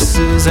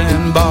services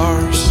and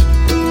bars.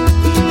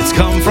 It's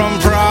come from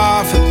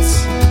prophets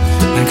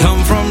and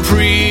come from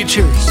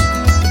preachers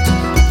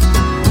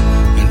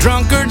and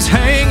drunkards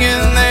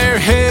hanging their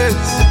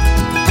heads.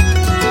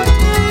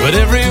 But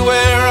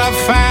everywhere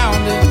I've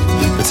found it,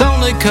 it's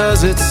only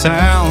 'cause it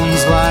sounds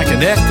like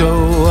an echo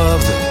of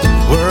the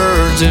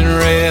words in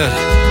red.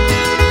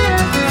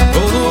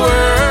 Oh, the words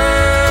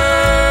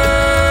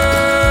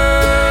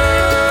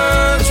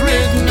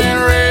written in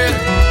red,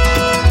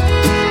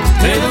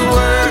 they're the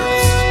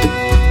words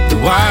the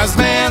wise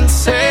man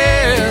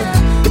said.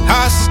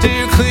 I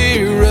steer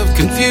clear of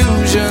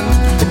confusion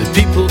that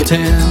people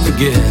tend to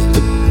get,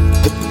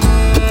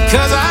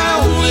 'cause I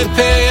only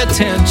pay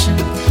attention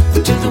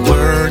to the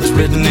words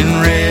written in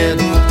red.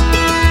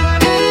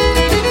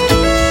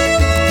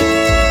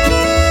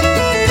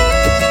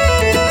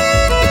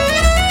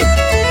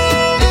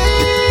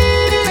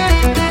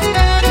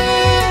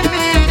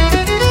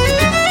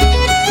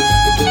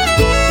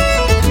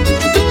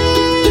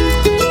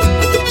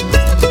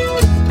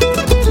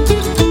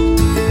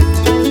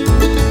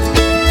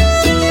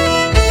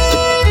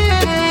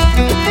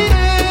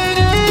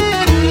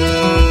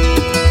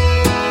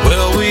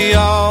 Well, we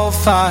all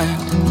find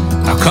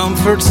our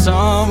comfort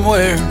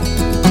somewhere,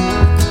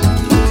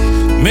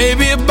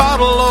 maybe a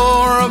bottle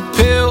or a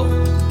pill.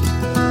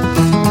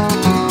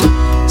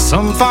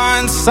 Some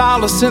find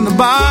solace in the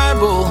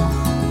Bible,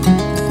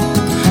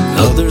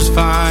 others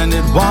find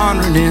it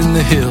wandering in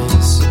the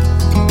hills.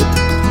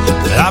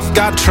 But I've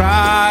got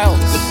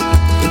trials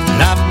and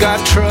I've got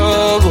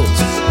troubles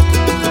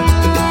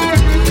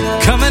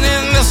coming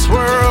in this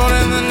world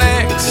and the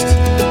next.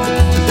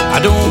 I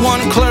don't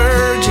want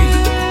clergy,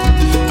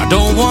 I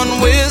don't want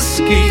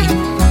whiskey.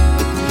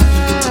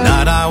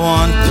 Tonight I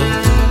want the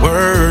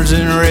words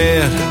in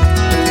red.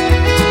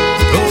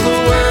 Oh, the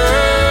words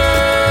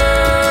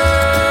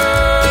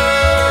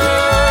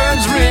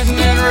written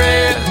in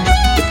red,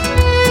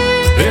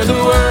 they're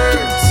the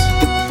words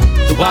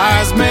the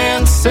wise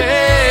man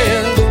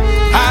said.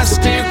 I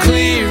steer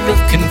clear of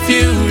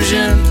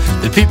confusion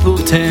that people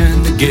tend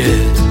to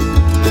get,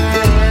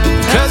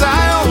 'cause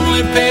I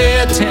only pay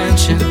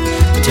attention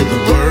to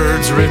the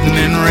words written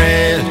in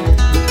red.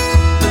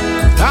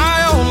 I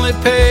only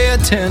pay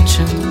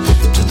attention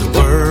to the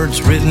words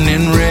written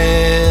in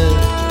red.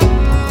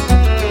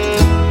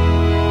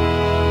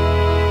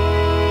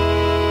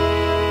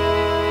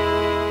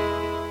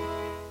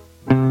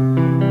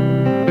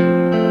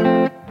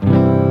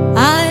 I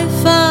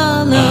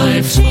follow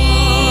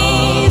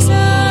Jesus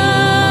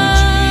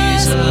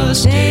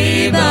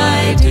day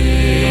by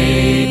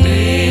day,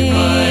 day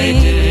by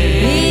day.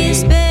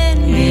 He's been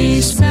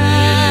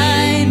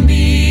beside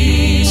me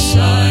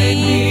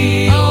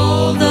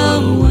all the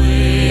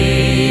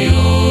way,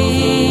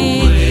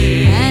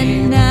 and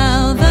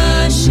now the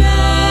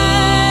shadow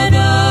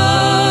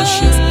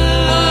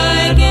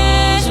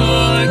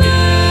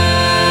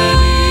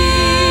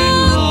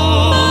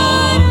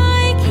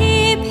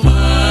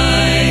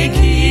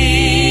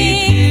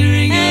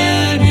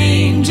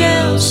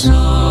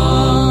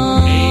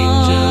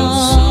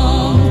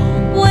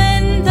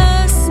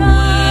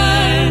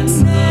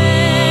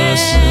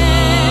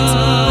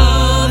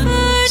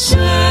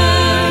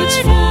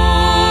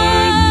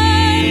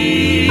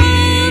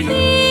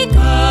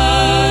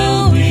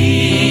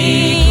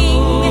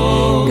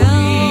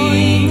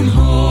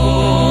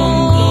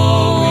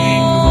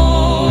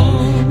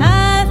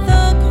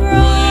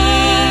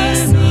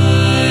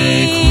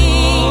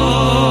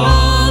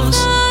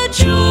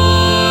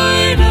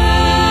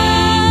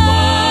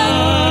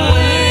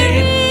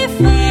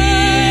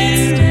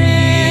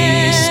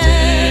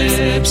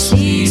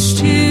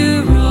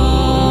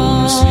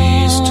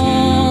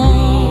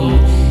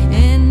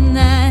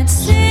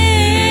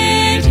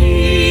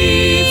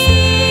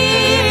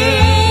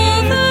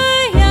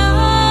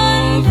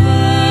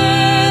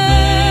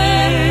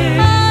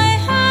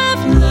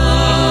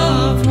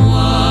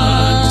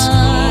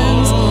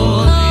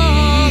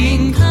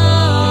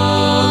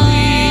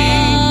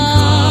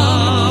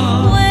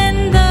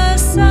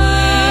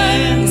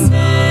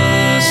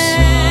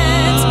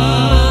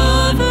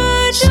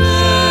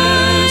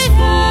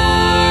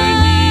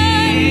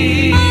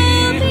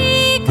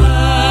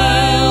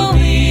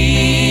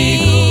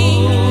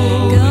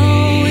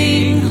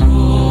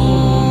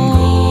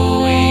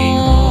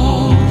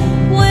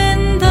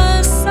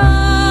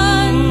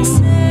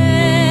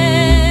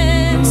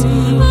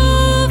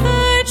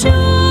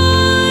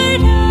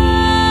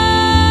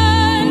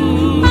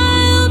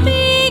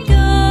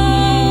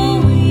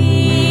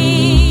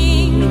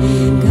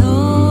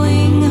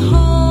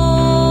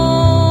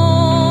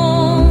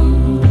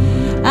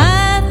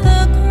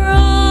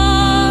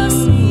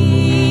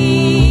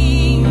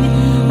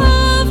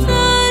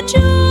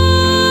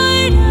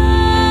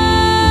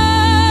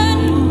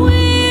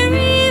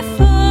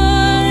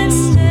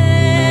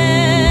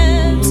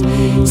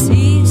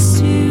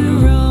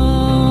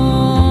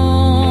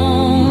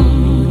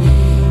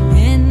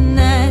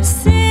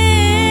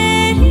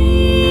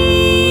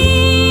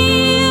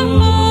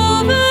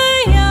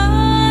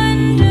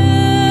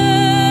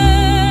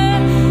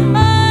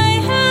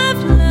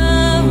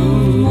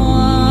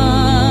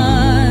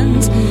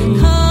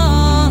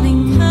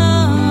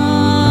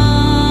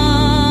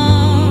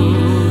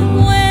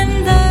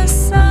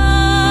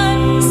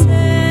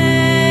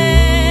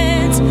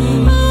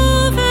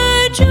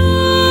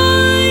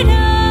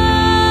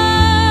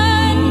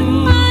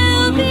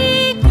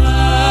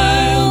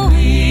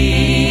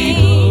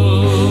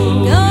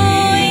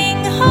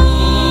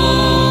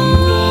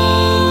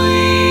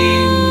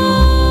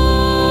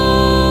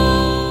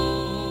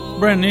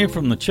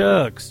from the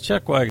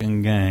Chuck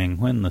Wagon Gang,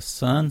 When the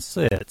Sun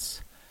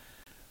Sets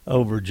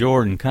Over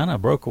Jordan. Kind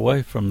of broke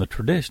away from the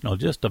traditional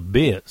just a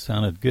bit.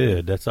 Sounded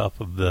good. That's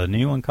off of the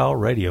new one called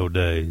Radio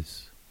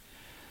Days.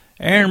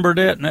 Aaron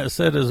Burdett, and that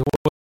said as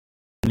well,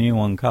 a new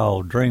one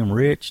called Dream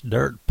Rich,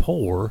 Dirt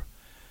Poor.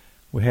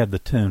 We had the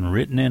tune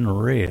Written in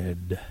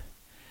Red.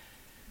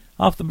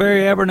 Off the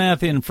Barry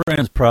Abernathy and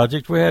Friends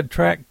project, we had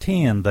track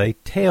 10, They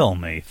Tell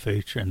Me,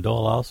 featuring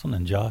Doyle Lawson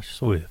and Josh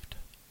Swift.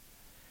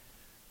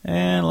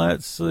 And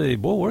let's see,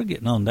 boy, we're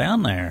getting on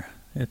down there.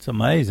 It's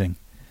amazing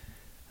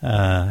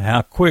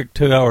how quick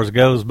 2 hours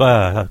goes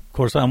by. Of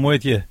course, I'm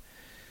with you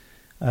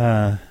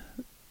when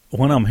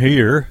I'm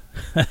here.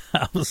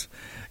 I was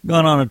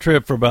going on a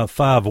trip for about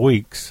 5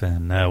 weeks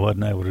and I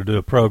wasn't able to do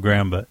a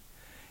program. But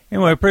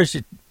anyway,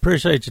 appreciate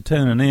you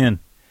tuning in,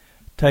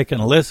 taking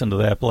a listen to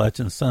the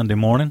Appalachian Sunday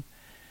morning.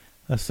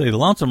 Let's see, the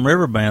Lonesome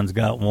River Band's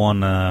got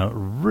one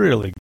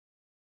really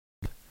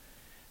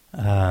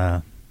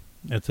good.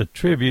 It's a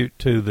tribute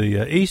to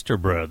the Easter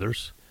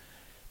Brothers.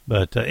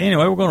 But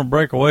anyway, we're going to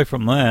break away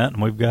from that,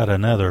 and we've got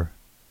another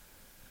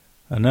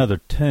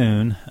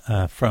tune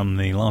from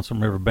the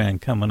Lonesome River Band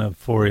coming up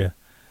for you,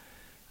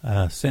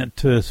 sent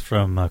to us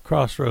from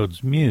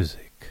Crossroads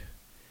Music.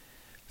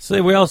 See,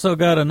 we also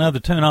got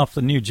another tune off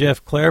the new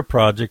Jeff Clare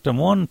project, and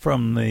one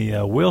from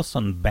the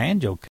Wilson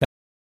Banjo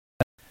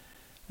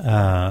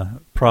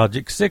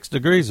project, 6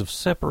 Degrees of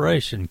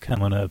Separation,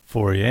 coming up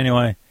for you.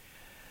 Anyway,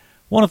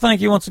 want to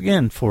thank you once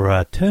again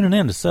for tuning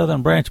in to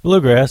Southern Branch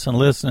Bluegrass and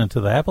listening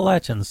to the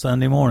Appalachian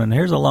Sunday morning.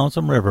 Here's a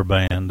Lonesome River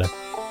Band.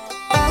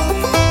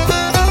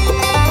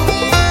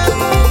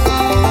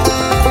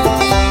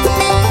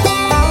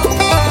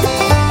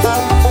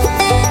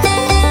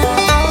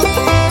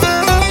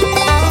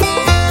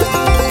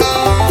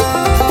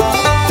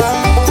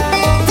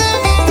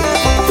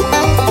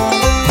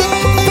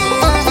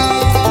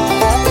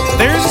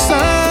 There's a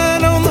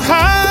sign on the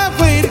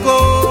highway to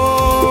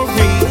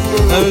glory,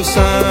 a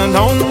sign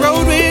on the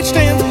road which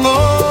stands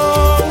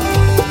alone.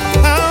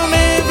 I'll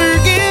never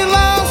get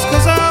lost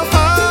 'cause I'll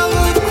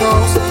follow the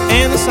cross,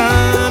 and the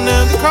sign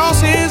of the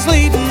cross is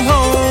leading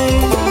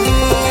home.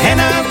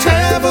 And I've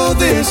traveled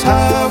this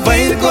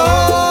highway to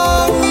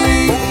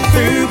glory,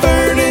 through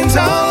burdens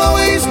I'll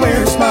always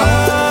wear a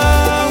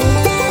smile,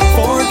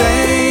 for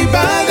day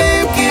by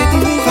day I'm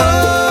getting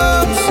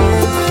closer,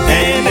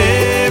 and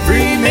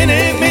every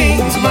minute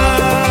means a mile.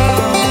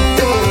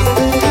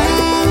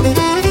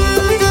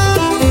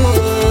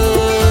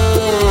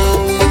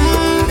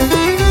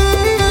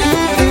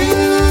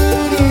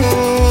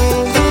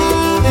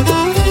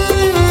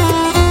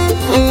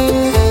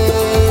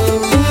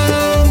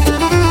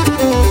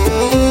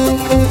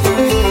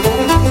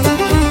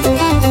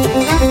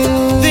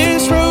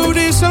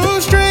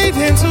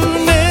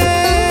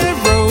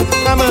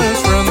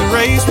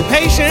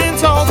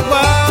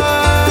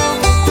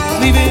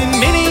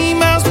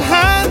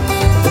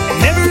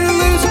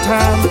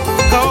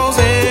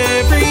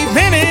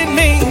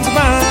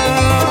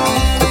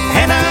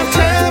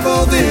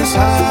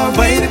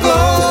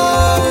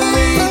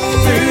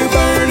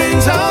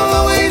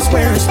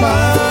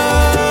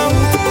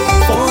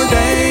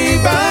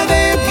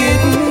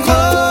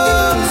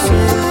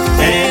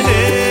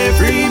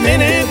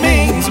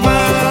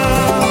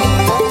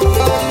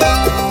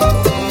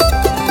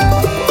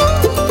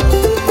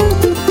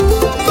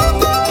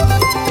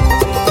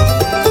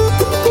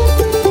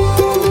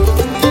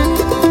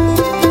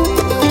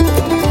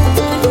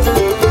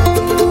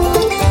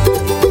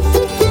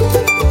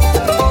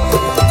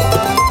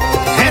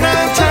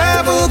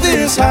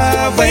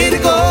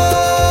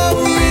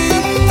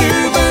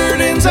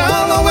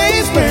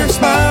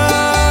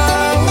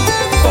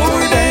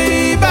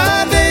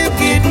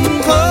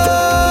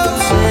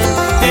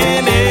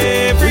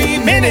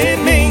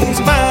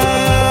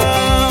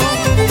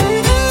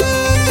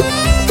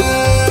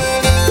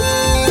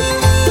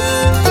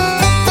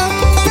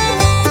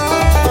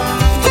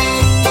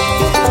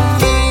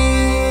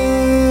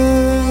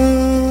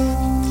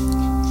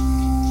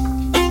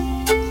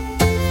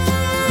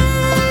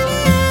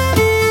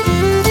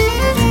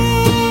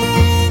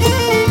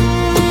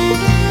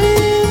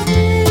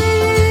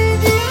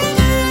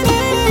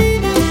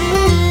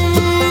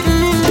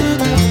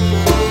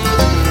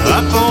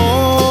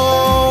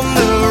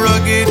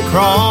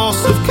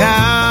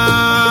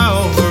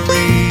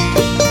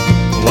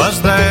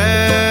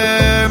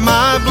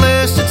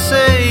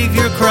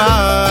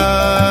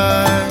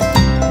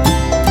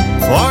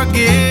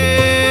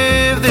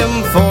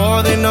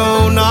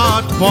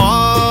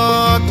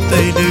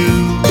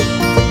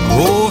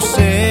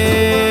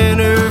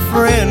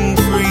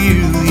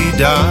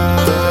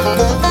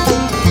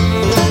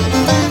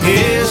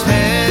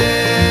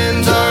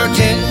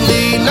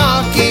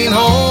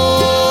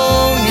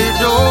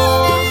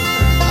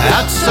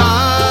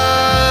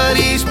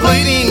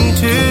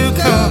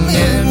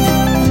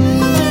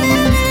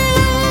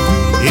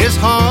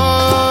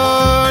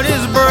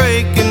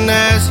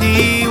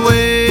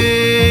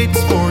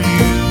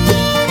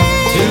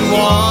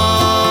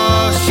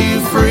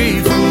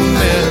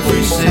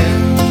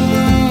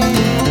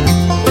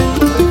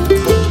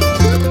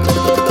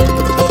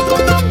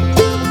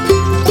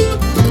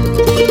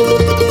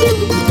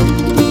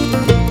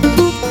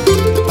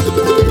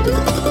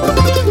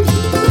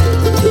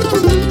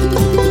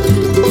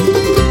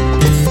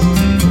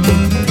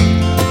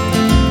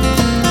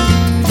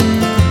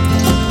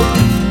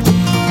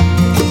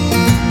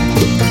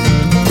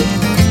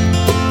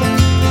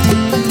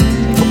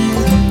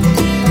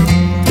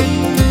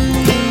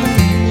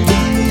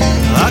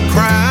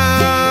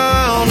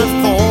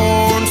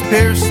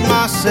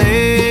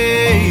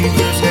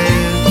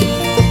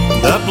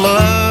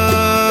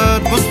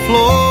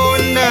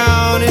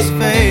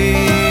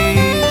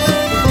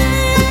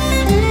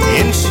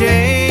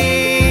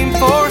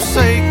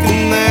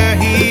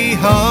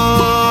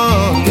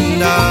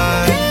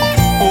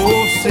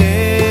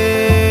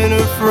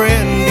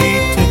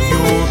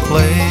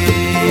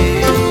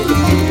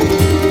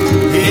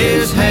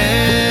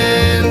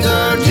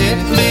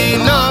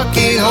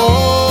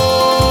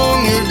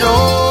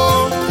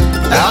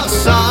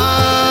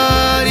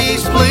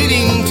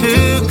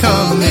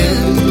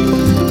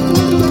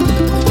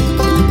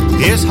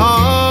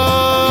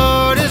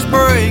 heart is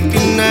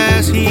breaking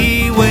as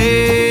he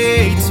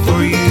waits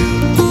for you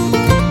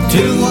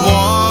to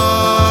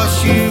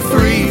wash you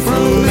free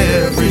from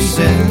every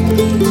sin.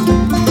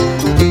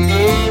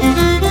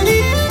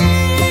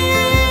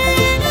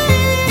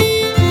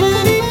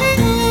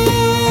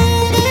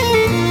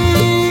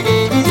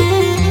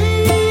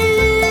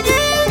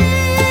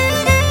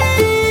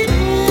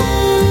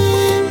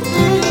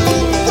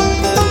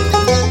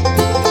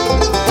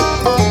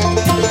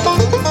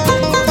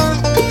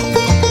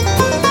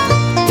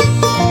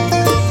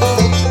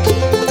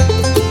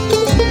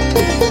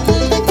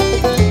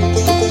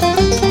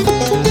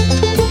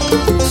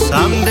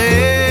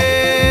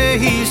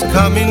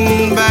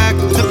 Coming back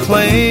to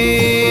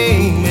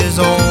claim his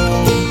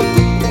own.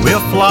 We'll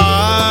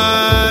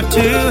fly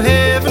to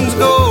heaven's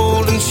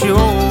golden shore.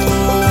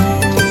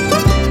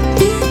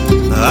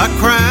 A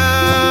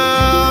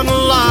crown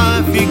of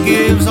life he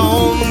gives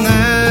on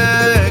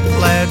that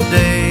glad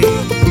day.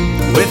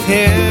 With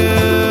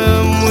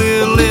him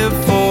we'll live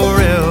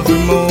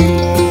forevermore.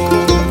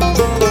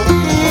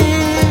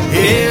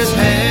 His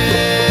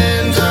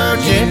hands are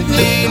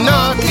gently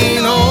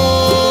knocking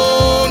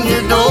on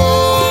your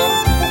door.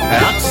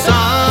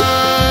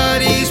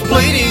 Outside he's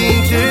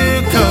pleading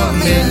to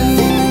come in.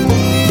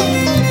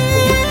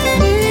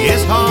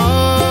 His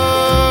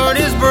heart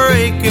is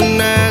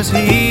breaking as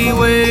he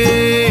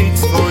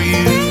waits for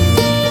you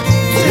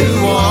to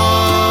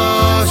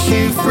wash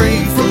you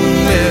free from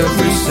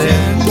every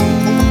sin.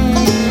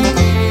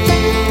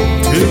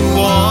 To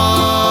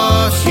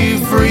wash you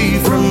free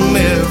from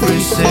every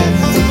sin.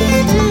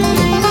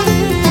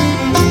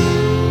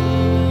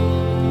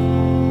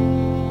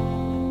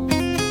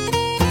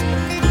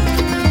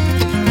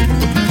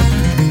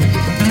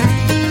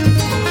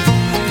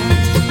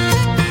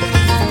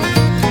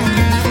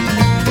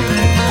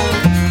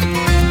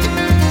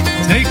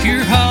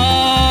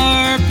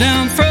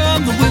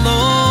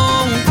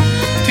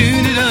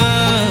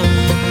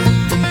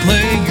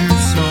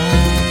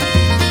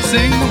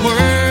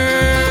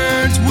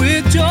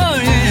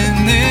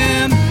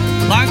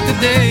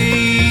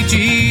 Day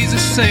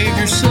Jesus saved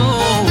your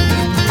soul,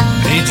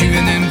 made you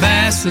an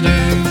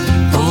ambassador,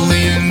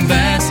 holy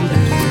ambassador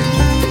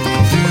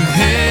to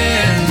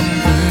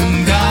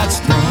heaven, God's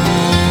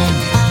throne.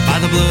 By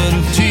the blood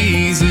of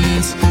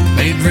Jesus,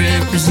 made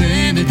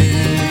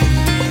representative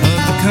of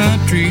the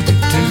country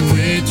to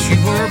which you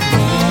were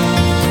born.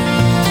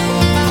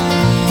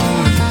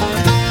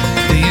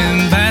 The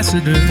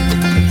ambassador.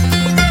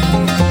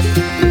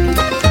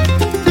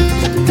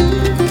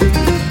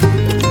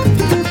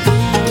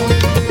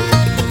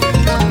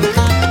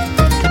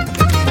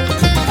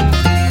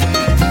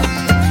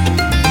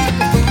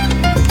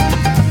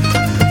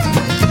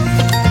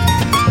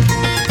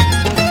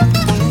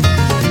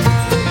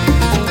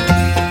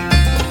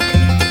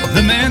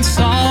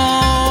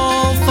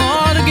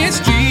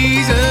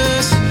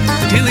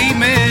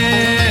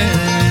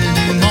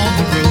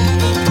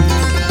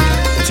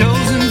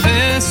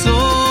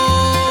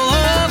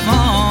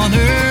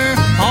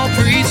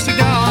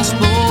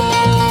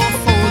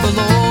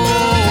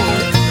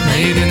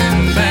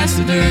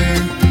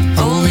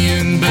 Holy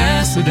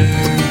ambassador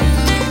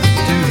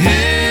to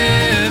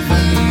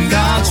heaven,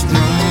 God's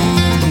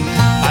throne.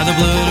 By the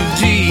blood of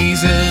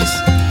Jesus,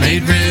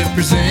 made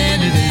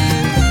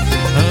representative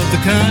of the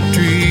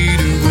country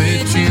to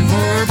which you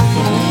were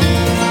born.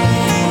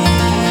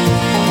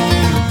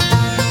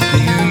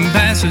 The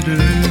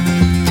ambassador.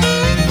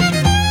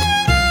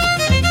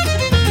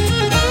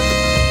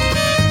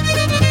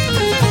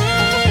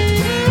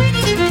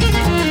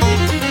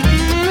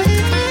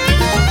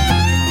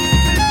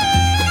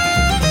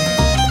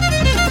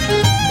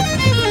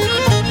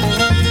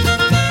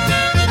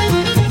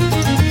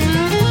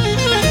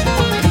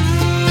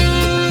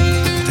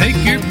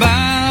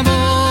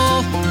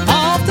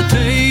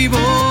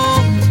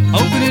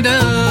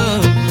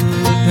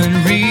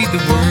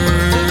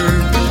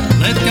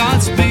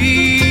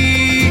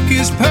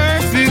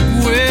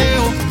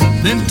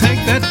 Then take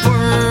that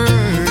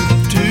word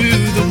to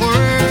the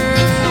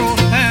world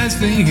as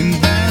the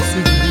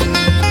ambassador.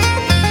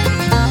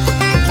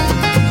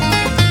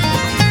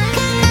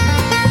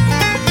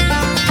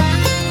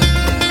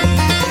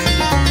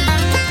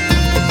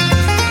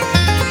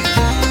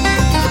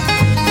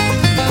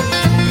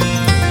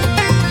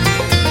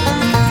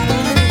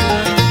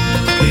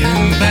 The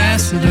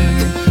ambassador,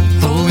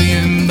 holy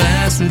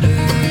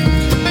ambassador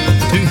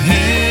to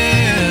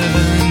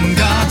heaven,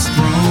 God's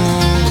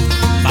throne.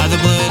 By the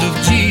blood of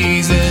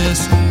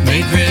Jesus,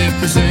 made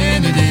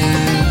representative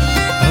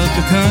of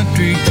the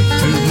country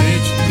to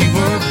which you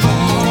were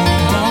born.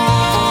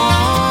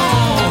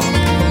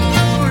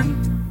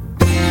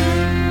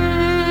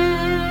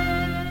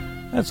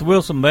 That's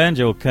Wilson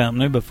Banjo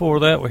Company. Before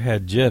that, we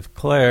had Jeff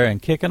Clare,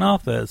 and kicking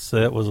off that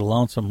set was a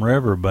Lonesome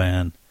River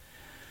Band.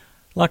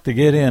 I'd like to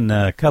get in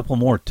a couple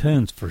more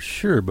tunes for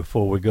sure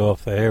before we go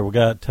off the air. We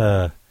got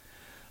a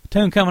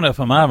tune coming up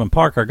from Ivan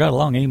Parker. I got a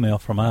long email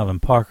from Ivan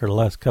Parker the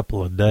last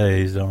couple of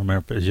days. I don't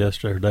remember if it was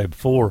yesterday or the day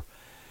before.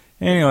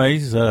 Anyway,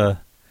 he's had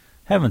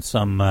having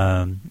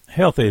some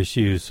health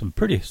issues, some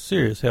pretty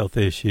serious health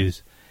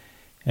issues,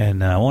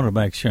 and I wanted to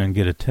make sure and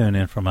get a tune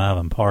in from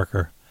Ivan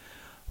Parker.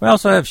 We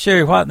also have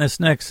Sherry White in this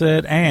next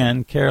set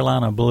and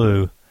Carolina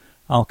Blue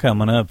all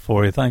coming up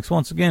for you. Thanks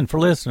once again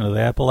for listening to the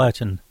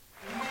Appalachian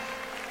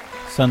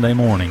Sunday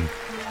Morning.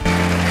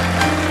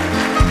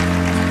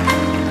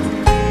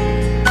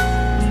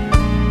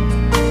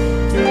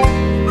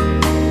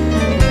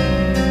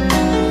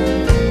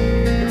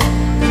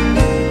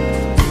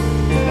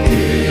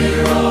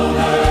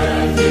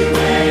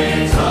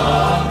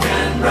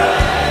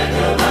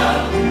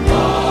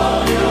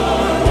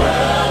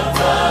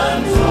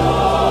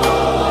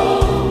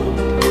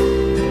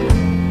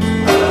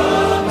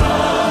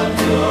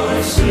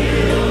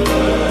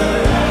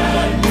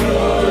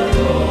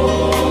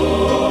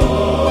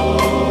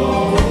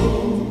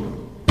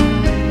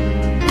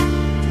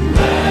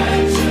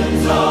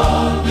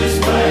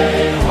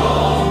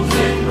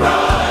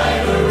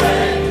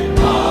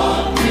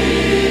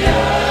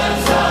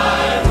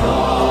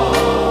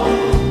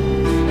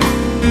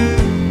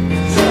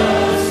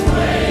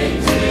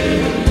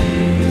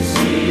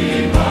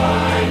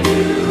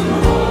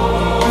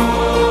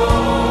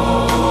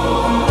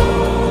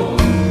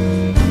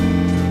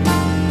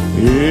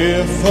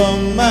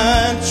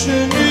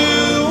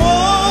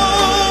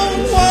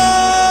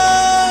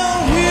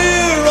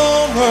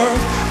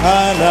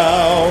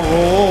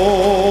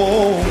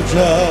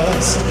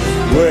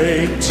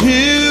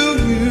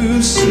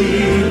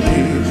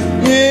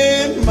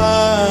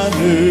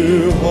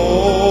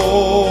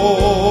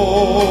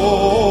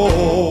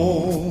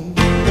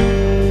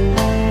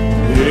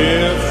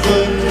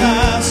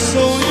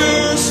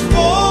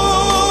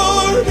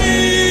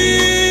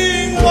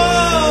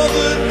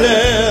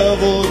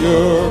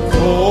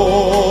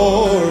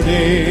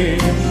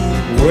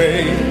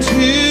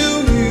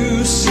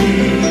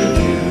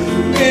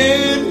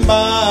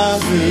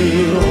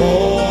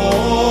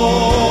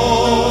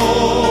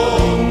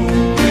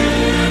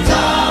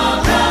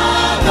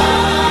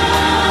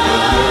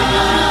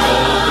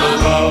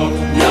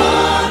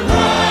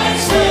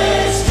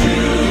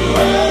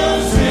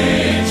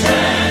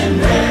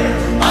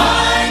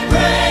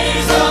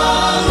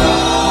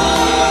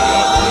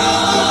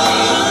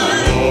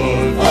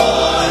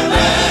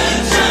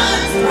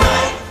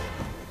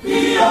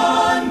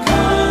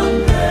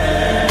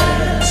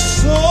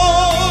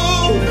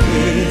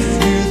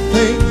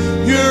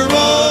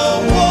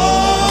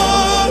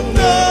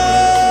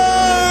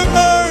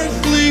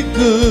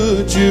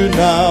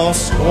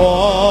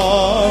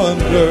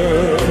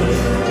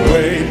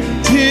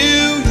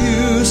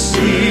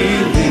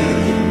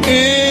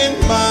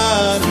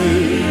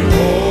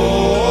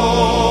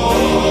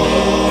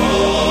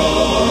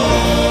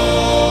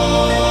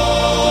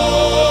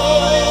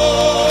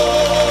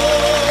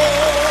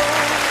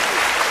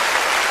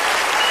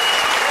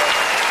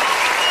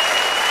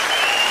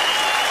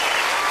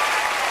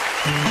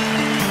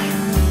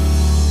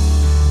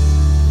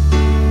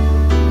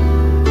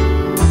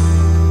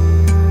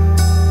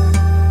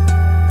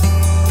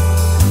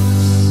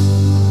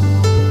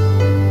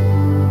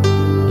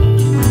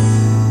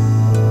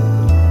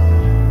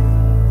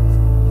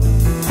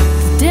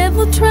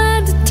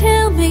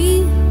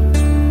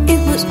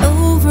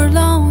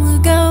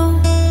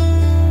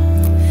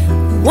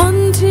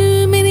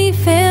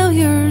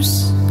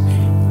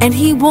 And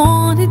he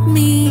wanted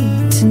me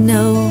to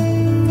know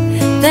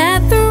that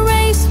the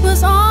race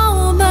was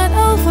all but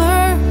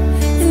over,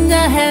 and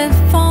I had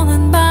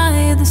fallen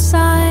by the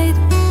side,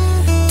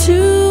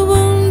 too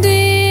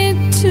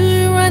wounded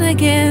to run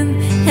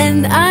again,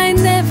 and I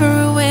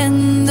never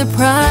win the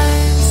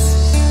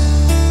prize.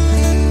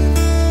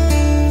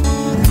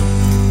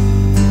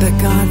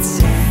 But God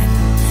said,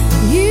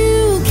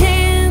 you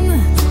can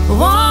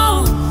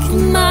walk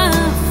in my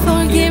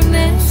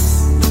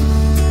forgiveness.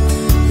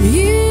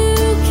 You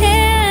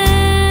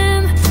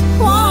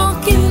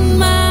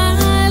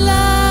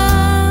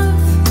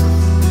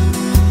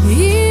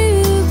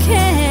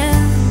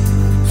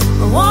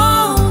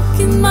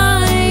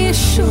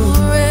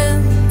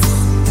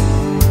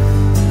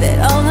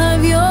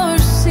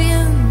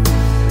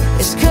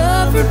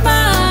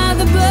by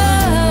the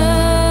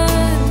blood,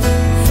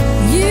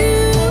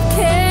 you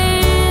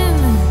can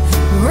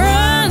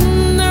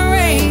run the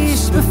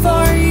race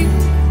before you,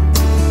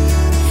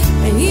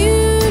 and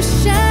you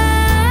shall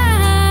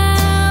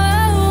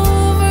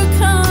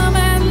overcome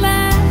at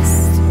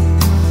last.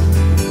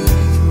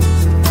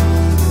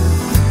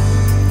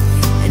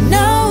 And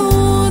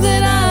know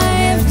that I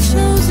have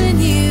chosen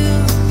you,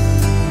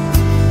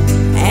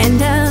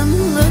 and I'm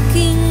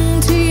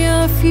looking to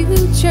your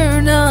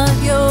future, not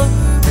your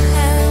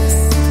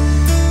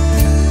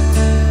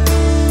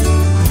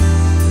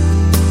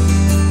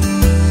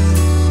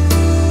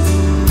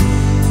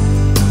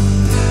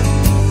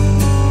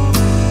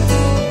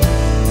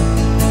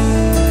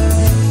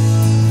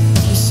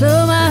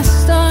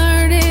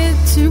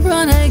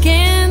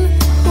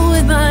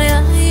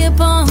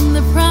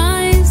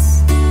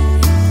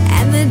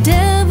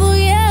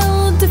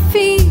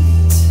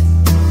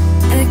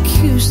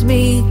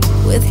me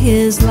with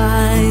his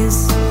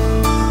lies.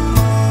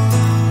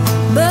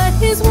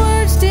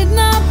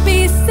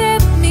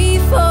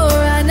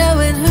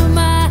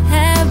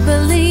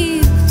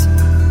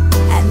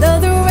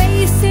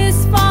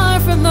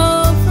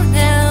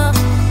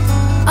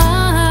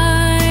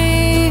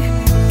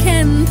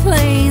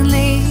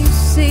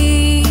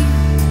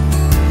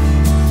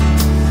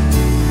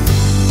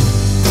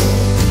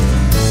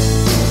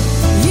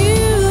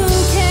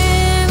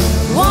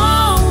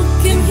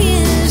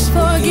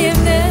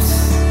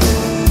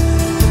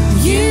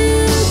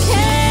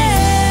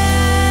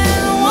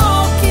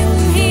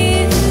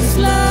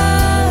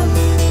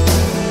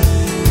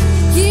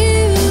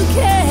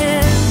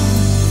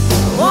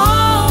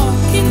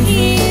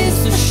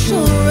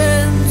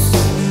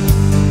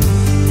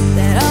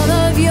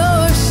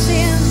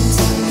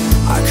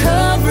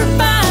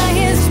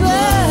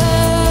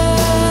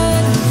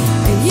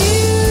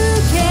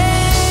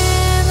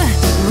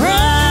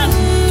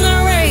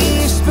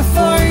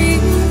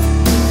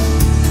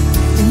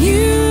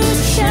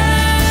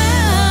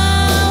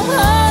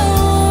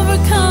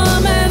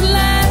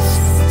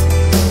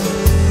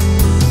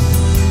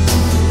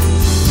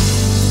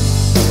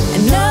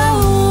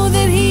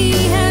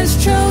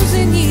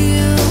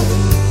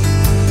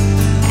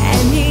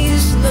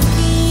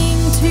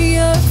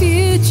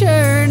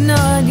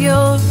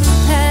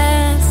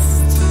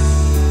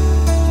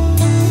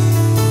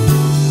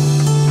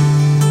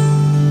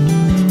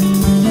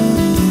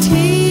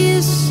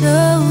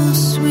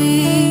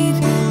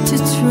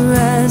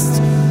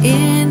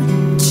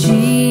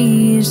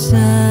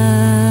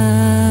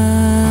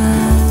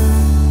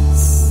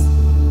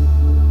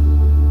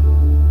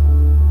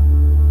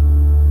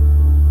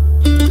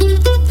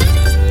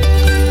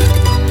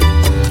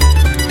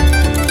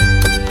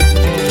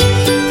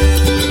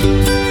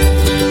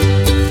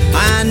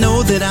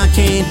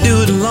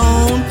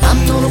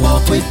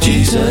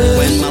 Jesus.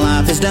 When my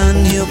life is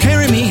done, he'll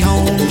carry me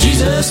home.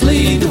 Jesus,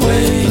 lead the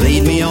way.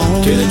 Lead me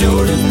on to the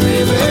Jordan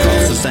River,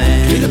 across the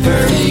sand, to the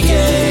pearly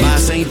gate. by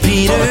St.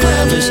 Peter. On a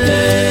cloudless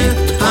day,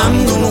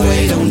 I'm gonna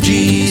wait on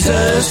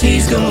Jesus.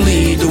 He's gonna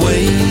lead the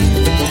way.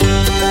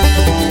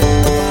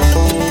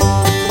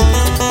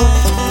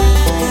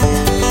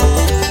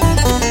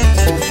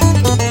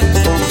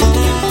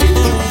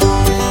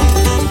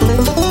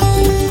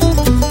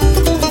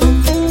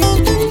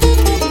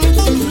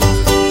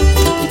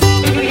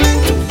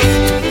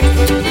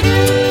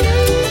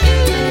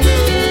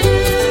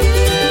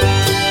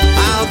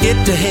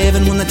 To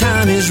heaven when the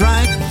time is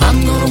right.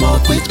 I'm gonna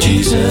walk with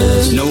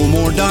Jesus. No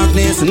more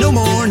darkness and no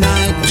more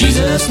night.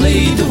 Jesus,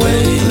 lead the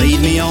way.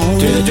 Lead me on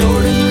to the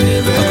Jordan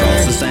River,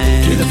 across the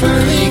sand, to the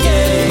pearly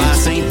gate. by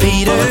St.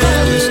 Peter. On a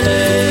cloudless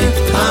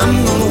day,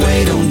 I'm gonna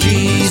wait on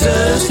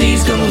Jesus.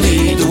 He's gonna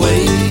lead the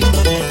way.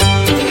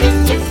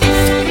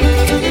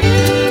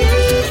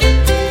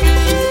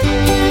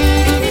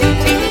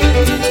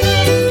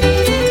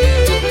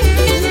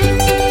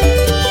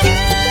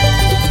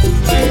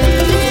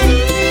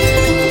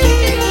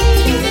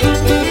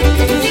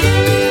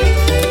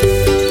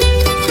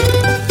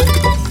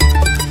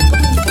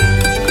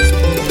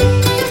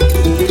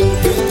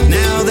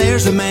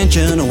 A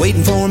mansion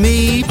waiting for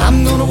me.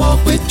 I'm gonna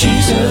walk with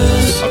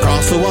Jesus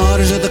across the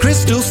waters of the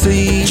crystal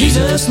sea.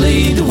 Jesus,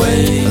 lead the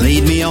way.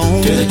 Lead me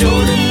on to the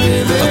Jordan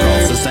River,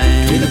 across the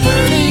sand, to the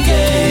pearly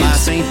gate. by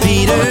St.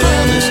 Peter. On a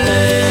cloudless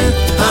day,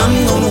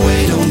 I'm gonna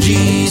wait on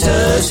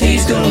Jesus.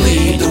 He's gonna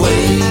lead the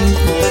way.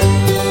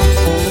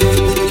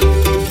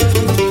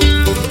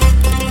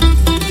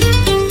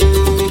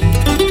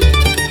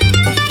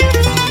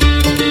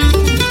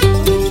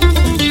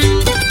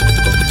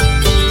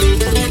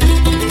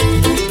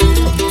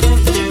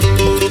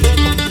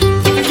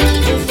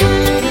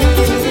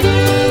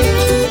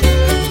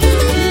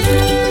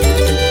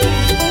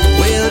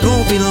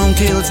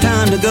 Till it's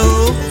time to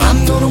go,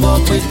 I'm gonna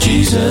walk with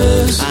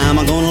Jesus. I'm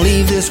gonna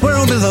leave this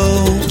world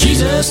below.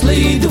 Jesus,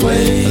 lead the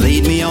way.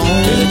 Lead me on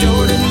to the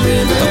Jordan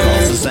River,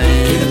 across the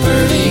sand, to the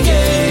pearly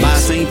gate. by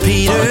St.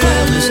 Peter. On a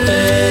cloudless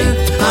day,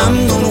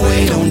 I'm gonna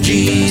wait on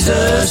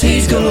Jesus.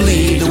 He's gonna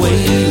lead the way.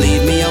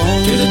 Lead me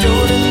on to the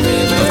Jordan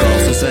River,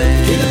 across the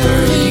sand, to the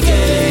pearly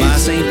gate. by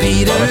St.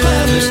 Peter. On a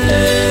cloudless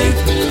day,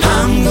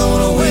 I'm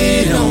gonna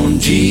wait on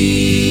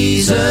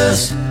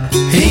Jesus.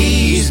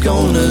 He's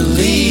gonna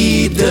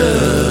lead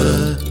the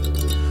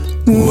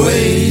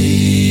way.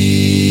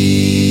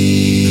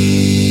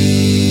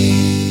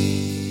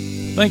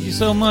 Thank you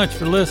so much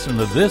for listening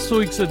to this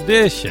week's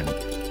edition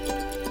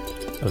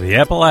of the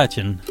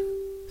Appalachian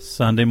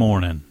Sunday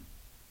Morning.